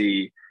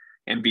the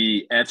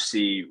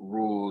NBFC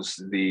rules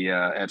the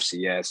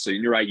FCS. So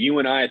you're right. You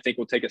and I think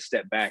we'll take a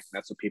step back.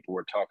 That's what people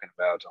were talking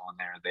about on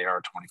there. They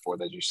are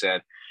 24th, as you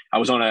said. I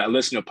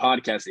listened to a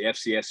podcast, the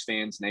FCS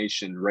Fans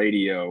Nation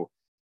Radio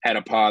had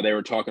a pod. They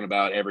were talking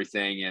about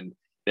everything, and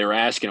they were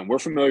asking him. We're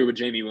familiar with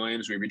Jamie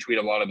Williams. We retweet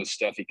a lot of his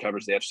stuff. He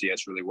covers the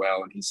FCS really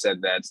well, and he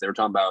said that they were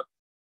talking about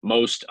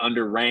most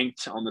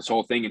underranked on this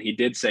whole thing, and he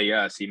did say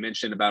us. He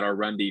mentioned about our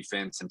run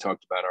defense and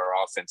talked about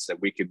our offense, that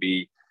we could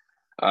be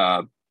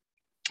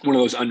one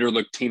of those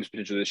underlooked teams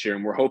potentially this year,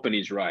 and we're hoping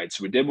he's right.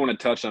 So we did want to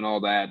touch on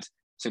all that.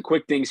 Some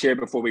quick things here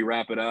before we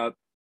wrap it up.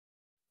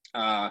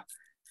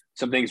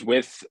 Some things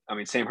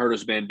Sam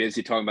Herter's been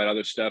busy talking about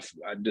other stuff.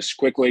 Just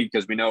quickly,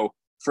 because we know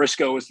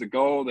Frisco is the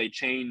goal. They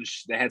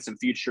had some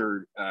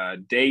future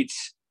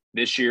dates.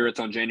 This year it's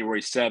on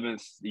January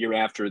 7th, the year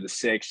after the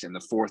 6th, and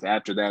the 4th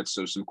after that.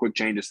 So some quick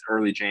changes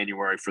early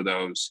January for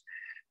those.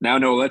 Now,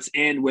 let's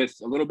end with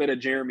a little bit of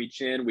Jeremy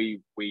Chin.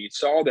 We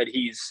saw that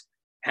he's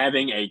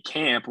having a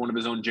camp, one of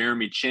his own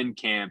Jeremy Chin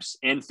camps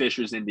in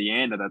Fishers,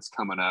 Indiana, that's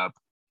coming up.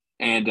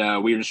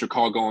 And we just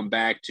recall going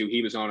back to,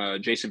 he was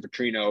on Jason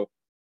Petrino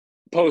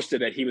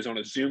posted that he was on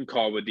a Zoom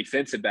call with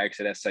defensive backs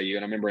at SIU.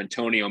 And I remember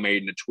Antonio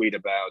made a tweet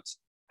about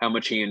how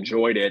much he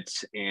enjoyed it.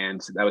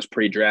 And that was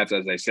pre-draft,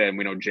 as I said. And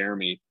we know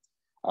Jeremy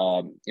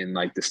in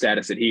the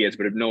status that he is.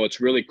 But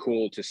it's really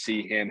cool to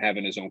see him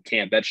having his own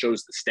camp. That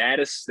shows the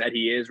status that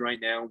he is right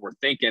now. We're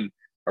thinking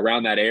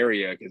around that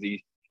area, because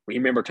we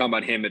remember talking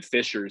about him at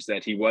Fishers,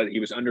 that he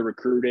was under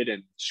recruited,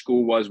 and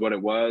school was what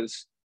it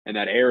was in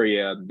that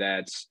area,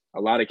 that a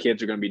lot of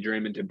kids are going to be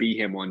dreaming to be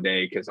him one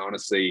day. Because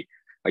honestly,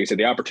 like I said,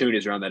 the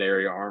opportunities around that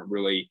area aren't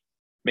really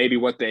maybe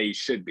what they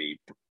should be,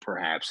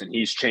 perhaps. And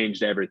he's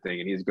changed everything,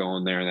 and he's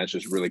going there, and that's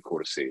just really cool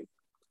to see.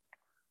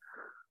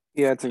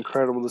 Yeah, it's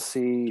incredible to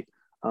see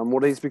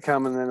what he's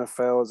become in the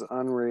NFL is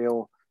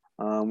unreal.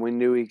 We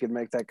knew he could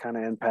make that kind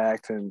of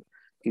impact, and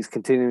he's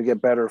continuing to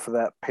get better for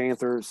that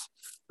Panthers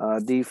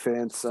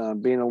defense,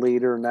 being a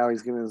leader. Now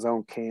he's getting his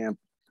own camp.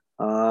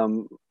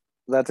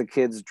 That's a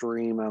kid's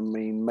dream.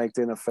 Make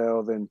the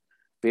NFL, then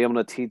be able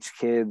to teach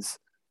kids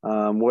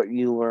what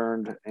you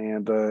learned.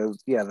 And,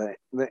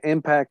 the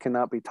impact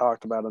cannot be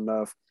talked about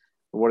enough,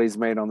 what he's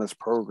made on this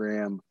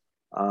program.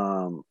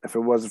 If it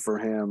wasn't for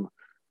him,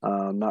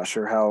 I'm not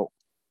sure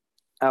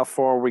how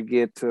far we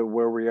get to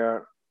where we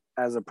are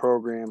as a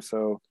program.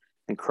 So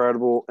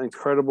incredible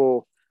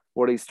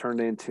what he's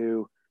turned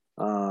into.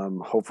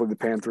 Hopefully the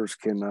Panthers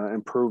can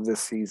improve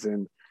this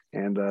season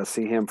and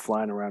see him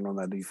flying around on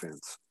that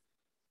defense.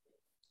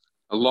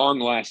 A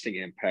long-lasting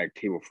impact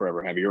he will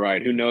forever have. You're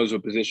right. Who knows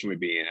what position we'd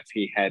be in if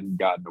he hadn't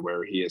gotten to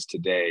where he is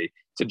today.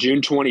 So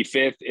June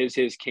 25th is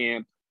his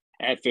camp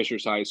at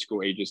Fishers High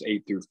School, ages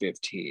 8 through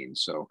 15.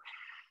 So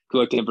good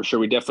luck to him for sure.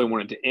 We definitely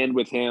wanted to end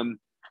with him.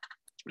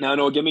 Now,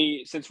 no,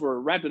 since we're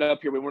wrapped it up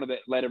here, we wanted to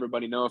let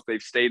everybody know if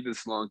they've stayed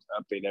this long to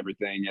update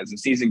everything. As the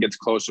season gets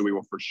closer, we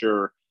will for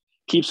sure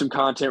keep some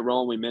content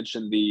rolling. We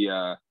mentioned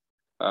the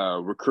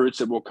recruits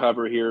that we'll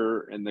cover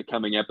here in the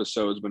coming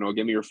episodes, but no,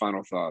 give me your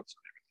final thoughts.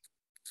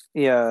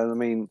 Yeah, I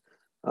mean,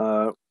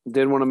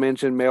 did want to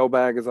mention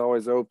mailbag is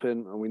always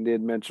open. We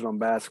did mention on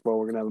basketball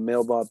we're gonna have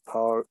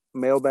a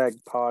mailbag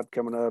pod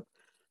coming up.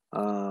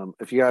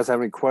 If you guys have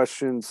any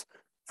questions,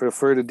 feel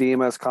free to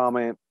DM us,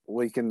 comment.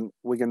 We can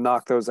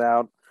knock those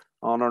out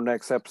on our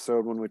next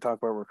episode when we talk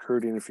about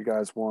recruiting. If you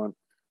guys want,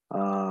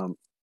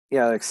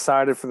 yeah,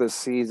 excited for this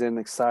season.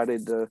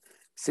 Excited to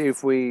see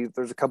if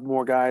there's a couple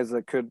more guys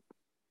that could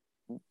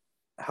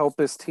help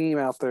this team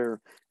out there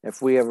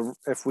if we have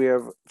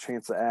a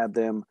chance to add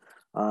them.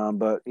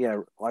 But yeah,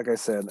 like I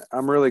said,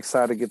 I'm really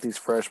excited to get these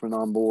freshmen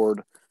on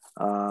board.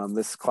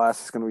 This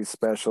class is going to be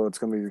special. It's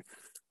going to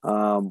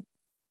be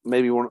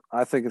maybe one.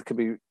 I think it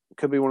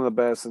could be one of the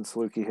best in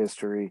Saluki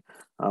history.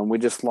 We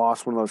just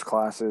lost one of those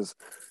classes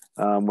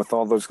with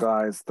all those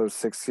guys, those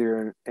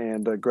 6-year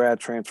and grad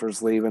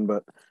transfers leaving.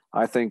 But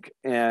I think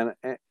in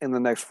the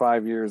next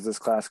 5 years, this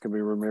class can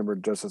be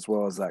remembered just as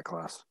well as that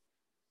class.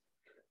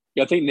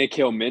 Yeah, I think Nick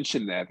Hill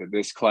mentioned that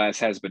this class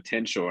has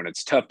potential, and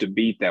it's tough to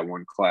beat that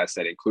one class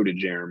that included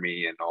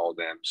Jeremy and all of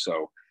them.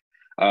 So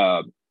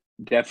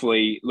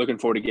definitely looking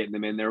forward to getting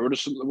them in there. We're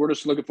just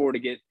looking forward to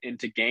get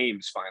into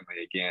games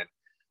finally again.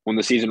 When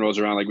the season rolls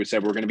around, like we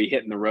said, we're going to be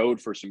hitting the road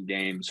for some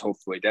games,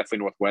 hopefully, definitely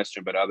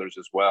Northwestern, but others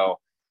as well.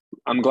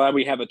 I'm glad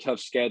we have a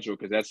tough schedule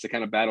because that's the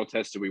kind of battle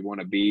tested we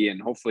want to be.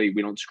 And hopefully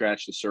we don't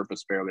scratch the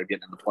surface barely of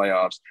getting in the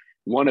playoffs.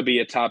 Want to be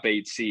a top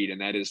 8 seed, and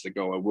that is the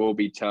goal. It will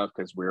be tough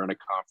because we're in a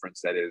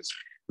conference that is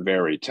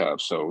very tough.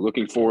 So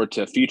looking forward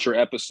to future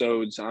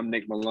episodes. I'm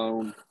Nick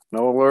Malone.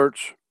 Noah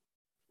Lurch.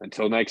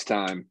 Until next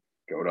time,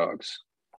 go Dogs.